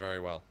Drifter very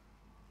well.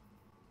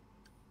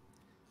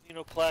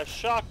 Class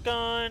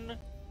shotgun.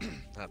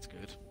 That's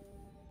good.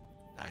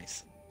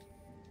 Nice.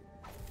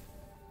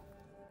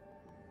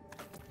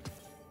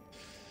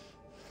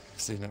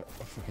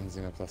 Fucking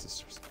Xenoclast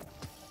is just...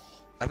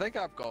 I think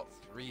I've got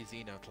 3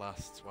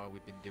 Xenoclasts while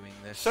we've been doing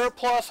this.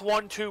 Surplus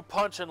 1-2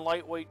 punch and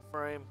lightweight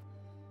frame.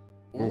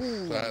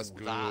 Ooh, that's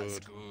good. That's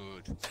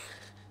good.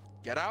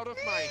 Get out of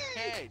my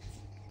head!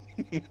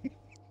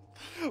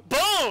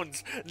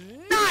 Bones!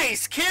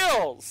 Nice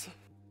kills!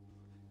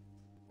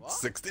 What?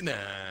 69.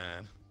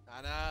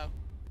 I know.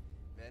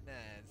 Very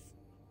nice.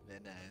 Very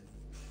nice.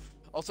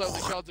 Also, the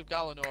shards of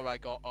Galanor I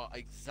got are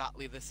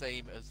exactly the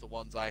same as the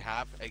ones I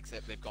have,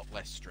 except they've got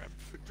less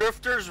strength.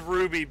 Drifter's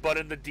Ruby, but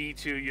in the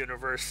D2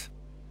 universe.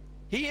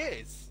 He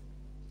is!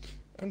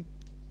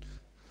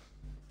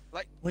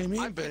 Like, What do you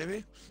mean,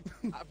 baby?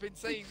 I've been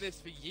saying this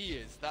for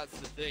years, that's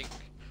the thing.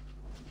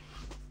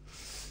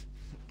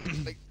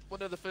 Like,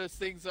 one of the first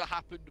things that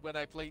happened when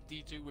I played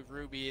D2 with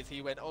Ruby is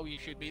he went, oh, you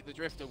should meet the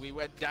Drifter. We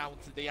went down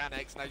to the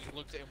annex and I just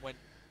looked at him and went,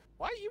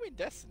 why are you in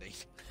Destiny?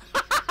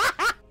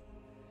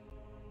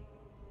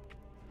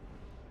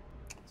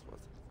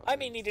 I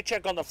may need to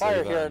check on the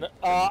fire here.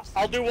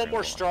 I'll do one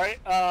more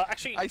strike.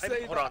 Actually, I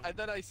say hold that, on. and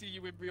then I see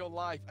you in real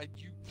life, and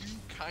you do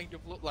kind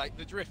of look like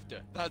the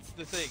Drifter. That's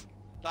the thing.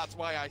 That's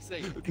why I say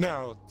it.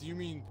 No, do you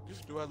mean,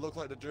 do I look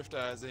like the Drifter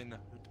as in,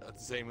 the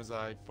same as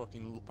I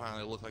fucking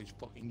apparently look like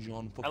fucking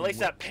John fucking At least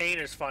Wick? that pain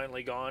is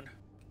finally gone.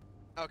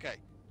 Okay.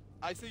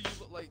 I say you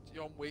look like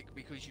John Wick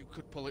because you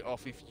could pull it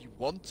off if you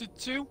wanted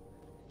to,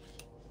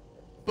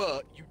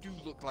 but you do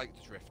look like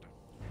the Drifter.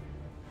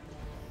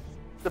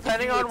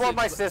 Depending on what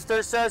my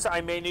sister says,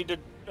 I may need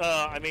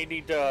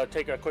to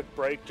take a quick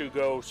break to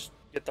go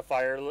get the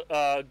fire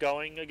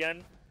going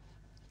again.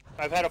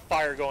 I've had a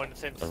fire going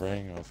since A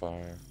ring of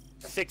fire.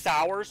 6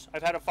 hours.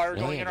 I've had a fire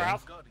going in our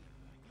house.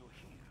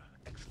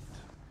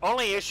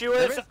 Only issue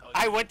is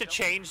I went to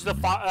change the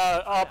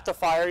up the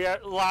fire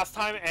last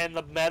time, and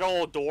the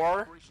metal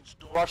door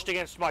brushed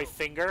against my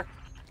finger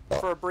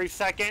for a brief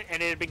second,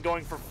 and it had been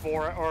going for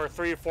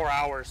 3 or 4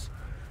 hours.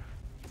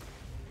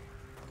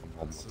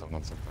 I'm holding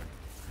on something.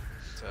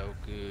 So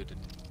good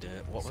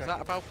and what was that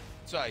about?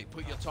 Sorry,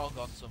 put your tongue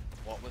on some.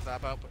 What was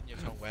that about? Putting your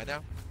tongue where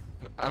now?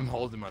 I'm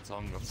holding my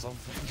tongue on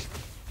something.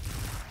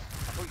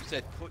 I thought you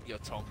said put your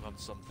tongue on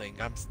something.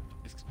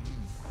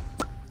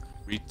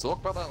 We talk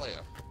about that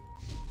later.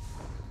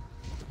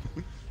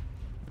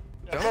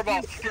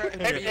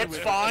 It's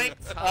fine.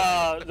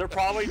 They're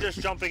probably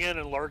just jumping in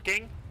and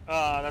lurking.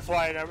 That's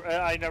why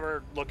I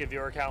never look at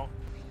viewer account.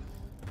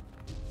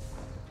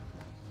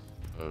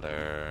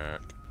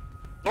 Lurk.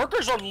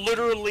 Lurkers are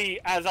literally,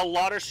 as a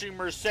lot of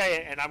streamers say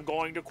it, and I'm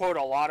going to quote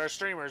a lot of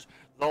streamers,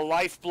 the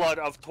lifeblood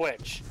of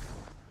Twitch.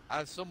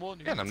 As someone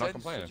who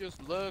tends to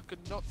just lurk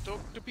and not talk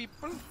to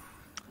people.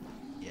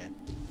 Yeah.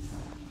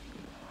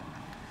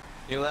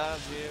 He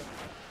loves you.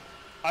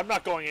 I'm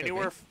not going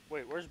anywhere.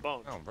 Wait, where's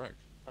Bones? Oh, Brick.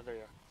 Oh, there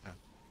you are.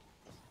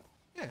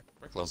 Yeah.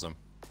 Brick loves him.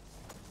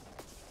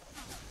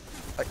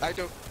 I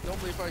don't,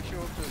 normally if I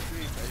show up to a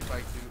stream, if I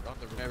do, on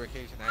the rare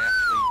occasion I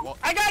actually watch.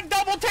 I got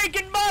double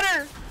taken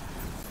butter!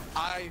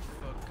 I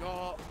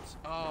forgot.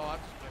 Oh, I'm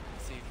just going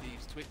to see if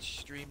these Twitch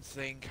streams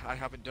thing. I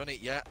haven't done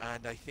it yet,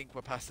 and I think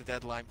we're past the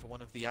deadline for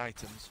one of the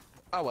items.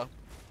 Oh well.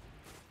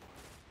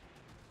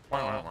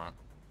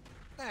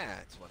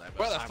 That's whatever.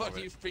 Where the fuck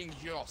do you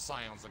think your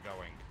scions are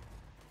going?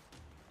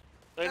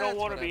 They don't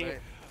want to be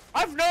here.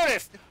 I've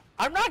noticed,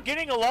 I'm not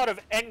getting a lot of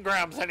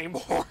engrams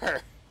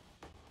anymore.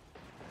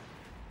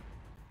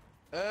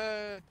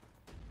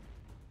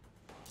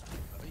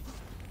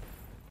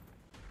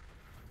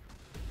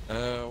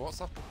 What's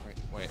up?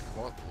 Wait,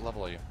 what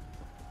level are you?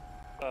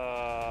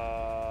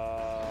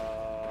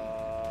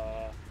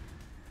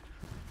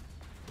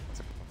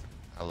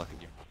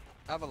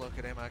 Have a look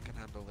at him. I can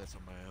handle this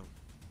on my own.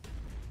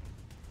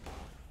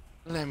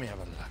 Let me have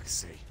a look,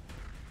 see.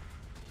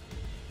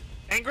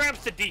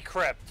 Engrams to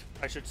decrypt,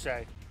 I should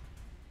say.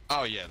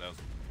 Oh yeah, those.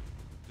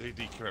 They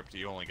decrypt,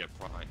 you only get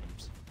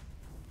primes.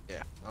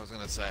 Yeah, I was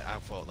gonna say, I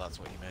thought that's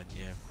what you meant,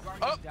 yeah.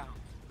 Oh! Down.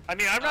 I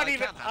mean, I'm not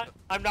even.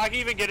 I'm not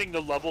even getting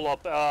the level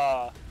up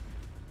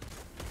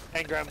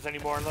engrams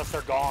anymore unless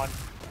they're gone.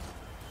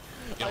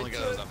 You only get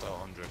those up to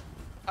 100.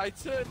 I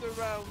turned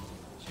around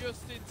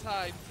just in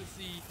time to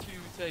see two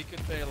take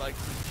and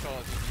phalanxes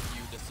charging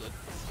in unison.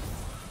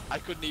 I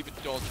couldn't even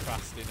dodge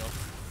fast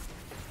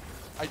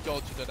enough. I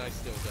dodged and I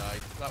still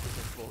died. That was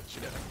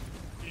unfortunate.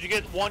 Did you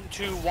get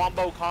 1-2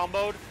 wombo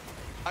comboed?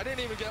 I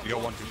didn't even get you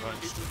got 1-2 punch.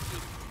 punched. It was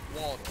just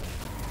one.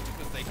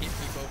 Because they hit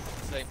me both at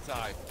the same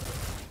time.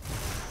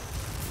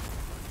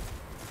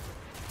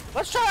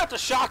 Let's try out the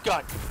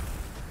shotgun.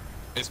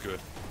 It's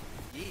good.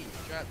 Yeah,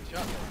 try out the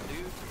shotgun,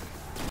 dude.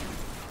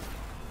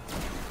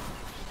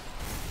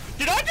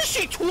 Did I just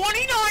see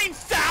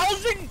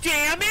 29,000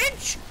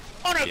 damage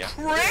on a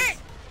crit?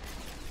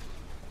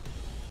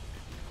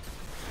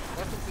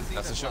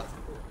 That's a shot.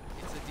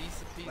 It's a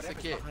decent piece Whatever's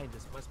of kit. behind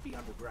us must be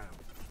underground.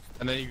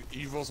 And then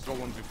you've also got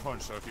 1-2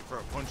 punch, so if you throw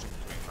a punch in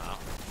between that.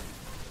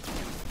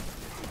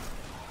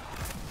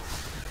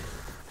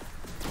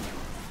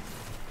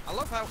 I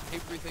love how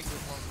everything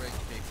with long range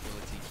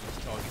capability keeps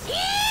targeting.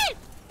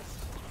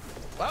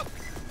 Well,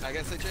 I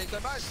guess they changed their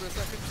minds for a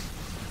second.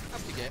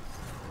 Have to get.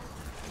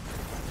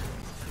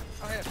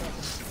 Oh yeah,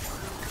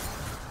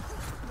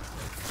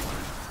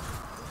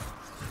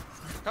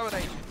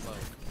 combination flow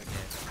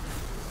again.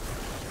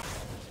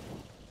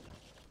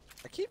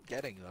 I keep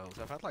getting those.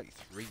 I've had like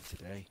 3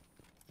 today.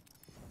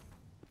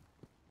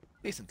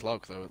 Decent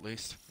log though, at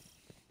least.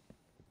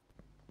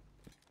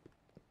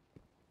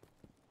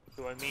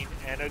 Do I mean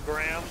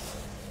anagrams?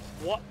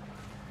 What?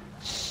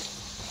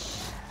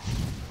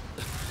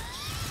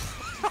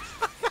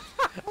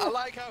 I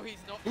like how he's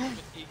not even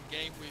in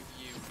game with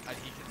you and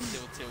he can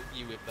still tilt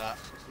you with that.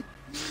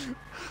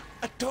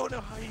 I don't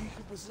know how you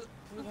can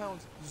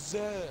pronounce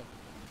Zer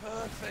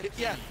perfect.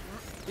 Yeah,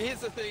 here's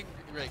the thing,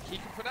 Rick. He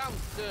can pronounce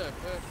Zer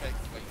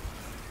perfectly.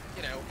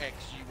 You know,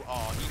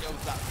 X-U-R. He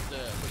knows that's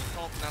Zer, but he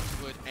can't pronounce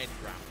the word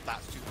engram.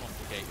 That's too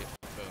complicated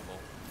for verbal.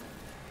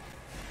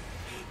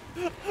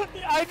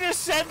 I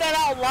just said that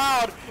out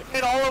loud,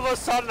 and all of a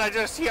sudden I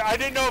just hear. I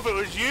didn't know if it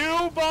was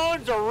you,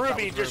 Bones, or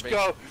Ruby. Just Ruby.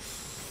 go.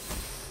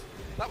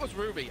 That was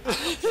Ruby.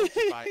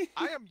 I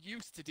am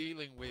used to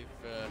dealing with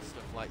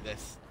stuff like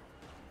this.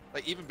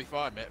 Like, even before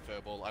I met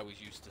Verbal, I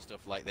was used to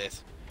stuff like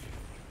this.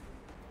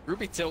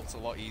 Ruby tilts a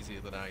lot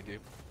easier than I do.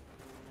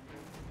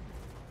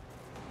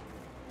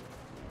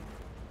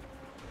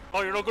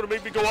 Oh, you're not gonna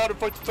make me go out and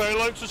fight the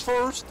phalanxes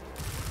first?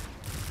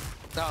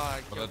 No, I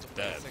Well, killed that's them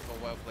with a dead. single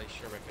well-placed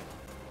shuriken.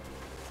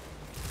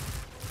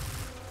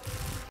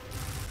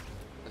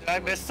 Did I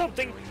miss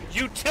something?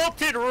 You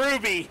tilted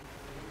Ruby!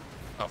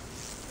 Oh,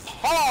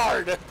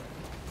 hard!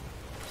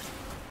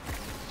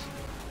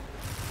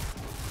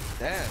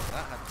 Damn,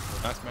 that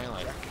happened. that's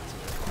melee.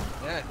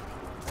 Yeah,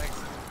 thanks.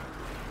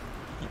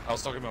 I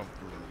was talking about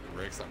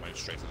rigs that went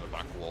straight to the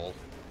back wall.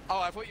 Oh,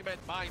 I thought you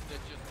meant mine that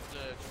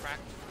just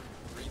tracked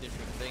through 3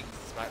 different things,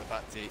 despite the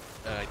fact it,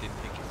 I didn't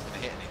think it was going to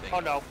hit anything. Oh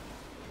no.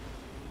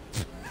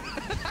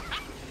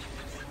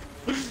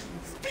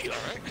 Speed,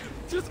 alright?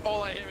 Just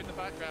all I hear in the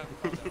background.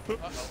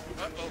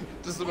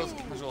 Just the most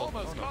casual.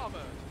 Almost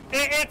karma.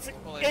 It's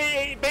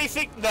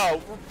basic.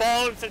 No,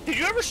 Bones. Did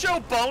you ever show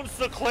Bones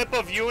the clip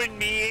of you and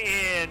me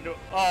in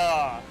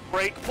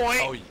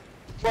Breakpoint? Oh, yeah.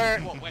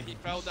 Where he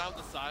fell down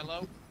the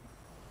silo?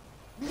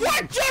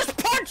 What just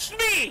punched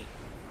me?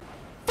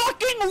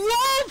 Fucking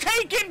wall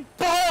taking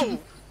bow!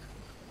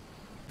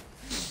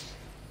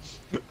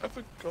 I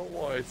forgot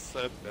what I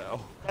said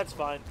now. That's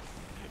fine.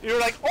 You're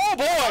like, oh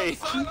boy!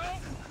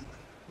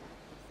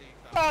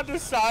 On the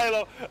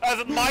silo.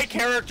 As my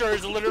character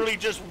is literally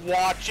just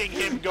watching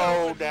him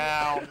go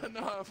down.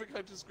 No, I think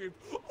I just screamed,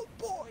 oh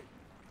boy!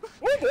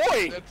 Oh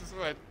boy! That just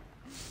went.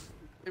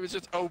 It was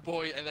just oh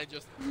boy, and then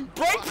just.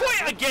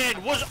 Breakpoint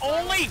again was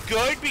only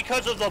good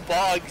because of the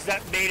bugs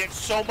that made it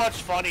so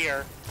much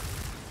funnier.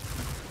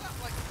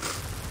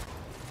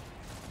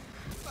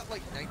 It's not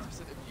like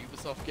 90% of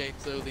Ubisoft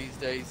games though these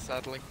days,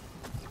 sadly.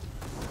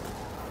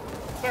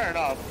 Fair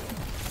enough.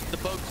 The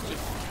bugs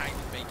just kind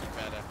of make it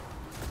better.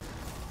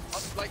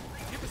 Like,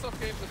 Ubisoft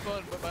games are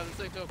fun, but by the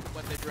same token,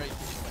 when they break,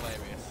 it's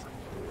hilarious.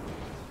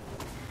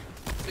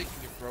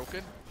 Speaking of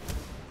broken,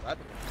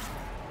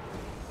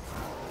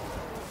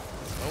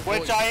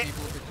 Which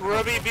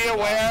Ruby, be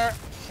aware,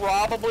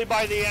 probably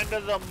by the end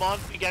of the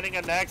month, beginning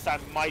of next, I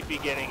might be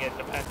getting it,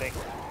 depending.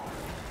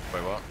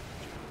 Wait, what?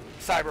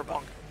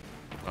 Cyberpunk.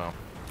 Oh.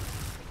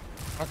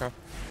 Okay.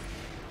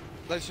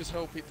 Let's just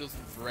hope it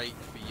doesn't break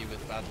for you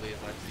as badly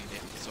as I've seen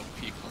it for some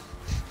people.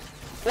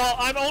 Well,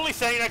 I'm only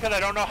saying that because I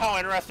don't know how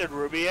interested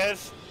Ruby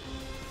is.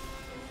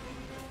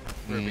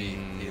 Ruby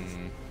is...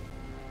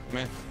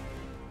 Meh.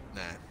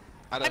 Nah.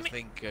 I don't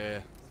think...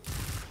 In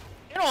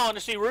all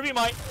honesty, Ruby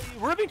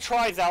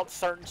tries out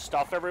certain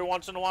stuff every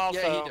once in a while,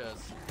 yeah, so... he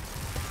does.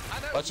 I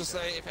Let's just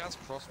say if it has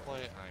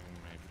crossplay, I'm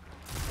maybe.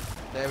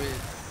 There is.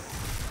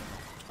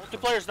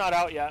 Multiplayer's not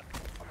out yet.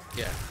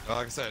 Yeah.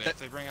 Like I said, if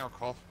they bring out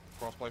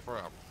crossplay for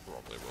it, I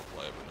probably will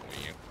play it with the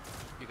Wii U.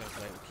 You're gonna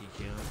play it with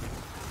Kiki, aren't you?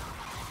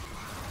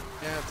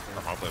 Yeah, it's good.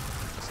 I'll play.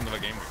 It's another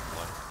game we can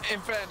play. In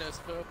fairness,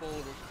 Purple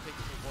was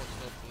picking up Watch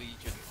Dogs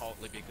Legion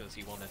partly because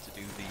he wanted to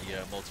do the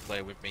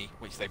multiplayer with me,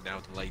 which they've now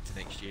delayed to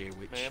next year.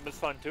 Which Man, it's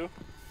fun too.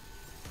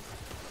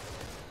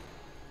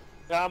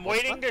 Yeah, I'm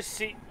waiting to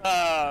see.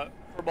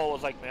 Purple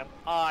was like, man,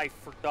 I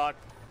forgot.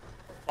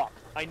 Fuck.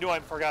 I knew I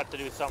forgot to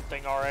do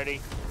something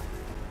already.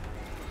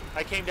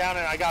 I came down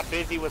and I got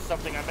busy with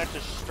something. I meant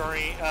to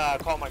stream,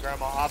 call my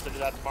grandma. I'll have to do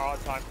that tomorrow.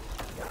 It's fine.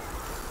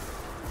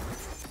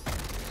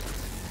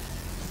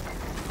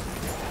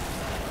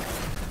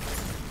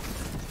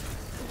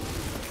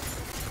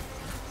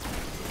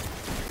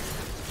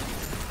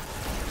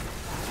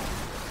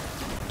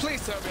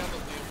 please tell me I'm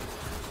not dealing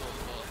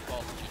with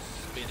boss just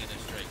spin in a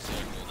straight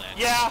circle then.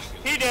 Yeah,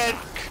 he did.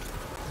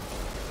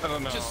 I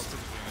don't know. Just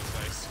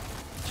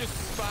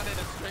span in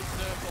a straight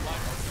circle like,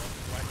 oh no,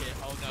 right here,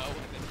 oh no,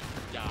 and then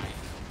die.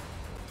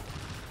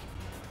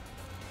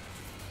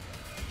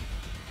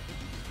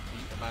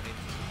 Beat a man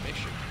into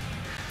submission.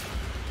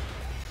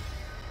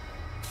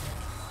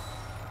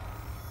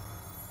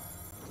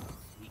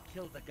 We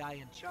killed the guy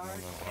in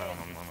charge.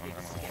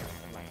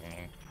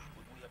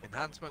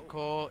 Enhancement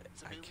core,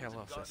 I kill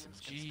off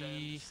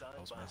SMG. That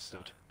was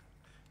mustard.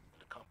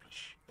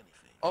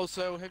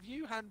 Also, have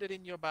you handed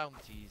in your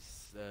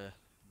bounties,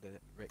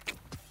 Rick?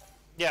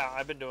 Yeah,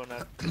 I've been doing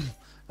that.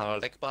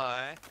 Lick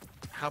by.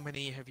 How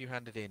many have you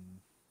handed in?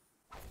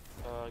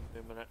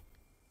 Give me a minute.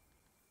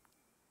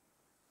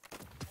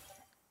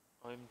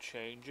 I'm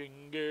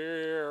changing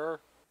gear.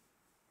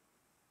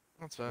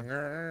 That's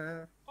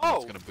fine.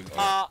 Oh,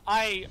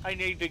 I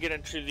need to get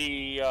into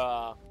the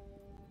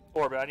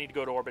orbit. I need to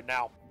go to orbit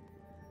now.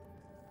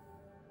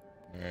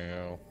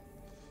 Yeah.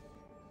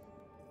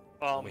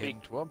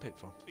 One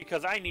pitfall.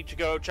 Because I need to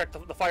go check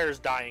the fire's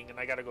dying, and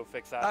I gotta go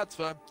fix that. That's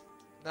fine.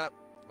 Nah,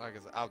 like I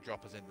said, I'll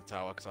drop us in the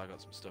tower because I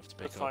got some stuff to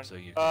pick up. So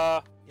you.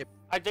 Yep.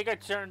 I think I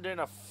turned in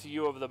a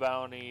few of the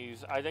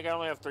bounties. I think I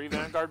only have 3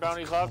 Vanguard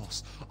bounties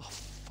left. Of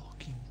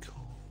fucking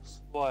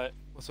course. What?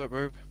 What's up,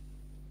 Rube?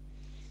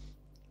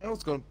 I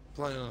was going to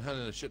plan on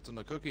handing a shit ton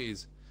of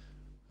cookies.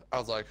 I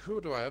was like, who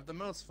do I have the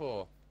most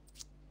for?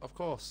 Of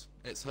course,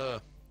 it's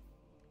her.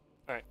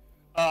 Alright.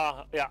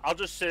 Yeah, I'll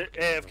just sit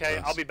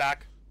AFK. I'll be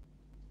back.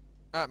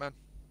 Alright, man.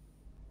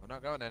 We're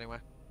not going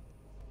anywhere.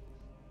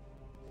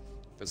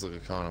 Physically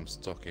can't, I'm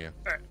stuck here.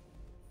 Alright.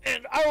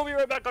 And I will be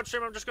right back on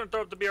stream. I'm just going to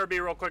throw up the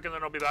BRB real quick and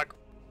then I'll be back.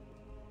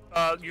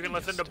 You can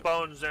listen to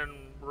Bones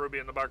and Ruby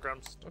in the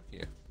background. Stuck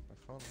here. I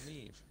can't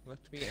leave. Let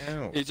me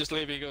out. You're just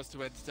leaving us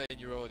to entertain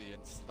your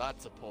audience.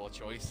 That's a poor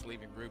choice,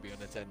 leaving Ruby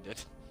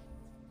unattended.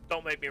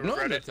 Don't make me regret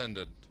it.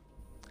 Unattended.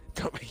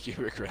 Don't make you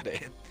regret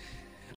it.